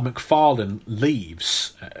once Todd McFarlane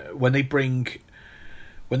leaves. When they bring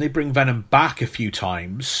Venom back a few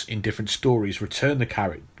times in different stories, return the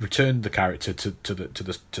character to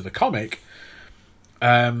the comic.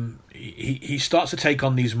 He starts to take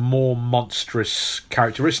on these more monstrous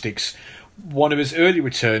characteristics. One of his early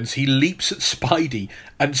returns, he leaps at Spidey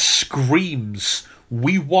and screams,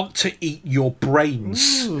 "We want to eat your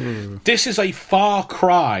brains." Ooh. This is a far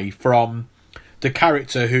cry from the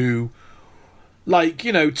character who, like,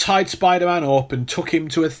 you know, tied Spider-Man up and took him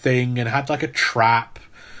to a thing and had like a trap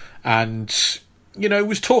and, you know,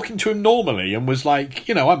 was talking to him normally and was like,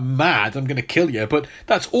 you know, "I'm mad, I'm going to kill you." But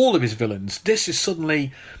that's all of his villains. This is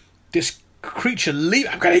suddenly this creature,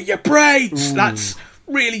 "I'm going to eat your brains." Ooh. That's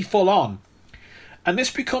really full on. And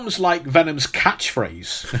this becomes like Venom's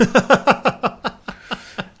catchphrase.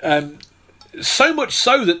 So much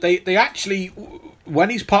so that they actually,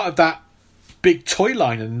 when he's part of that big toy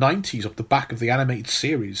line in the 90s off the back of the animated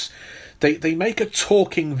series, they make a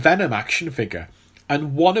talking Venom action figure.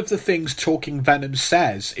 And one of the things talking Venom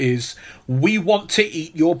says is, "We want to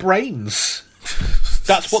eat your brains."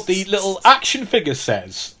 That's what the little action figure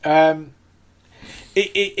says.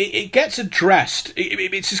 It gets addressed.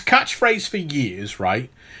 It's his catchphrase for years, right?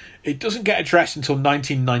 It doesn't get addressed until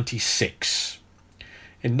 1996.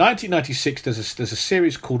 In 1996, there's a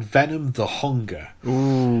series called Venom: The Hunger.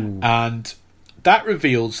 Ooh. And that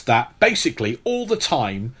reveals that basically all the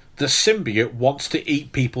time the symbiote wants to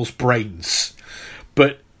eat people's brains.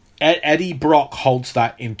 But Eddie Brock holds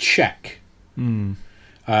that in check. Mm.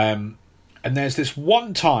 And there's this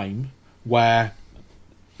one time where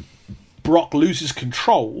Brock loses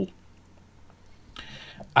control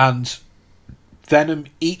and Venom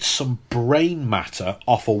eats some brain matter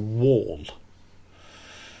off a wall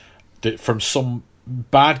from some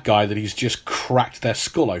bad guy that he's just cracked their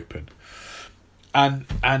skull open. And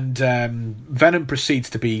Venom proceeds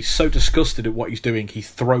to be so disgusted at what he's doing, he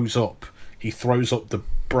throws up. He throws up the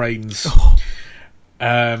brains.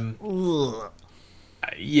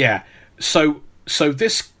 Yeah. So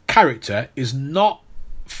this character is not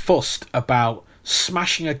fussed about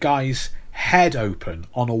smashing a guy's head open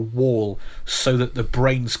on a wall so that the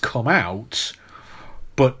brains come out,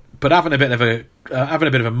 but having a bit of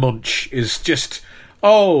a munch is just,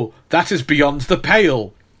 "Oh, that is beyond the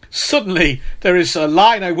pale." Suddenly, there is a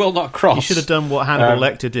line I will not cross. You should have done what Hannibal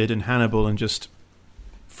Lecter did in Hannibal and just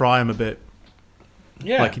fry him a bit.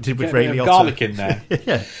 Yeah, like he did with Ray Liotta. Garlic in there.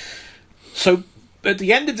 Yeah. So at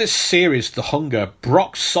the end of this series, The Hunger,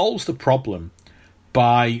 Brock solves the problem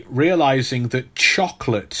by realising that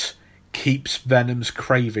chocolate keeps Venom's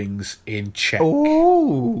cravings in check.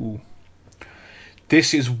 Ooh.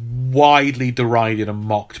 This is widely derided and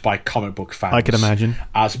mocked by comic book fans. I can imagine.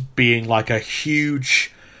 As being like a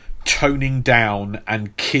huge toning down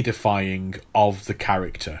and kidifying of the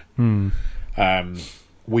character.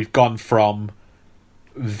 We've gone from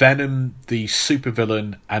Venom the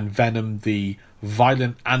supervillain and Venom the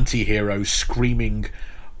violent anti-hero screaming,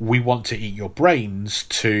 "We want to eat your brains,"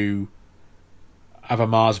 to have a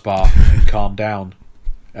Mars bar and calm down.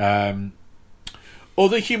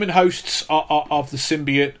 Other human hosts of the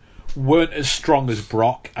symbiote weren't as strong as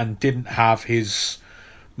Brock and didn't have his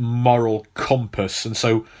moral compass, and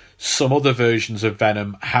so some other versions of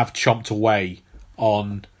Venom have chomped away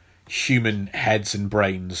on human heads and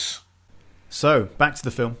brains. So, back to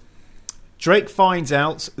the film. Drake finds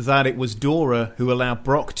out that it was Dora who allowed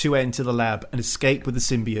Brock to enter the lab and escape with the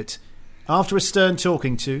symbiote. After a stern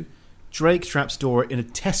talking to, Drake traps Dora in a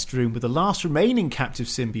test room with the last remaining captive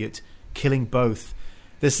symbiote, killing both.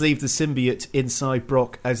 This leaves the symbiote inside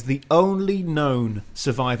Brock as the only known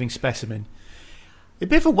surviving specimen. A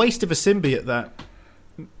bit of a waste of a symbiote, that.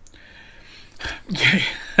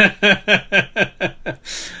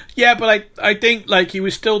 Yeah, but I think like he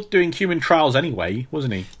was still doing human trials anyway,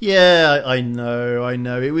 wasn't he? Yeah, I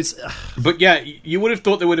know. It was. But yeah, you would have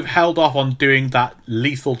thought they would have held off on doing that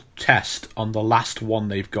lethal test on the last one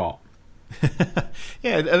they've got.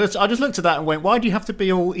 Yeah, I just looked at that and went, why do you have to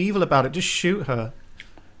be all evil about it? Just shoot her.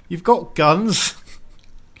 You've got guns.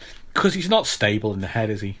 Because he's not stable in the head,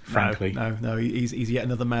 is he? Frankly, no. He's yet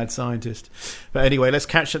another mad scientist. But anyway, let's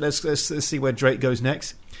catch it. Let's see where Drake goes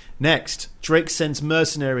next. Next, Drake sends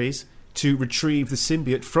mercenaries to retrieve the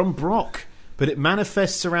symbiote from Brock, but it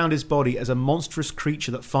manifests around his body as a monstrous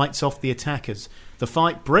creature that fights off the attackers. The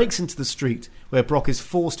fight breaks into the street where Brock is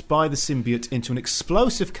forced by the symbiote into an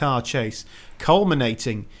explosive car chase,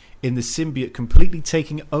 culminating in the symbiote completely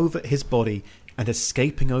taking over his body and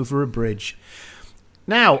escaping over a bridge.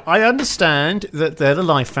 Now, I understand that they're the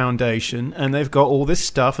Life Foundation and they've got all this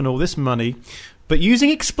stuff and all this money, but using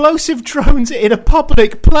explosive drones in a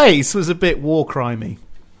public place was a bit war crimey.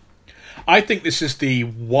 I think this is the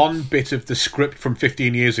one bit of the script from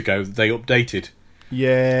 15 years ago that they updated.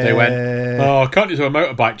 Yeah. They went, I can't do a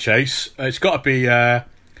motorbike chase. It's got to be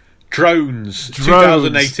drones.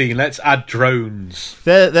 2018, let's add drones.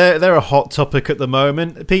 They're a hot topic at the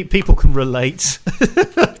moment. People can relate.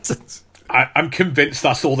 I'm convinced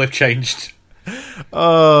that's all they've changed.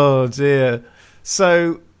 Oh, dear.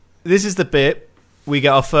 So, this is the bit we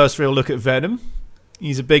get our first real look at Venom.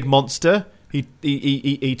 He's a big monster.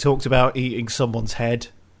 He talked about eating someone's head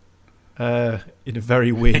in a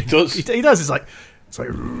very weird... He does. He does. It's like...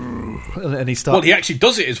 And he starts... Well, he actually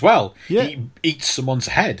does it as well. Yeah. He eats someone's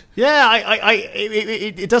head. Yeah,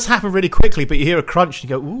 it does happen really quickly, but you hear a crunch and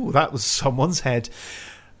you go, ooh, that was someone's head.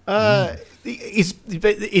 He's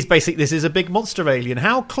basically... This is a big monster alien.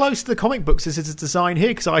 How close to the comic books is his design here?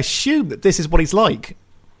 Because I assume that this is what he's like.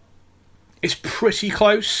 It's pretty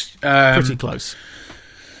close. Pretty close.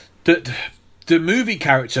 The movie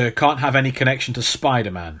character can't have any connection to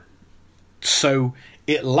Spider-Man. So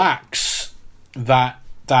it lacks that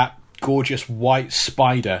gorgeous white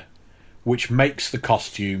spider which makes the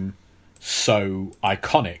costume so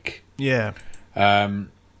iconic. Yeah. That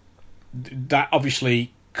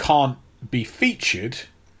obviously can't be featured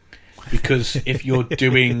because if you're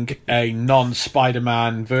doing a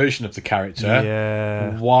non-Spider-Man version of the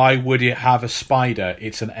character, why would it have a spider?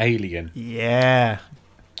 It's an alien. Yeah.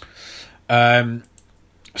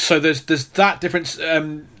 So there's that difference.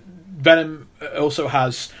 Venom also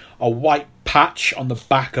has a white patch on the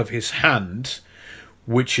back of his hand,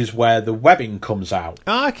 which is where the webbing comes out.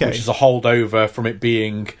 Okay. Which is a holdover from it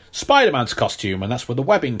being Spider-Man's costume, and that's where the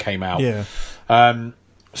webbing came out. Yeah.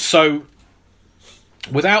 So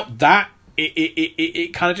without that,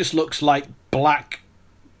 it kind of just looks like black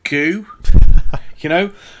goo. You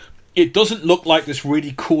know? It doesn't look like this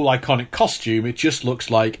really cool, iconic costume. It just looks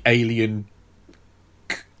like alien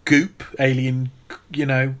goop. Alien,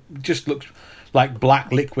 just looks like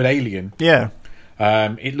black liquid alien. Yeah.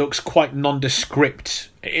 It looks quite nondescript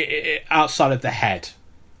outside of the head.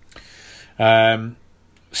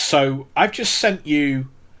 So I've just sent you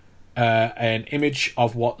an image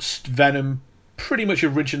of what Venom pretty much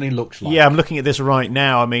originally looks like. Yeah, I'm looking at this right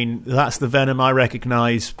now. I mean, that's the Venom I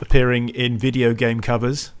recognise appearing in video game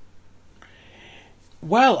covers.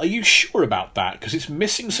 Well, are you sure about that? Because it's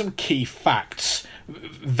missing some key facts.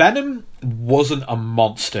 Venom wasn't a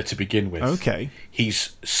monster to begin with. Okay.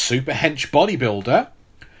 He's super hench bodybuilder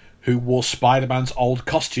who wore Spider-Man's old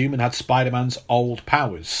costume and had Spider-Man's old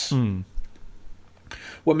powers. When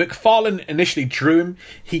McFarlane initially drew him,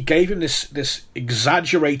 he gave him this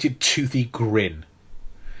exaggerated toothy grin,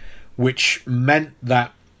 which meant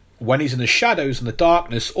that when he's in the shadows and the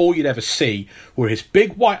darkness, all you'd ever see were his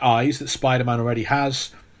big white eyes that Spider-Man already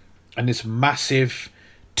has and this massive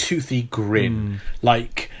toothy grin,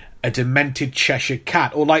 like a demented Cheshire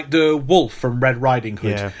cat, or like the wolf from Red Riding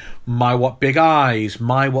Hood. Yeah. My, what big eyes,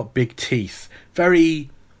 my, what big teeth.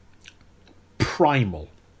 Very primal.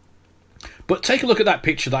 But take a look at that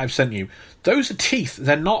picture that I've sent you. Those are teeth.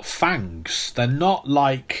 They're not fangs. They're not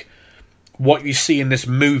like what you see in this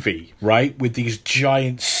movie, right? With these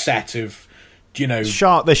giant set of, they're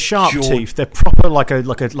sharp teeth. They're proper like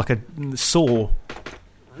a saw.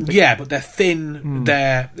 Yeah, but they're thin.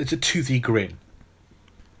 It's a toothy grin.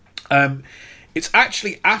 It's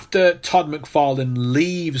actually after Todd McFarlane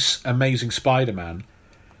leaves Amazing Spider-Man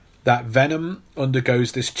that Venom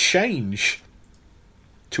undergoes this change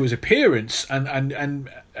to his appearance and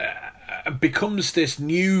becomes this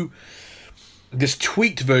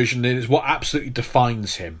tweaked version that is what absolutely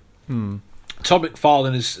defines him. Todd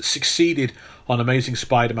McFarlane has succeeded on Amazing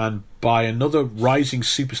Spider-Man by another rising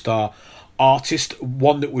superstar artist,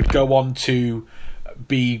 one that would go on to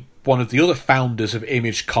be one of the other founders of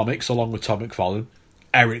Image Comics along with Todd McFarlane,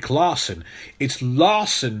 Eric Larson. It's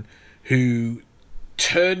Larson who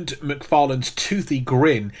turned McFarlane's toothy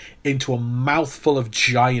grin into a mouthful of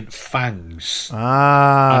giant fangs.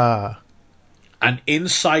 And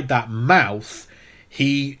inside that mouth,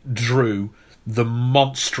 he drew the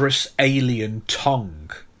monstrous alien tongue.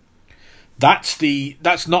 That's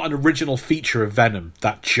not an original feature of Venom,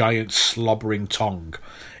 that giant slobbering tongue.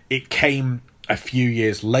 It came a few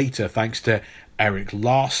years later thanks to Eric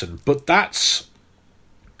Larson. But that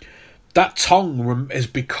tongue has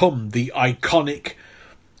become the iconic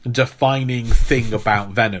defining thing about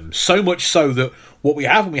Venom. So much so that what we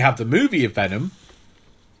have when we have the movie of Venom,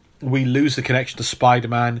 we lose the connection to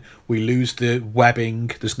Spider-Man, we lose the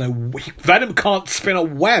webbing, Venom can't spin a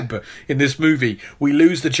web in this movie, we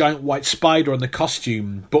lose the giant white spider on the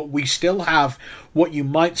costume, but we still have what you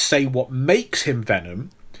might say what makes him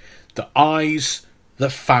Venom: the eyes,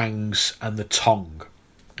 the fangs, and the tongue.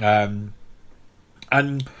 And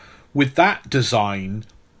with that design,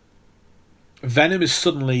 Venom is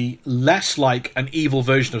suddenly less like an evil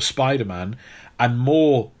version of Spider-Man and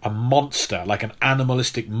more a monster, like an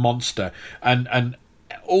animalistic monster. And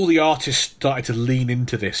all the artists started to lean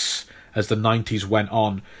into this as the 90s went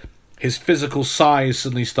on. His physical size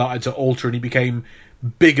suddenly started to alter, and he became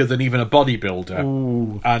bigger than even a bodybuilder.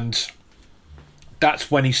 Ooh. And that's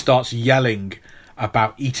when he starts yelling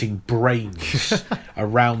about eating brains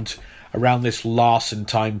around this Larsen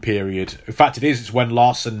time period. In fact, it's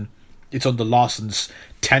when it's under Larsen's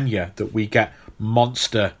tenure that we get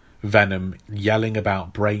monster Venom yelling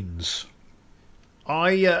about brains.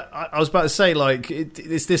 I was about to say, like,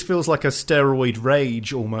 this feels like a steroid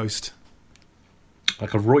rage almost.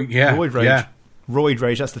 Like a roid rage. Yeah. Roid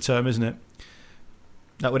rage, that's the term, isn't it?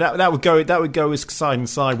 That would go as side and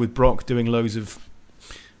side with Brock doing loads of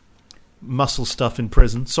muscle stuff in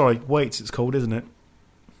prison. Sorry, weights it's called, isn't it?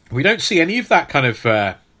 We don't see any of that kind of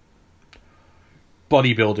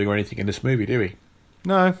bodybuilding or anything in this movie, do we?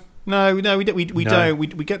 No, we don't. We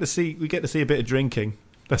get to see a bit of drinking.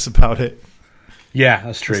 That's about it. Yeah,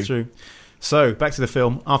 that's true. That's true. So back to the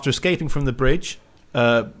film. After escaping from the bridge,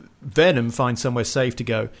 Venom finds somewhere safe to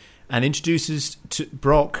go and introduces to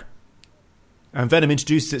Brock. And Venom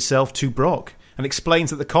introduces itself to Brock and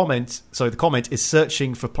explains that the comet is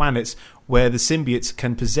searching for planets where the symbiotes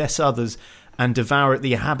can possess others and devour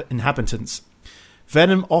the inhabitants.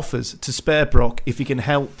 Venom offers to spare Brock if he can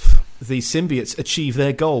help the symbiotes achieve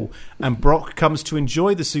their goal, and Brock comes to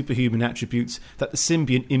enjoy the superhuman attributes that the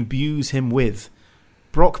symbiont imbues him with.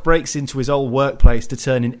 Brock breaks into his old workplace to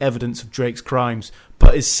turn in evidence of Drake's crimes,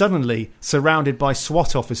 but is suddenly surrounded by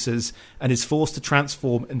SWAT officers and is forced to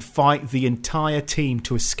transform and fight the entire team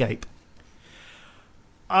to escape.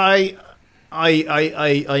 I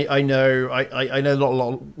know a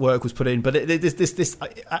lot of work was put in, but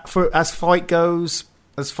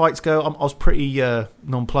as fights go, I was pretty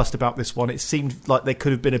nonplussed about this one. It seemed like there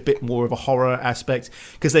could have been a bit more of a horror aspect,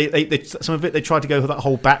 because some of it they tried to go for that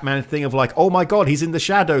whole Batman thing of like, oh my god, he's in the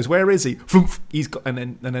shadows, where is he?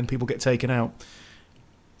 And then people get taken out.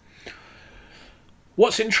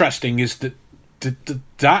 What's interesting is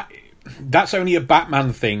that's only a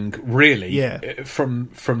Batman thing, really. Yeah. From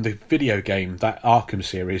the video game, that Arkham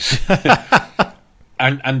series,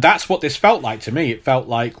 and that's what this felt like to me. It felt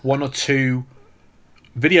like one or two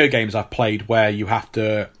video games I've played where you have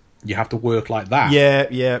to work like that.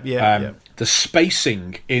 Yeah. The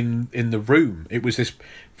spacing in the room. It was this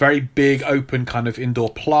very big, open kind of indoor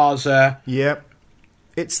plaza. Yeah.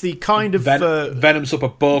 It's the kind of Venom's up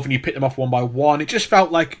above, and you pick them off one by one. It just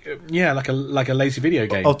felt like a lazy video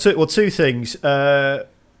game. Two things. I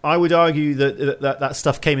would argue that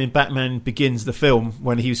stuff came in Batman Begins, the film,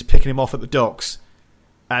 when he was picking him off at the docks.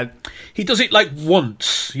 And he does it like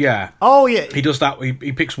once, yeah. Oh yeah, he does that.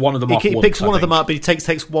 He picks one of them off. He once, picks one of them up, but he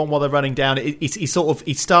takes one while they're running down. He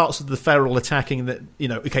starts with the feral attacking. That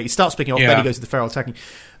he starts picking off, then he goes to the feral attacking.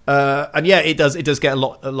 And yeah, it does get a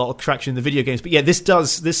lot of traction in the video games. But yeah,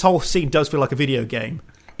 this whole scene does feel like a video game.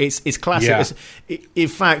 It's classic. Yeah. In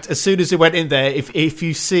fact, as soon as it went in there, if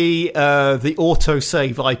you see the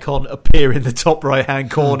autosave icon appear in the top right hand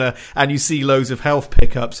corner and you see loads of health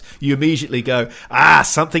pickups, you immediately go,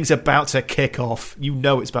 something's about to kick off. You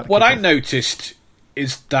know it's about to kick off. What I noticed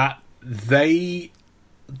is that they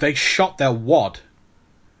shot their wad.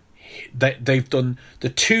 They've done the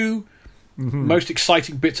two most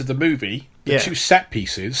exciting bits of the movie. The two set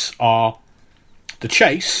pieces are the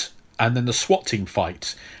chase and then the SWAT team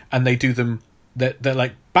fight, and they do them. They're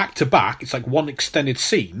like back to back. It's like one extended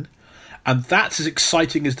scene, and that's as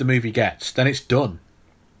exciting as the movie gets. Then it's done.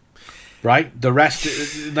 Right, the rest,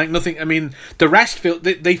 like nothing. I mean, the rest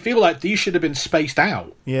they feel like these should have been spaced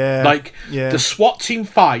out. Yeah, the SWAT team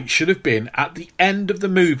fight should have been at the end of the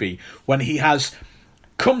movie when he has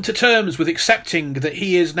come to terms with accepting that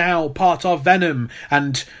he is now part of Venom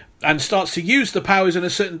and starts to use the powers in a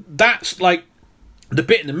certain. That's like. The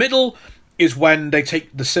bit in the middle is when they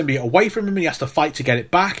take the symbiote away from him and he has to fight to get it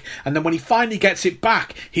back. And then when he finally gets it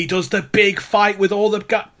back, he does the big fight with all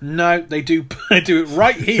the... No, they do it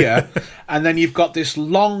right here. And then you've got this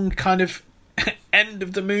long kind of end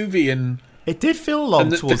of the movie. And It did feel long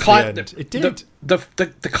And towards the end. It did.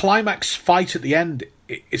 The climax fight at the end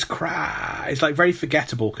is it's like very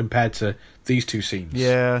forgettable compared to these two scenes.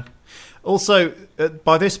 Yeah. Also,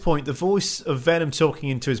 by this point, the voice of Venom talking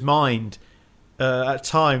into his mind at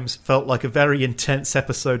times felt like a very intense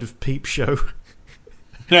episode of Peep Show.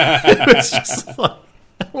 It was just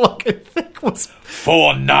like I think was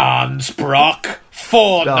 4 nons, Brock.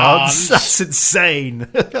 4 nons. That's insane.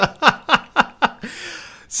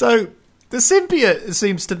 So the symbiote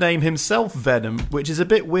seems to name himself Venom, which is a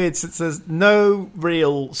bit weird since there's no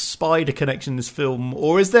real spider connection in this film.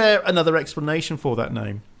 Or is there another explanation for that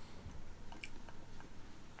name?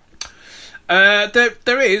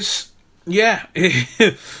 There is, yeah.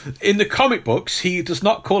 In the comic books, he does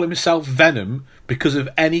not call himself Venom because of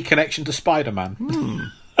any connection to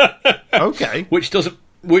Spider-Man. Okay. Which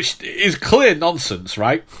is clear nonsense,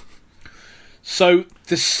 right? So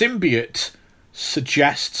the symbiote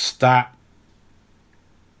suggests that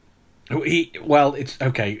it's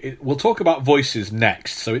okay. We'll talk about voices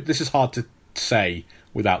next, so this is hard to say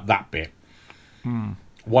without that bit.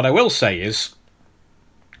 What I will say is,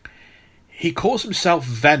 he calls himself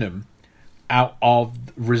Venom out of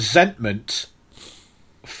resentment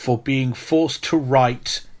for being forced to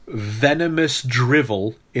write venomous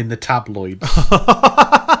drivel in the tabloids.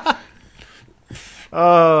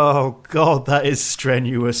 Oh, God, that is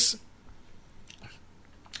strenuous.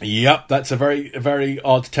 Yep, that's a very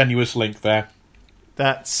odd, tenuous link there.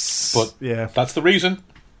 That's the reason.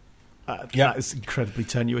 That is incredibly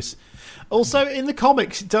tenuous. Also, in the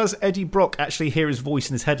comics, does Eddie Brock actually hear his voice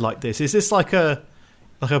in his head like this? Is this like a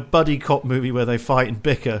buddy cop movie where they fight and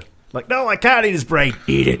bicker? Like, no, I can't eat his brain.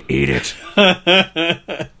 Eat it.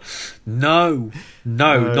 No,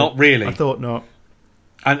 not really. I thought not.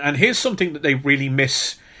 And here's something that they really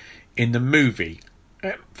miss in the movie.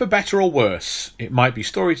 For better or worse. It might be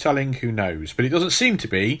storytelling, who knows. But it doesn't seem to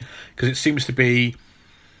be, because it seems to be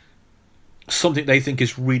something they think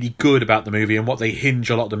is really good about the movie and what they hinge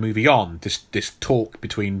a lot of the movie on. This talk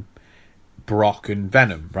between Brock and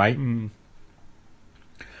Venom, right? In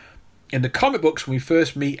the comic books, when we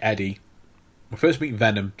first meet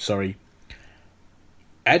Venom,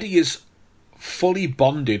 Eddie is fully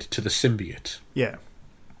bonded to the symbiote. Yeah.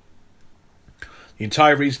 The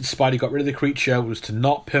entire reason Spidey got rid of the creature was to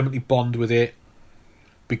not permanently bond with it,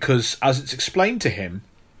 because, as it's explained to him,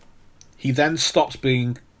 he then stops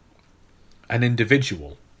being an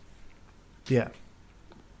individual. Yeah.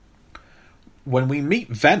 When we meet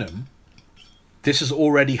Venom, this has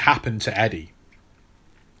already happened to Eddie.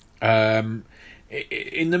 In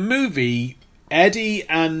the movie, Eddie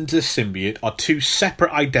and the symbiote are two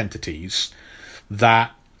separate identities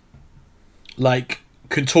that,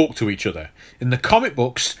 can talk to each other. In the comic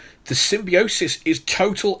books, the symbiosis is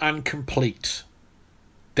total and complete.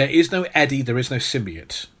 There is no Eddie, there is no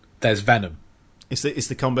symbiote. There's Venom. It's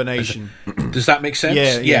the combination. Does that make sense?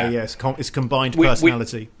 Yeah. It's combined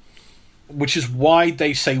personality. Which is why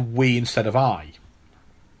they say we instead of I.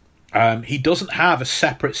 He doesn't have a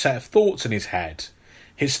separate set of thoughts in his head.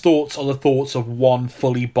 His thoughts are the thoughts of one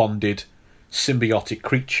fully bonded symbiotic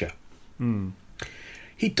creature.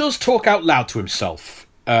 He does talk out loud to himself,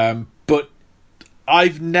 but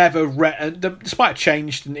I've never read... This might have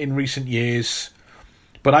changed in recent years,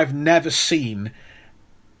 but I've never seen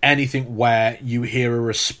anything where you hear a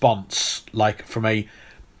response from a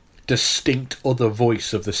distinct other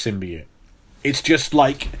voice of the symbiote. It's just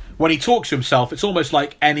like, when he talks to himself, it's almost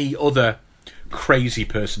like any other crazy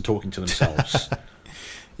person talking to themselves.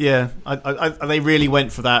 Yeah, they really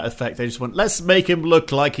went for that effect. They just went, let's make him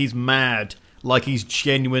look like he's mad. Like he's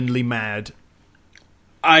genuinely mad.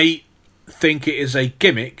 I think it is a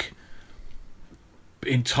gimmick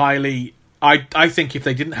entirely. I think if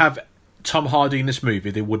they didn't have Tom Hardy in this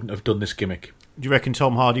movie, they wouldn't have done this gimmick. Do you reckon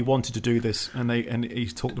Tom Hardy wanted to do this and he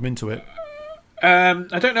talked them into it?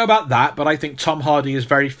 I don't know about that, but I think Tom Hardy is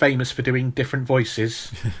very famous for doing different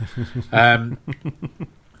voices. And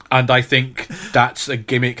I think that's a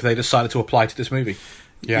gimmick they decided to apply to this movie.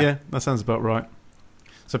 Yeah, that sounds about right.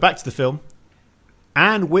 So back to the film.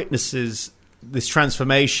 Anne witnesses this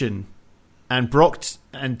transformation and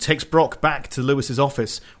takes Brock back to Lewis's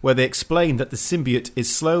office, where they explain that the symbiote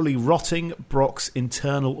is slowly rotting Brock's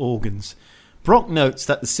internal organs. Brock notes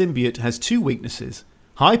that the symbiote has two weaknesses: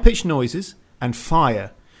 high-pitched noises and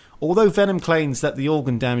fire. Although Venom claims that the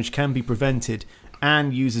organ damage can be prevented,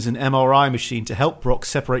 Anne uses an MRI machine to help Brock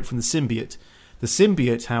separate from the symbiote. The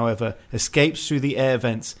symbiote, however, escapes through the air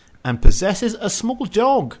vents and possesses a small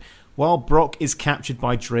dog, while Brock is captured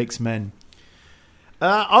by Drake's men.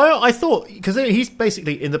 I thought, because he's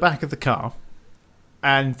basically in the back of the car,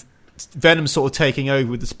 and Venom's sort of taking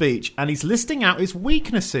over with the speech, and he's listing out his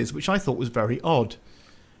weaknesses, which I thought was very odd.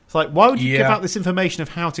 It's like, why would you give out this information of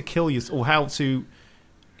how to kill you or how to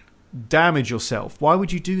damage yourself? Why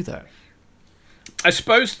would you do that? I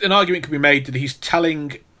suppose an argument could be made that he's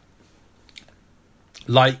telling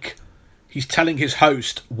his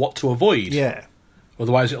host what to avoid. Yeah.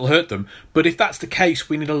 Otherwise it'll hurt them. But if that's the case,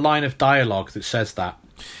 we need a line of dialogue that says that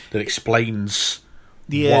explains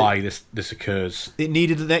why this occurs. It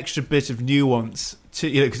needed an extra bit of nuance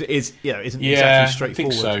to, because it is, isn't exactly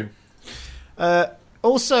straightforward. I think so.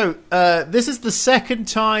 Also, this is the second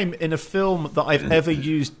time in a film that I've ever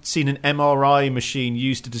seen an MRI machine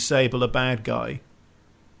used to disable a bad guy.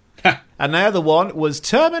 And the other one was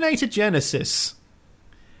Terminator Genisys.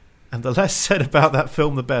 And the less said about that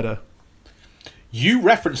film, the better. You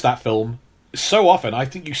reference that film so often, I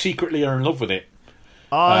think you secretly are in love with it.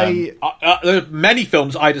 There are many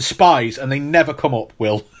films I despise, and they never come up,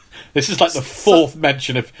 Will. This is like the fourth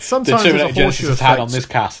mention of the Terminator Genisys has had on this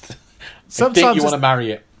cast. I think you want to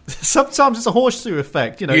marry it. Sometimes it's a horseshoe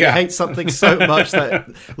effect. You hate something so much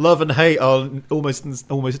that love and hate are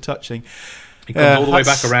almost touching. It comes all the way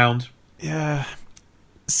back around. Yeah.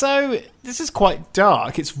 So this is quite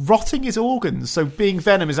dark. It's rotting his organs. So being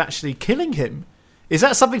Venom is actually killing him. Is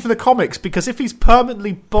that something for the comics? Because if he's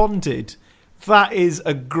permanently bonded, that is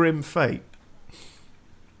a grim fate.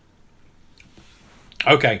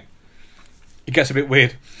 Okay. It gets a bit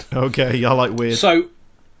weird. Okay, I like weird. So,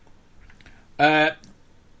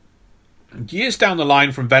 years down the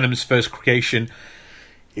line from Venom's first creation,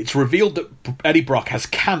 it's revealed that Eddie Brock has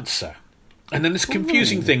cancer. And then this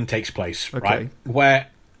confusing thing takes place, right?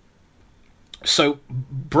 So,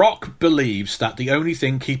 Brock believes that the only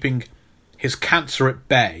thing keeping his cancer at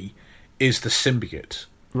bay is the symbiote.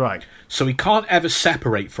 Right. So he can't ever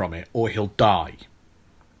separate from it or he'll die.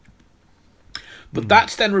 But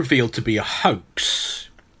that's then revealed to be a hoax.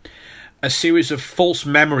 A series of false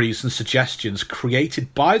memories and suggestions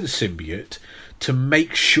created by the symbiote to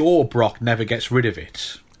make sure Brock never gets rid of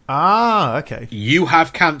it. Ah, okay. You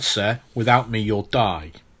have cancer, without me you'll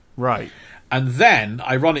die. Right. And then,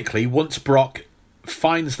 ironically, once Brock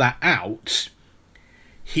finds that out,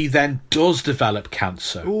 he then does develop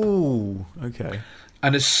cancer. Ooh, okay.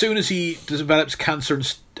 And as soon as he develops cancer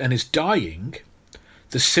and is dying,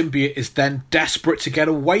 the symbiote is then desperate to get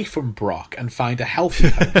away from Brock and find a healthy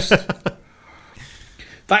host.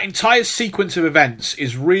 That entire sequence of events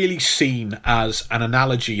is really seen as an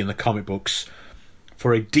analogy in the comic books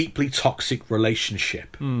for a deeply toxic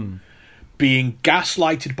relationship. Being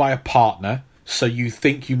gaslighted by a partner, so you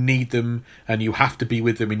think you need them and you have to be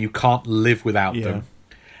with them and you can't live without them.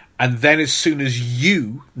 And then as soon as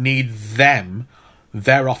you need them,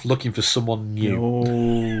 they're off looking for someone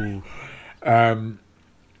new.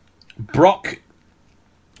 Brock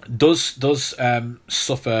does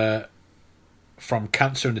suffer from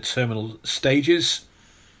cancer in the terminal stages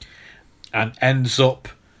and ends up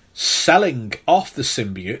selling off the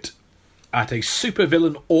symbiote at a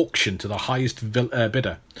supervillain auction to the highest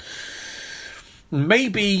bidder.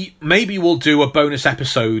 Maybe we'll do a bonus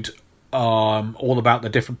episode all about the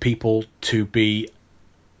different people to be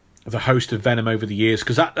the host of Venom over the years,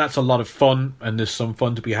 because that's a lot of fun, and there's some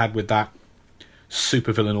fun to be had with that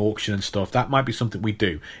supervillain auction and stuff. That might be something we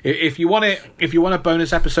do. If you want a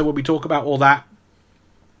bonus episode where we talk about all that,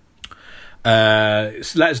 let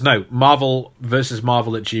us know. Marvel vs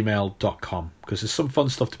Marvel at gmail.com, because there's some fun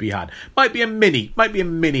stuff to be had. Might be a mini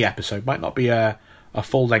episode. Might not be a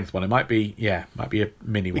full length one. It might be a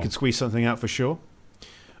mini one. We can squeeze something out for sure.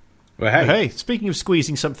 Well, hey, speaking of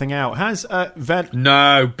squeezing something out, has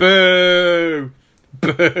No, boo!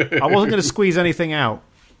 Boo! I wasn't going to squeeze anything out,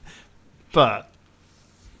 but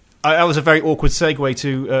that was a very awkward segue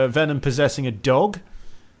to Venom possessing a dog.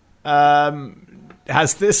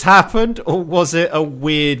 Has this happened, or was it a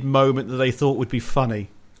weird moment that they thought would be funny?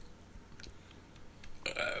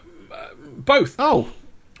 Both. Oh.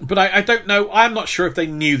 But I don't know. I'm not sure if they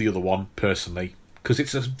knew the other one, personally, because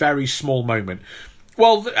it's a very small moment.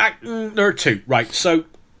 Well, there are two, right? So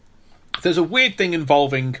there's a weird thing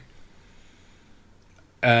involving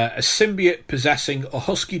a symbiote possessing a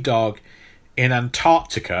husky dog in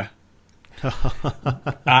Antarctica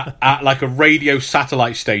at like a radio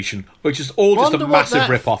satellite station, which is all just a massive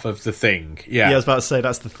rip-off of the Thing. Yeah, I was about to say,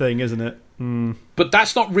 that's the Thing, isn't it? But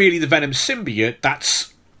that's not really the Venom symbiote.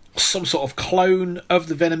 That's some sort of clone of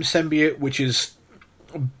the Venom symbiote, which is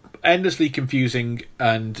endlessly confusing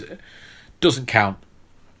and doesn't count.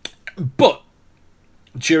 But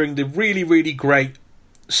during the really, really great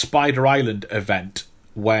Spider Island event,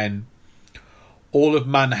 when all of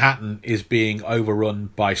Manhattan is being overrun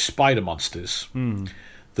by spider monsters,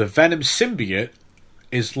 the Venom symbiote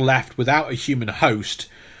is left without a human host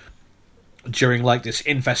during like this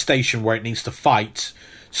infestation where it needs to fight.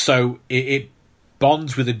 So it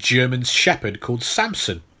bonds with a German shepherd called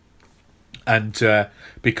Samson and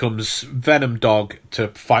becomes Venom Dog to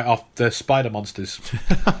fight off the spider monsters.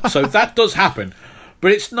 So that does happen.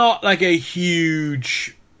 But it's not like a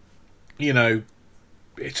huge,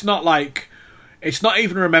 it's not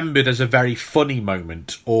even remembered as a very funny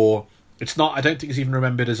moment, or I don't think it's even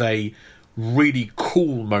remembered as a really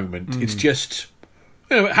cool moment. It's just,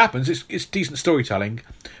 it happens. It's decent storytelling.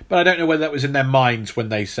 But I don't know whether that was in their minds when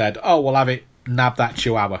they said, oh, we'll have it nab that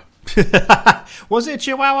chihuahua. Was it a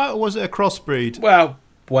chihuahua or was it a crossbreed? Well,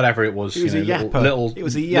 whatever it was. It was a yapper. It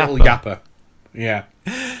was a yapper. Little yapper. Yeah.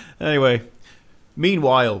 Anyway,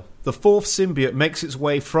 meanwhile, the fourth symbiote makes its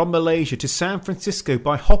way from Malaysia to San Francisco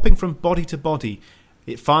by hopping from body to body.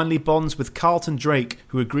 It finally bonds with Carlton Drake,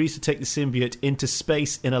 who agrees to take the symbiote into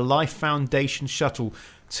space in a Life Foundation shuttle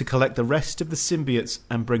to collect the rest of the symbiotes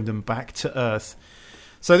and bring them back to Earth.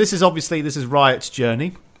 So this is Riot's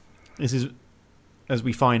journey. This is, as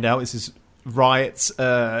we find out, this is Riot's.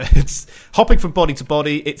 It's hopping from body to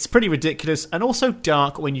body. It's pretty ridiculous and also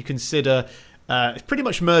dark when you consider it pretty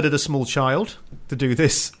much murdered a small child to do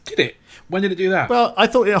this. Did it? When did it do that? Well, I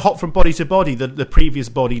thought it hop from body to body. The previous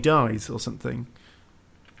body dies or something.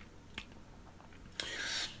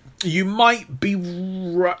 You might be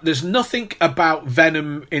right. There's nothing about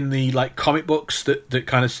Venom in the comic books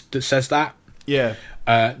that says that. Yeah.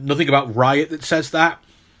 Nothing about Riot that says that.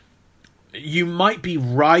 You might be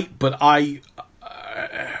right, but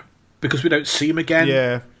because we don't see him again.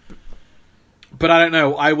 Yeah. But I don't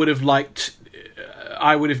know. I would have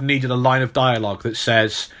needed a line of dialogue that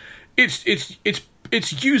says,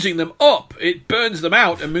 it's using them up. It burns them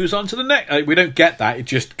out and moves on to the next. We don't get that. It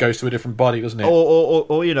just goes to a different body, doesn't it?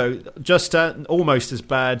 Or just almost as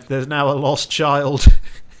bad. There's now a lost child.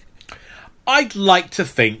 I'd like to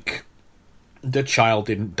think the child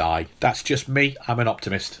didn't die. That's just me. I'm an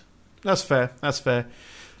optimist. That's fair.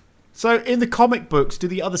 So, in the comic books, do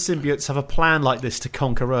the other symbiotes have a plan like this to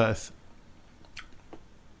conquer Earth?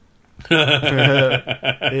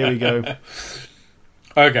 Here we go.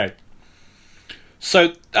 Okay.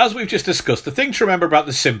 So, as we've just discussed, the thing to remember about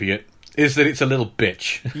the symbiote is that it's a little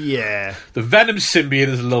bitch. Yeah. The Venom symbiote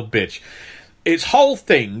is a little bitch. Its whole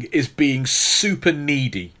thing is being super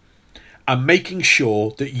needy and making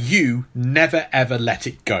sure that you never ever let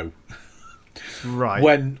it go. Right.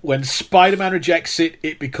 When Spider-Man rejects it,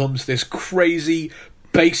 it becomes this crazy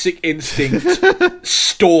basic instinct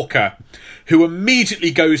stalker who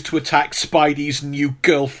immediately goes to attack Spidey's new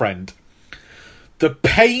girlfriend. The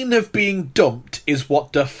pain of being dumped is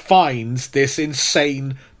what defines this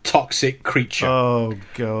insane, toxic creature. Oh,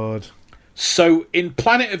 God. So, in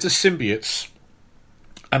Planet of the Symbiotes,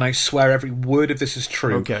 and I swear every word of this is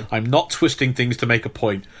true, okay. I'm not twisting things to make a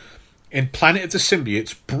point. In Planet of the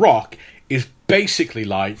Symbiotes, Brock is basically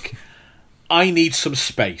like, I need some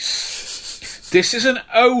space. This isn't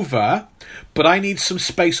over, but I need some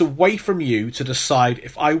space away from you to decide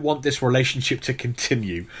if I want this relationship to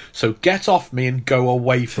continue. So get off me and go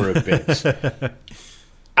away for a bit.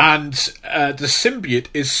 And the symbiote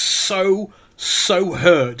is so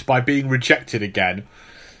hurt by being rejected again.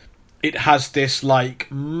 It has this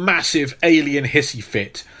massive alien hissy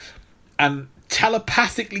fit and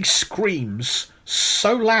telepathically screams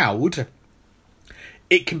so loud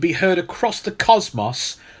it can be heard across the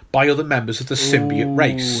cosmos by other members of the symbiote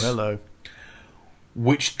race. Hello.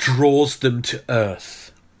 Which draws them to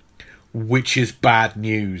Earth. Which is bad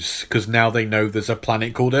news, because now they know there's a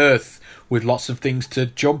planet called Earth with lots of things to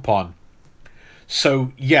jump on.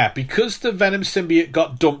 So, yeah, because the Venom symbiote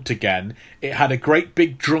got dumped again, it had a great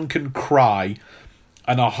big drunken cry,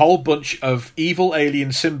 and a whole bunch of evil alien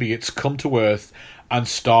symbiotes come to Earth and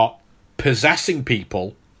start possessing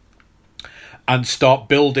people and start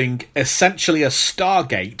building essentially a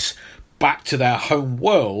Stargate back to their home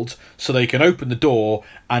world so they can open the door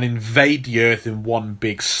and invade the Earth in one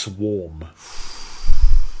big swarm.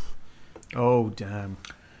 Oh, damn.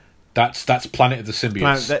 That's Planet of the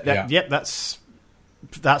Symbiotes. Yep, that's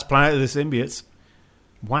Planet of the Symbiotes.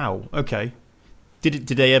 Wow, okay. Did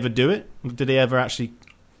they ever do it? Did they ever actually...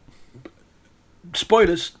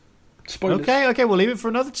 Spoilers. Okay, we'll leave it for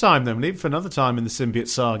another time then. Leave it for another time in the symbiote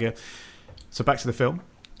saga. So back to the film.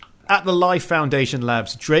 At the Life Foundation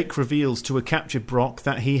labs, Drake reveals to a captured Brock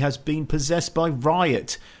that he has been possessed by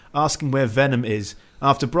Riot, asking where Venom is.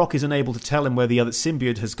 After Brock is unable to tell him where the other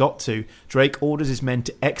symbiote has got to, Drake orders his men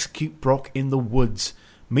to execute Brock in the woods.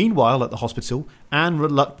 Meanwhile, at the hospital, Anne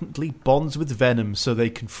reluctantly bonds with Venom so they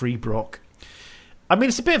can free Brock. I mean,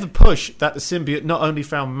 it's a bit of a push that the symbiote not only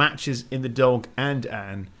found matches in the dog and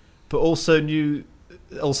Anne, but also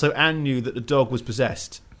Anne knew that the dog was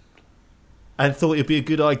possessed, and thought it'd be a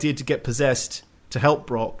good idea to get possessed to help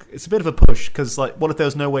Brock. It's a bit of a push, because, like, what if there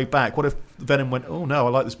was no way back? What if Venom went, oh no, I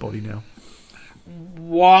like this body now?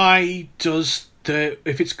 Why does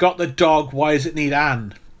if it's got the dog, why does it need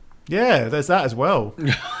Anne? Yeah, there's that as well.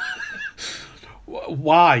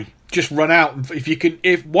 Why? Just run out.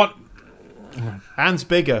 Anne's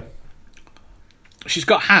bigger. She's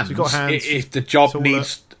got hands. If the job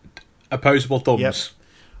needs opposable thumbs. Yep.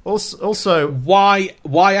 Also, why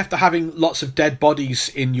after having lots of dead bodies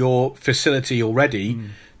in your facility already,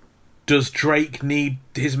 does Drake need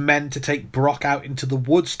his men to take Brock out into the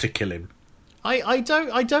woods to kill him? I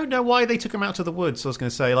don't know why they took him out to the woods. I was going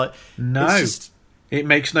to say, like, no, it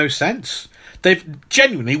makes no sense.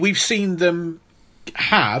 We've seen them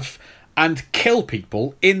have and kill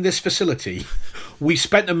people in this facility. We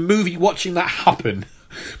spent a movie watching that happen.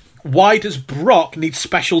 Why does Brock need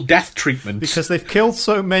special death treatment? Because they've killed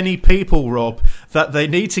so many people, Rob, that they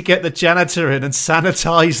need to get the janitor in and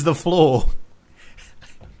sanitize the floor.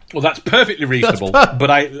 Well, that's perfectly reasonable,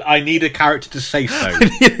 but I need a character to say so.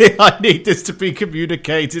 I need this to be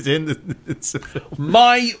communicated in the film.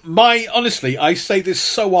 Honestly, I say this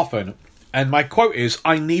so often, and my quote is,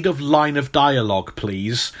 I need a line of dialogue,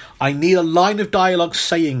 please. I need a line of dialogue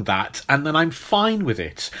saying that, and then I'm fine with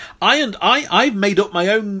it. I've made up my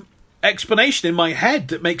own explanation in my head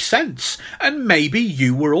that makes sense, and maybe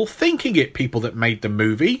you were all thinking it, people that made the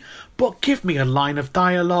movie, but give me a line of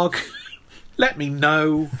dialogue. Let me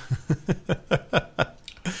know.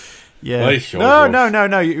 Yeah.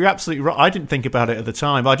 No. You're absolutely right. I didn't think about it at the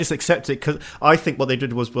time. I just accepted it because I think what they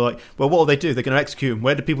did was like, well, what will they do? They're going to execute him.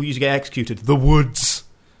 Where do people usually get executed? The woods.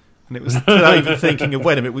 And it was without even thinking of,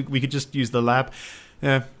 wait a minute, we could just use the lab.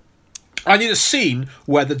 Yeah. I need a scene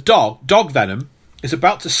where the dog Venom, is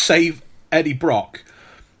about to save Eddie Brock,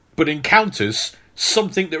 but encounters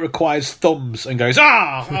something that requires thumbs and goes,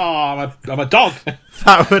 I'm a dog.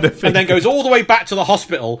 That would have been and then goes all the way back to the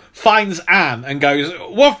hospital, finds Anne and goes,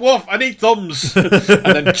 woof, woof, I need thumbs. And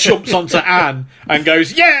then jumps onto Anne and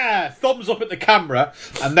goes, yeah, thumbs up at the camera,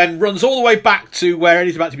 and then runs all the way back to where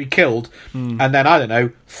Eddie's about to be killed. And then, I don't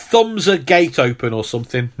know, thumbs a gate open or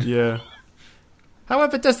something. Yeah.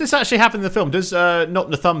 However, does this actually happen in the film? Does not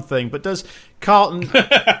the thumb thing, but does Carlton?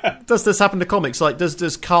 Does this happen in the comics? Like,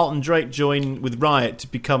 does Carlton Drake join with Riot to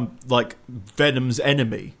become like Venom's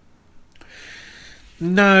enemy?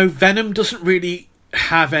 No, Venom doesn't really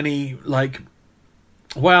have any like.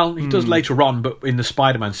 Well, he does later on, but in the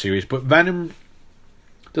Spider-Man series. But Venom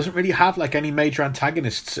doesn't really have like any major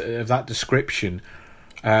antagonists of that description.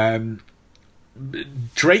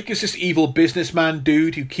 Drake is this evil businessman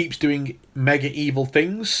dude who keeps doing mega evil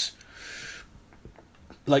things,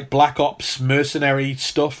 like Black Ops mercenary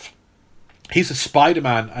stuff. He's a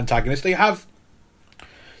Spider-Man antagonist. There's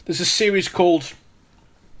a series called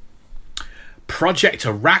Project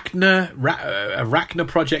Arachna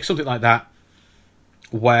Project, something like that,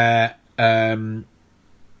 where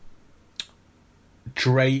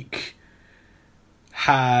Drake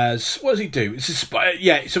has, what does he do?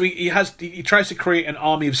 So he tries to create an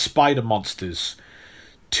army of spider monsters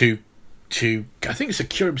to I think it's to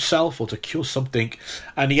cure himself or to cure something,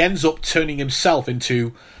 and he ends up turning himself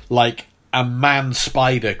into like a man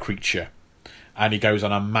spider creature, and he goes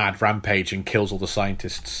on a mad rampage and kills all the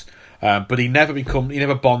scientists. But he never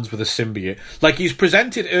bonds with a symbiote. Like, he's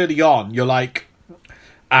presented early on, you're like,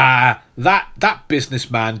 that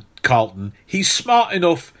businessman Carlton, he's smart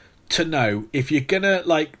enough to know if you're gonna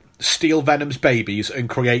like steal Venom's babies and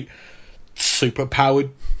create super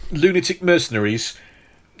powered lunatic mercenaries,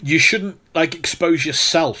 you shouldn't like expose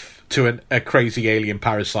yourself to a crazy alien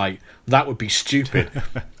parasite. That would be stupid.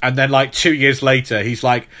 And then like 2 years later he's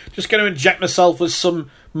like, just going to inject myself with some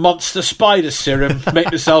monster spider serum, make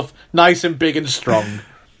myself nice and big and strong.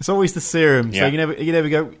 It's always the serum. Yeah. So you never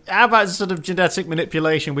go, how about sort of genetic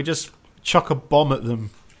manipulation? We just chuck a bomb at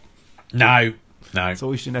them. No. It's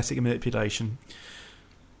always genetic manipulation.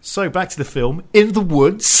 So, back to the film. In the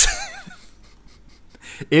woods.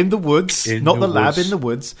 In the woods. Not the lab, in the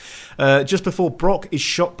woods. Just before Brock is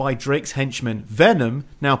shot by Drake's henchmen, Venom,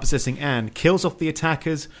 now possessing Anne, kills off the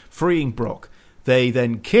attackers, freeing Brock. They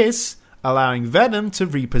then kiss, allowing Venom to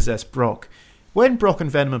repossess Brock. When Brock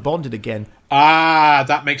and Venom are bonded again...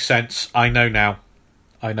 that makes sense. I know now.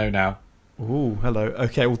 Ooh, hello.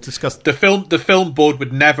 Okay, we'll discuss... The film board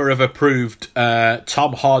would never have approved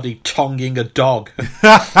Tom Hardy tonguing a dog to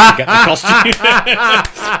get the costume.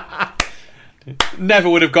 Never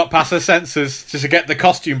would have got past her senses just to get the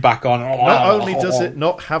costume back on. Not only does it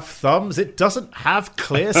not have thumbs, it doesn't have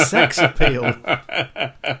clear sex appeal.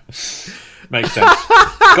 Makes sense.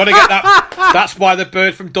 Got to get that. That's why the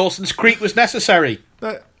bird from Dawson's Creek was necessary.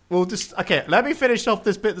 Well, okay. Let me finish off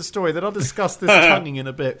this bit of the story, then I'll discuss this tonguing in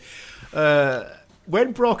a bit.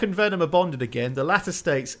 When Brock and Venom are bonded again, the latter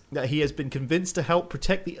states that he has been convinced to help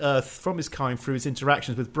protect the Earth from his kind through his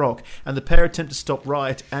interactions with Brock, and the pair attempt to stop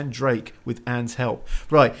Riot and Drake with Anne's help.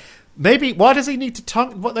 Right. Maybe, why does he need to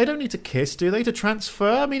tongue? What, they don't need to kiss, do they, to transfer?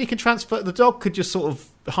 I mean, he can transfer. The dog could just sort of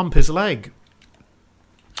hump his leg.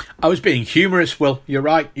 I was being humorous, Will. You're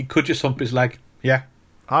right. He could just hump his leg. Yeah.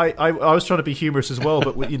 I was trying to be humorous as well,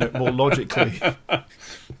 but more logically.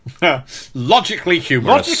 Logically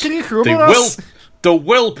humorous. Logically humorous. The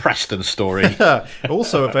Will Preston story.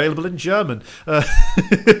 Also available in German.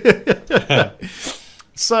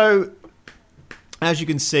 So, as you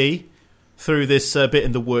can see through this bit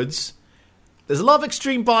in the woods, there's a lot of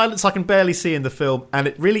extreme violence I can barely see in the film, and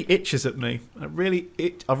it really itches at me. I'm really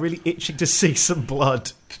itching to see some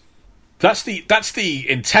blood. That's the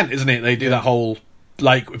intent, isn't it? They do that whole,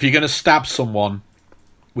 like, if you're going to stab someone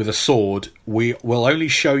with a sword, we will only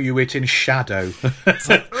show you it in shadow. It's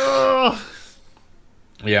like, ugh.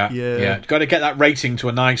 Yeah. Got to get that rating to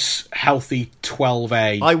a nice, healthy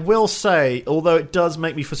 12A. I will say, although it does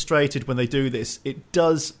make me frustrated when they do this, it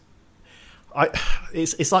does.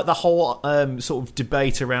 It's like the whole sort of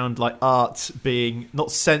debate around like art being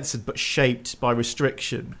not censored but shaped by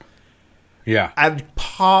restriction. Yeah. And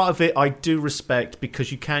part of it I do respect,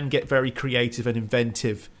 because you can get very creative and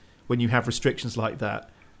inventive when you have restrictions like that.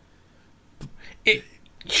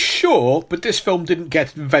 Sure, but this film didn't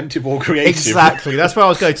get inventive or creative. Exactly. That's where I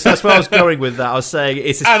was going. That's where I was going with that. I was saying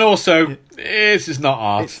and also, this is not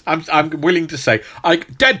art. I'm willing to say,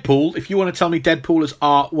 Deadpool. If you want to tell me Deadpool is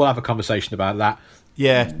art, we'll have a conversation about that.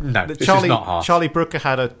 Yeah. No, this is not art. Charlie Brooker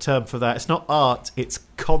had a term for that. It's not art. It's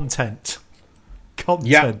content.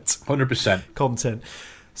 Yeah, 100%. Content.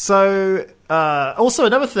 So, also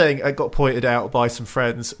another thing I got pointed out by some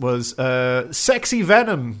friends was sexy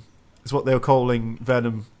Venom is what they were calling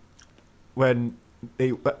Venom when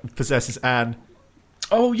he possesses Anne.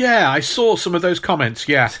 Oh, yeah, I saw some of those comments,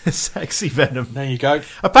 yeah. Sexy Venom. There you go.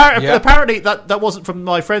 Apparently that wasn't from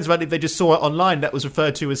my friends, they just saw it online. That was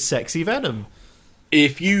referred to as sexy Venom.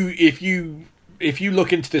 If you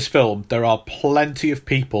look into this film, there are plenty of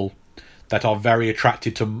people that are very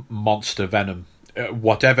attracted to monster Venom.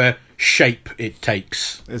 Whatever shape it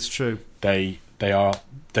takes. It's true. They are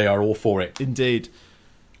all for it. Indeed.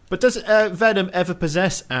 But does Venom ever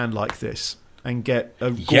possess Anne like this and get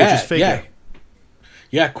a gorgeous figure?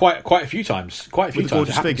 Yeah, quite a few times. Quite a few times.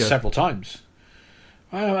 Gorgeous figure. Several times.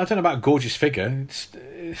 I don't know about a gorgeous figure. It's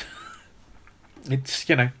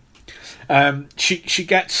she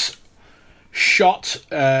gets shot.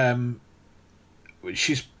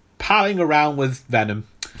 She's palling around with Venom.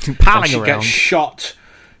 She gets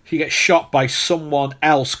shot by someone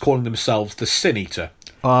else calling themselves the Sin Eater.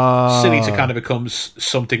 Sin Eater kind of becomes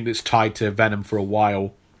something that's tied to Venom for a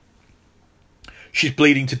while. She's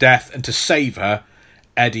bleeding to death, and to save her,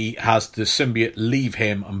 Eddie has the symbiote leave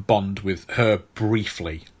him and bond with her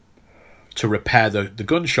briefly to repair the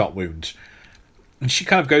gunshot wound. And she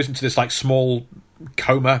kind of goes into this like small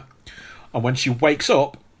coma, and when she wakes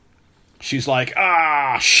up, she's like,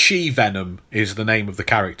 She-Venom is the name of the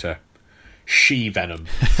character. She-Venom.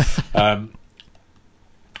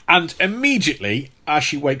 And immediately, as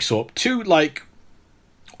she wakes up, two, like,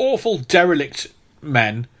 awful derelict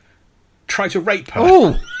men try to rape her.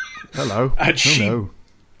 Oh! Hello. And she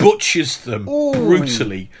butchers them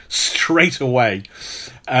brutally straight away.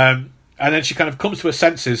 And then she kind of comes to her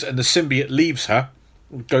senses, and the symbiote leaves her,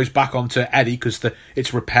 goes back onto Eddie because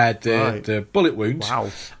it's repaired the bullet wound. Wow.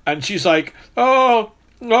 And she's like, oh,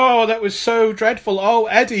 that was so dreadful. Oh,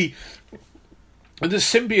 Eddie. And the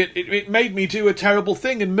symbiote, it made me do a terrible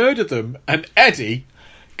thing and murder them. And Eddie,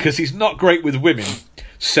 because he's not great with women,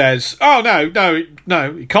 says, oh,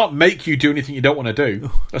 no, he can't make you do anything you don't want to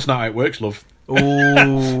do. That's not how it works, love.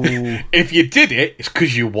 Ooh. If you did it, it's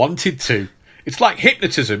because you wanted to. It's like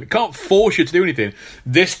hypnotism. It can't force you to do anything.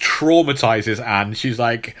 This traumatizes Anne. She's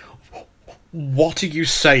like, what are you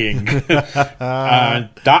saying? And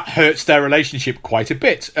that hurts their relationship quite a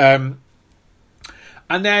bit.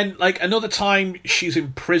 And then, like, another time, she's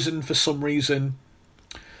in prison for some reason.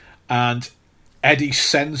 And Eddie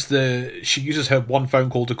she uses her one phone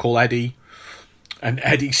call to call Eddie. And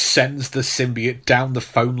Eddie sends the symbiote down the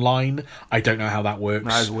phone line. I don't know how that works.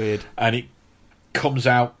 That is weird. And it comes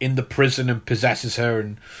out in the prison and possesses her.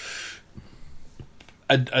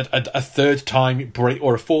 And a third time,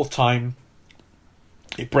 or a fourth time,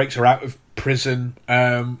 it breaks her out of prison.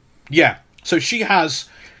 So she has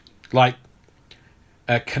like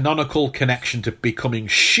a canonical connection to becoming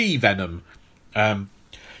She-Venom.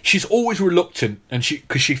 She's always reluctant, and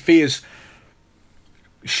because she fears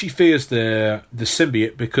the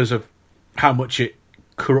symbiote because of how much it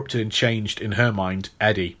corrupted and changed in her mind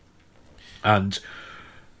Eddie and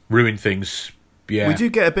ruined things. Yeah, we do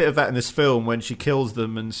get a bit of that in this film when she kills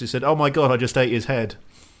them, and she said, "Oh my god, I just ate his head."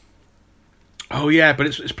 Oh yeah, but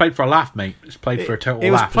it's played for a laugh, mate. It's played for a total laugh.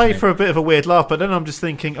 It was played for a bit of a weird laugh, but then I'm just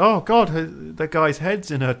thinking, oh god, the guy's head's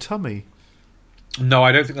in her tummy. No,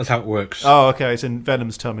 I don't think that's how it works. Oh, okay, it's in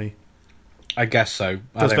Venom's tummy. I guess so.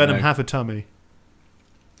 Does Venom have a tummy?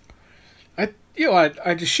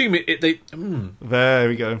 I'd assume it. There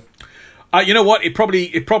we go. You know what? It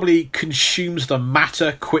probably consumes the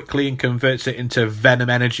matter quickly and converts it into venom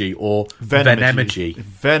energy or venemogy.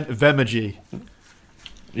 Vemogy.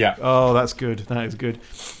 Yeah. Oh, that's good. That is good.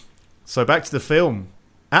 So back to the film.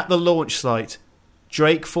 At the launch site,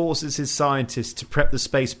 Drake forces his scientists to prep the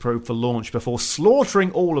space probe for launch before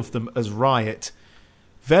slaughtering all of them as Riot.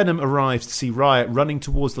 Venom arrives to see Riot running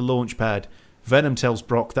towards the launch pad. Venom tells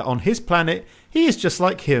Brock that on his planet, he is just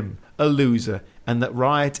like him, a loser, and that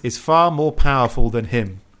Riot is far more powerful than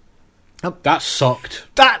him. That sucked.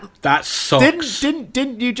 That sucks.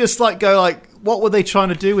 Didn't you just go what were they trying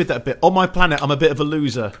to do with that bit? On my planet, I'm a bit of a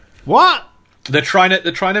loser. What? They're trying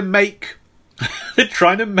to make they're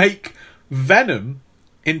trying to make Venom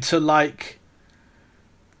into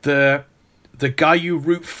the guy you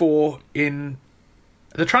root for in.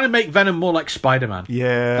 They're trying to make Venom more like Spider-Man.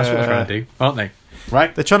 Yeah, that's what they're trying to do, aren't they?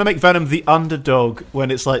 Right? They're trying to make Venom the underdog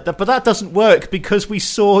when it's like that, but that doesn't work because we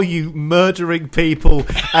saw you murdering people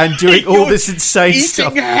and doing all this insane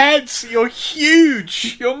stuff. Eating heads. You're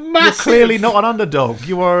huge. You're massive. You're clearly not an underdog.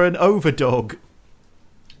 You are an overdog.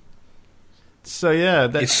 So yeah,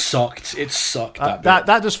 it sucked. It sucked.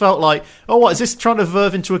 That just felt like, oh, what is this trying to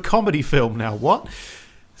verve into a comedy film now? What?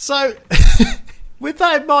 So, with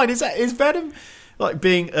that in mind, is Venom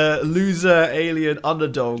being a loser, alien,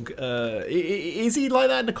 underdog? Is he like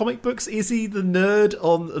that in the comic books? Is he the nerd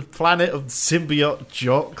on the planet of symbiote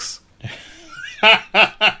jocks?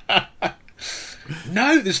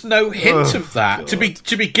 No, there's no hint of that. God.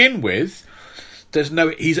 To begin with, there's no.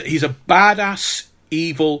 He's a badass,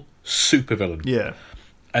 evil supervillain. Yeah,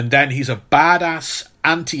 and then he's a badass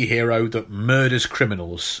anti-hero that murders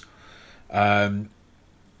criminals. And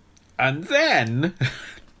then.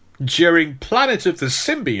 During Planet of the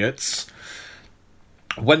Symbiotes,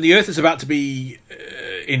 when the Earth is about to be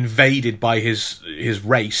invaded by his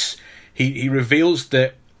race, he reveals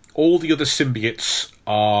that all the other symbiotes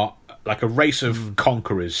are like a race of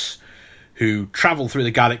conquerors who travel through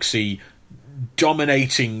the galaxy,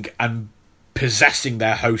 dominating and possessing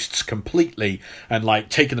their hosts completely and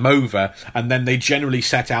taking them over, and then they generally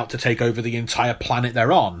set out to take over the entire planet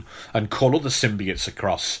they're on and call other symbiotes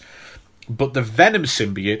across. But the Venom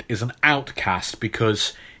symbiote is an outcast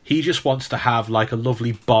because he just wants to have a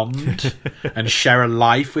lovely bond and share a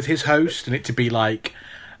life with his host, and it to be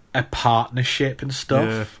a partnership and stuff.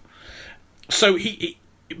 Yeah. So he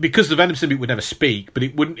because the Venom symbiote would never speak, but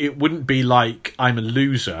it wouldn't be I'm a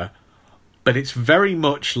loser, but it's very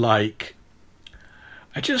much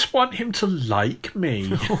I just want him to like me.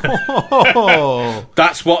 That's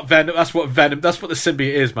what the symbiote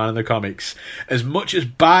is, man, in the comics. As much as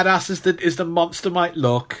badass as the monster might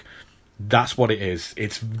look, that's what it is.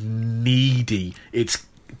 It's needy. It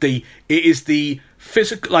is the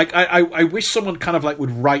physical. I wish someone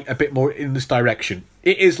would write a bit more in this direction.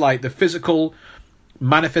 It is the physical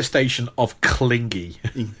manifestation of clingy.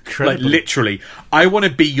 Incredible. Literally, I want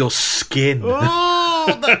to be your skin.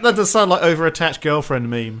 Oh, that does sound like over-attached girlfriend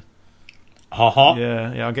meme. Uh-huh.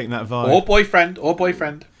 Yeah, I'm getting that vibe. Or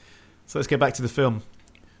boyfriend. So let's get back to the film.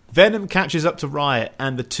 Venom catches up to Riot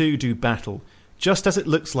and the two do battle. Just as it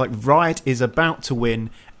looks like Riot is about to win,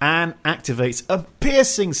 Anne activates a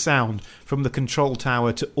piercing sound from the control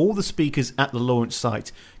tower to all the speakers at the launch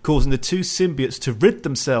site, causing the two symbiotes to rid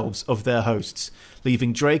themselves of their hosts,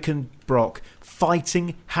 leaving Drake and Brock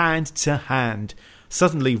fighting hand to hand.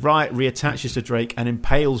 Suddenly, Riot reattaches to Drake and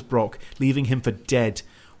impales Brock, leaving him for dead.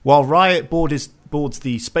 While Riot boards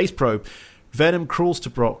the space probe, Venom crawls to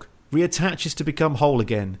Brock, reattaches to become whole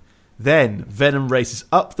again. Then, Venom races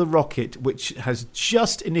up the rocket, which has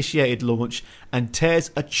just initiated launch, and tears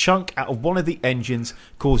a chunk out of one of the engines,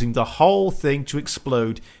 causing the whole thing to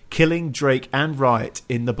explode, killing Drake and Riot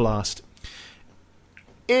in the blast.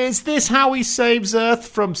 Is this how he saves Earth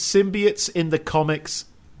from symbiotes in the comics?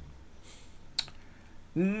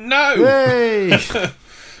 No. Hey.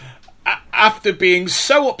 after being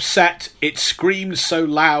so upset, it screamed so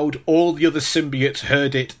loud all the other symbiotes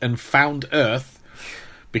heard it and found Earth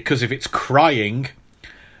because of its crying.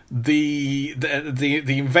 The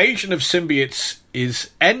invasion of symbiotes is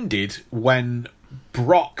ended when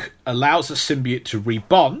Brock allows the symbiote to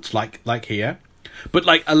rebond, like here, but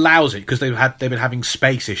like allows it because they've been having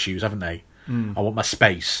space issues, haven't they? I want my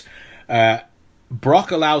space.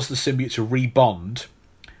 Brock allows the symbiote to rebond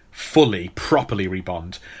properly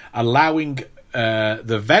rebond, allowing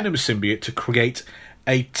the Venom symbiote to create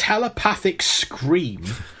a telepathic scream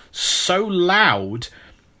so loud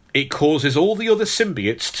it causes all the other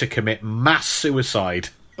symbiotes to commit mass suicide.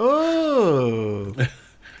 Oh.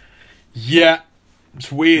 Yeah,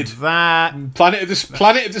 it's weird. That Planet of the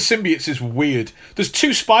Symbiotes is weird. There's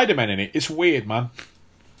 2 Spider-Men in it. It's weird, man.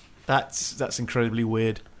 That's incredibly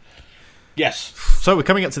weird. Yes. So we're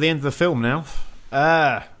coming up to the end of the film now.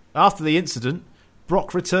 After the incident,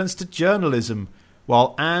 Brock returns to journalism,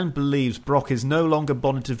 while Anne believes Brock is no longer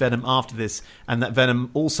bonded to Venom after this, and that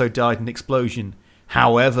Venom also died in an explosion.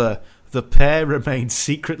 However, the pair remain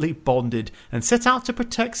secretly bonded and set out to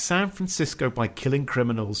protect San Francisco by killing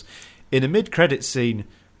criminals. In a mid-credits scene,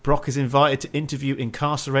 Brock is invited to interview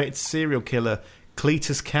incarcerated serial killer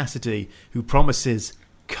Cletus Cassidy, who promises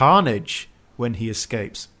carnage when he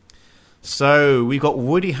escapes. So, we've got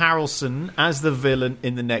Woody Harrelson as the villain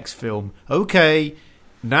in the next film. Okay,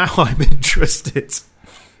 now I'm interested.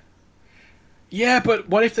 Yeah, but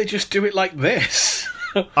what if they just do it like this?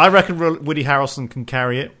 I reckon Woody Harrelson can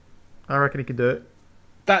carry it. I reckon he can do it.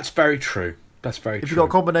 That's very true. That's very true. If you've got a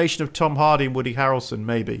combination of Tom Hardy and Woody Harrelson,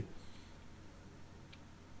 maybe.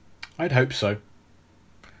 I'd hope so.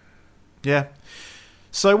 Yeah.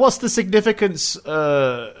 So what's the significance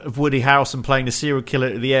of Woody Harrelson playing the serial killer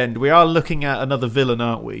at the end? We are looking at another villain,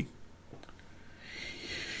 aren't we?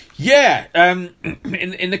 Yeah.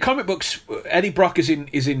 In the comic books, Eddie Brock is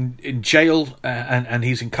in jail and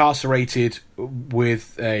he's incarcerated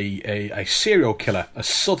with a serial killer, a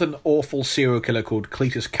southern awful serial killer called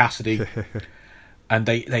Cletus Cassidy. And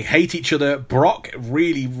they hate each other. Brock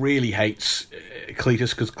really, really hates Cletus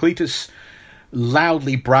because Cletus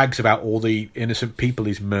loudly brags about all the innocent people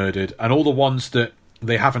he's murdered and all the ones that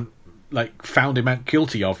they haven't found him out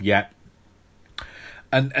guilty of yet.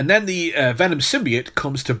 And then the Venom symbiote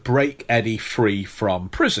comes to break Eddie free from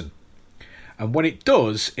prison. And when it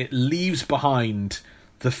does, it leaves behind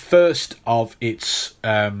the first of its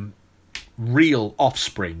real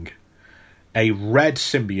offspring, a red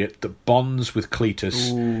symbiote that bonds with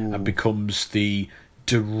Cletus and becomes the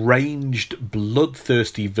deranged,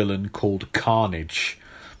 bloodthirsty villain called Carnage,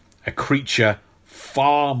 a creature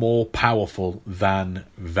far more powerful than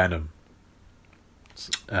Venom.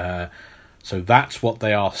 So that's what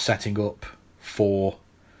they are setting up for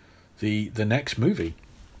the next movie.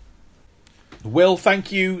 Will,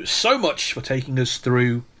 thank you so much for taking us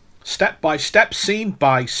through step by step, scene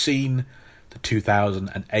by scene, the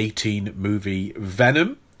 2018 movie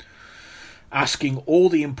Venom. Asking all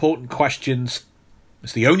the important questions.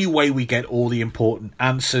 It's the only way we get all the important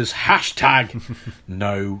answers. Hashtag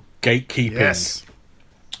no gatekeeping. Yes.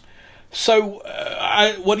 So,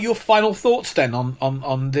 what are your final thoughts then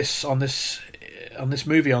on this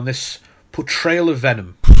movie, on this portrayal of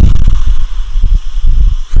Venom?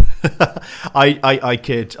 I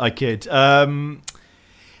kid.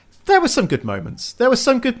 There were some good moments.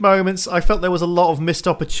 I felt there was a lot of missed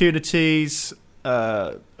opportunities.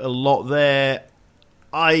 A lot there.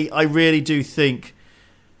 I really do think.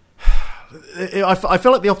 I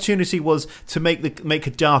feel like the opportunity was to make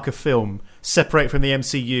a darker film, separate from the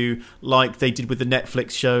MCU, like they did with the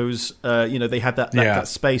Netflix shows. They had that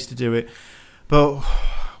space to do it, but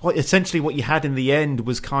essentially what you had in the end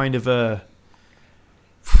was kind of a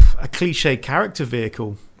cliche character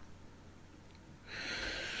vehicle.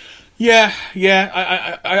 Yeah.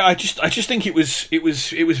 I just think it was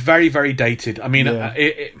very, very dated. I mean,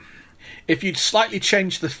 if you'd slightly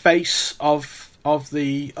changed the face of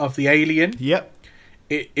the alien, yep,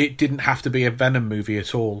 it didn't have to be a Venom movie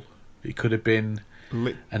at all. It could have been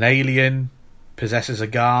an alien possesses a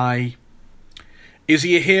guy. Is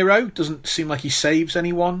he a hero? Doesn't seem like he saves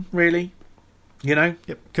anyone, really. Yep.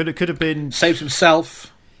 Could have been saves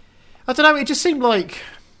himself. I don't know. It just seemed like,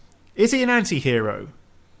 is he an anti-hero?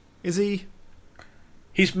 Is he?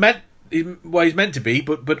 He's meant to be,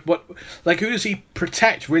 but what? Who does he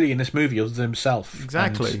protect really in this movie other than himself?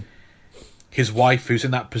 Exactly. And his wife, who's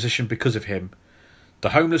in that position because of him. The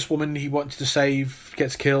homeless woman he wants to save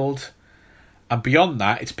gets killed. And beyond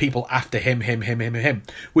that, it's people after him.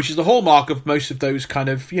 Which is the hallmark of most of those kind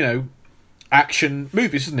of, action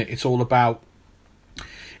movies, isn't it? It's all about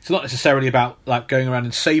it's not necessarily about like going around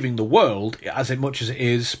and saving the world as much as it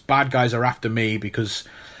is bad guys are after me because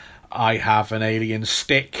I have an alien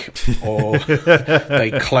stick, or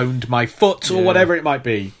they cloned my foot, or whatever it might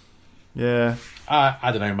be. Yeah.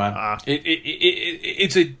 I don't know, man.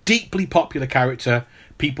 It's a deeply popular character.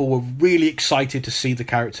 People were really excited to see the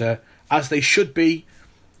character, as they should be.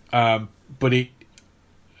 But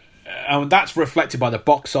that's reflected by the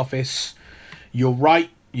box office. You're right.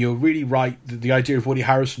 You're really right. The idea of Woody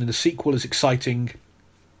Harrelson in the sequel is exciting.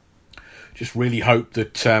 Just really hope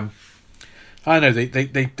that I don't know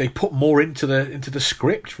they put more into the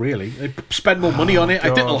script. Really, they spend more money on it.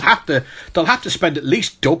 God. I think they'll have to spend at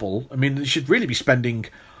least double. I mean, they should really be spending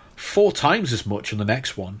 4 times as much on the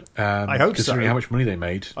next one. I hope considering so. how much money they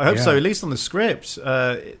made. I hope so. At least on the script.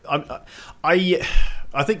 I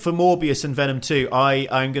think for Morbius and Venom 2,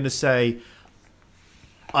 I'm going to say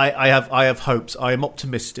I have hopes. I am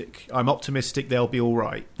optimistic. I'm optimistic they'll be all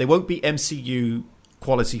right. They won't be MCU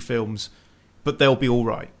quality films, but they'll be all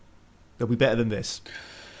right. They'll be better than this.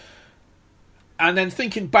 And then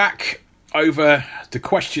thinking back over the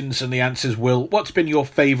questions and the answers, Will, what's been your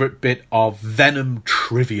favourite bit of Venom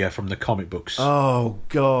trivia from the comic books? Oh,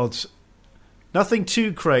 God. Nothing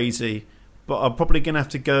too crazy, but I'm probably going to have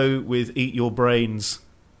to go with Eat Your Brains.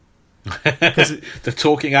 The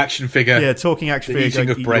talking action figure. Yeah, talking action figure.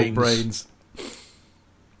 Eating of Eat brains. Your brains.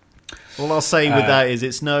 All I'll say with that is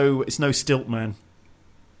it's no Stiltman.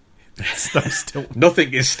 It's no Stiltman.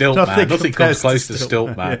 Nothing is Stiltman. Nothing comes close to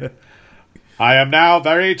Stiltman. Yeah. I am now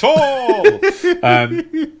very tall.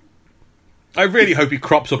 I really hope he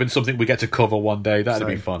crops up in something we get to cover one day. That'd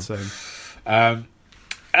be fun.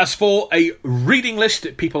 As for a reading list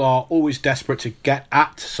that people are always desperate to get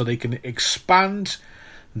at so they can expand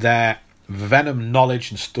their Venom knowledge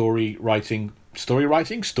and story reading.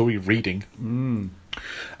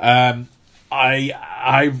 I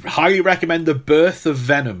highly recommend The Birth of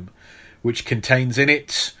Venom, which contains in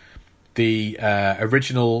it the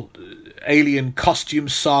original alien costume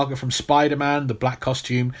saga from Spider-Man, the black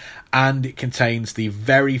costume, and it contains the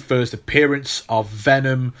very first appearance of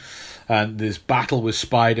Venom and this battle with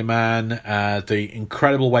Spider-Man, the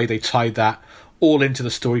incredible way they tied that all into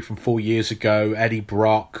the story from 4 years ago, Eddie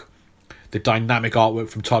Brock, the dynamic artwork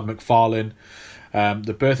from Todd McFarlane.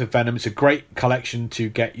 The Birth of Venom is a great collection to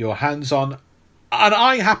get your hands on, and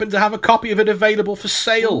I happen to have a copy of it available for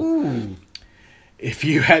sale. Ooh. If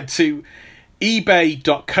you head to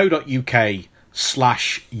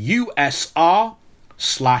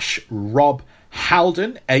ebay.co.uk/USR/Rob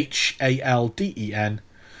Halden, HALDEN,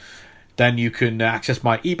 then you can access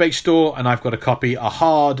my eBay store, and I've got a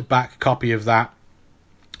hardback copy of that,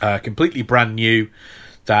 completely brand new,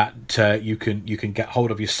 that you can get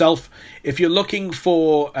hold of yourself. If you're looking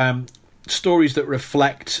for stories that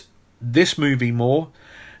reflect this movie more,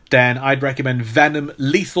 then I'd recommend Venom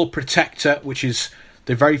Lethal Protector, which is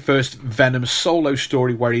the very first Venom solo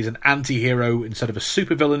story where he's an anti-hero instead of a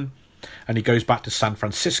supervillain, and he goes back to San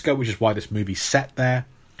Francisco, which is why this movie's set there.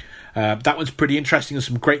 That one's pretty interesting. There's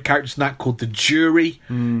some great characters in that called the Jury,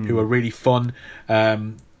 who are really fun.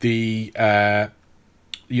 You'll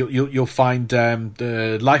find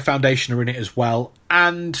the Life Foundation are in it as well,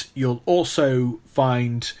 and you'll also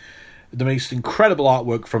find the most incredible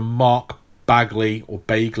artwork from Mark Bagley,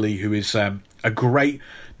 who is a great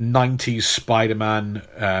 90s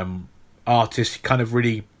Spider-Man artist. He kind of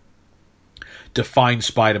really defined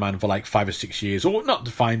Spider-Man for like 5 or 6 years, or not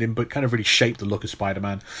defined him, but kind of really shaped the look of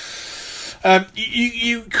Spider-Man.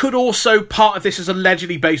 You could also, part of this is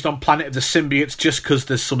allegedly based on Planet of the Symbiotes, just because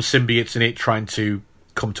there's some symbiotes in it trying to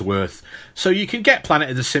come to Earth. So you can get Planet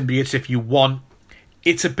of the Symbiotes if you want.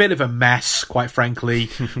 It's a bit of a mess, quite frankly,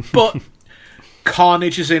 but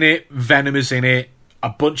Carnage is in it, Venom is in it, a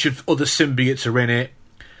bunch of other symbiotes are in it.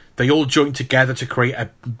 They all join together to create a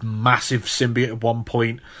massive symbiote at one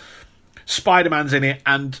point. Spider-Man's in it,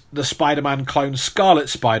 and the Spider-Man clone Scarlet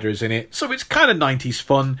Spider is in it. So it's kind of 90s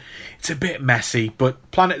fun. It's a bit messy, but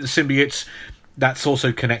Planet of the Symbiotes, that's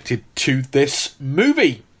also connected to this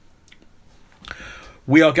movie.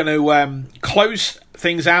 We are going to close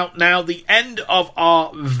things out now. The end of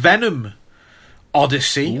our Venom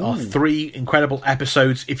Odyssey, our 3 incredible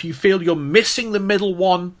episodes. If you feel you're missing the middle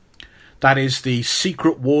one, that is the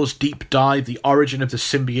Secret Wars deep dive, the origin of the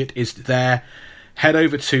symbiote is there. Head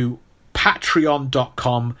over to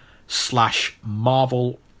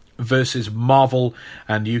patreon.com/Marvel versus Marvel,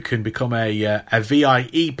 and you can become a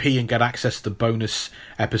VIEP and get access to the bonus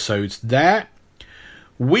episodes there.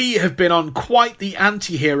 We have been on quite the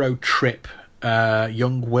anti-hero trip,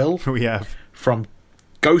 young Will. We have. From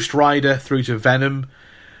Ghost Rider through to Venom,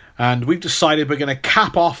 and we've decided we're going to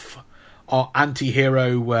cap off our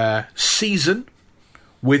anti-hero season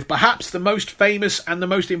with perhaps the most famous and the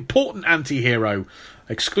most important anti-hero.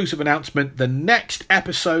 Exclusive announcement, the next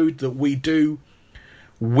episode that we do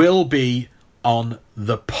will be on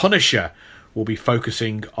The Punisher. We'll be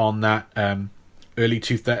focusing on that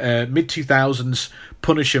mid-2000s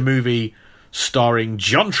Punisher movie starring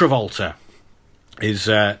John Travolta. Is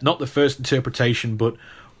not the first interpretation, but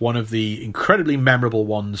one of the incredibly memorable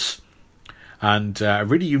ones, and a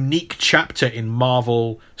really unique chapter in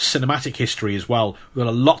Marvel cinematic history as well. We've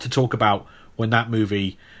got a lot to talk about when that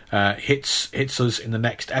movie hits us in the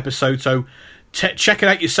next episode. So check it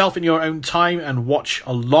out yourself in your own time and watch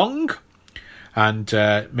along. And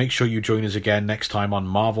make sure you join us again next time on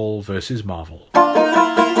Marvel vs. Marvel.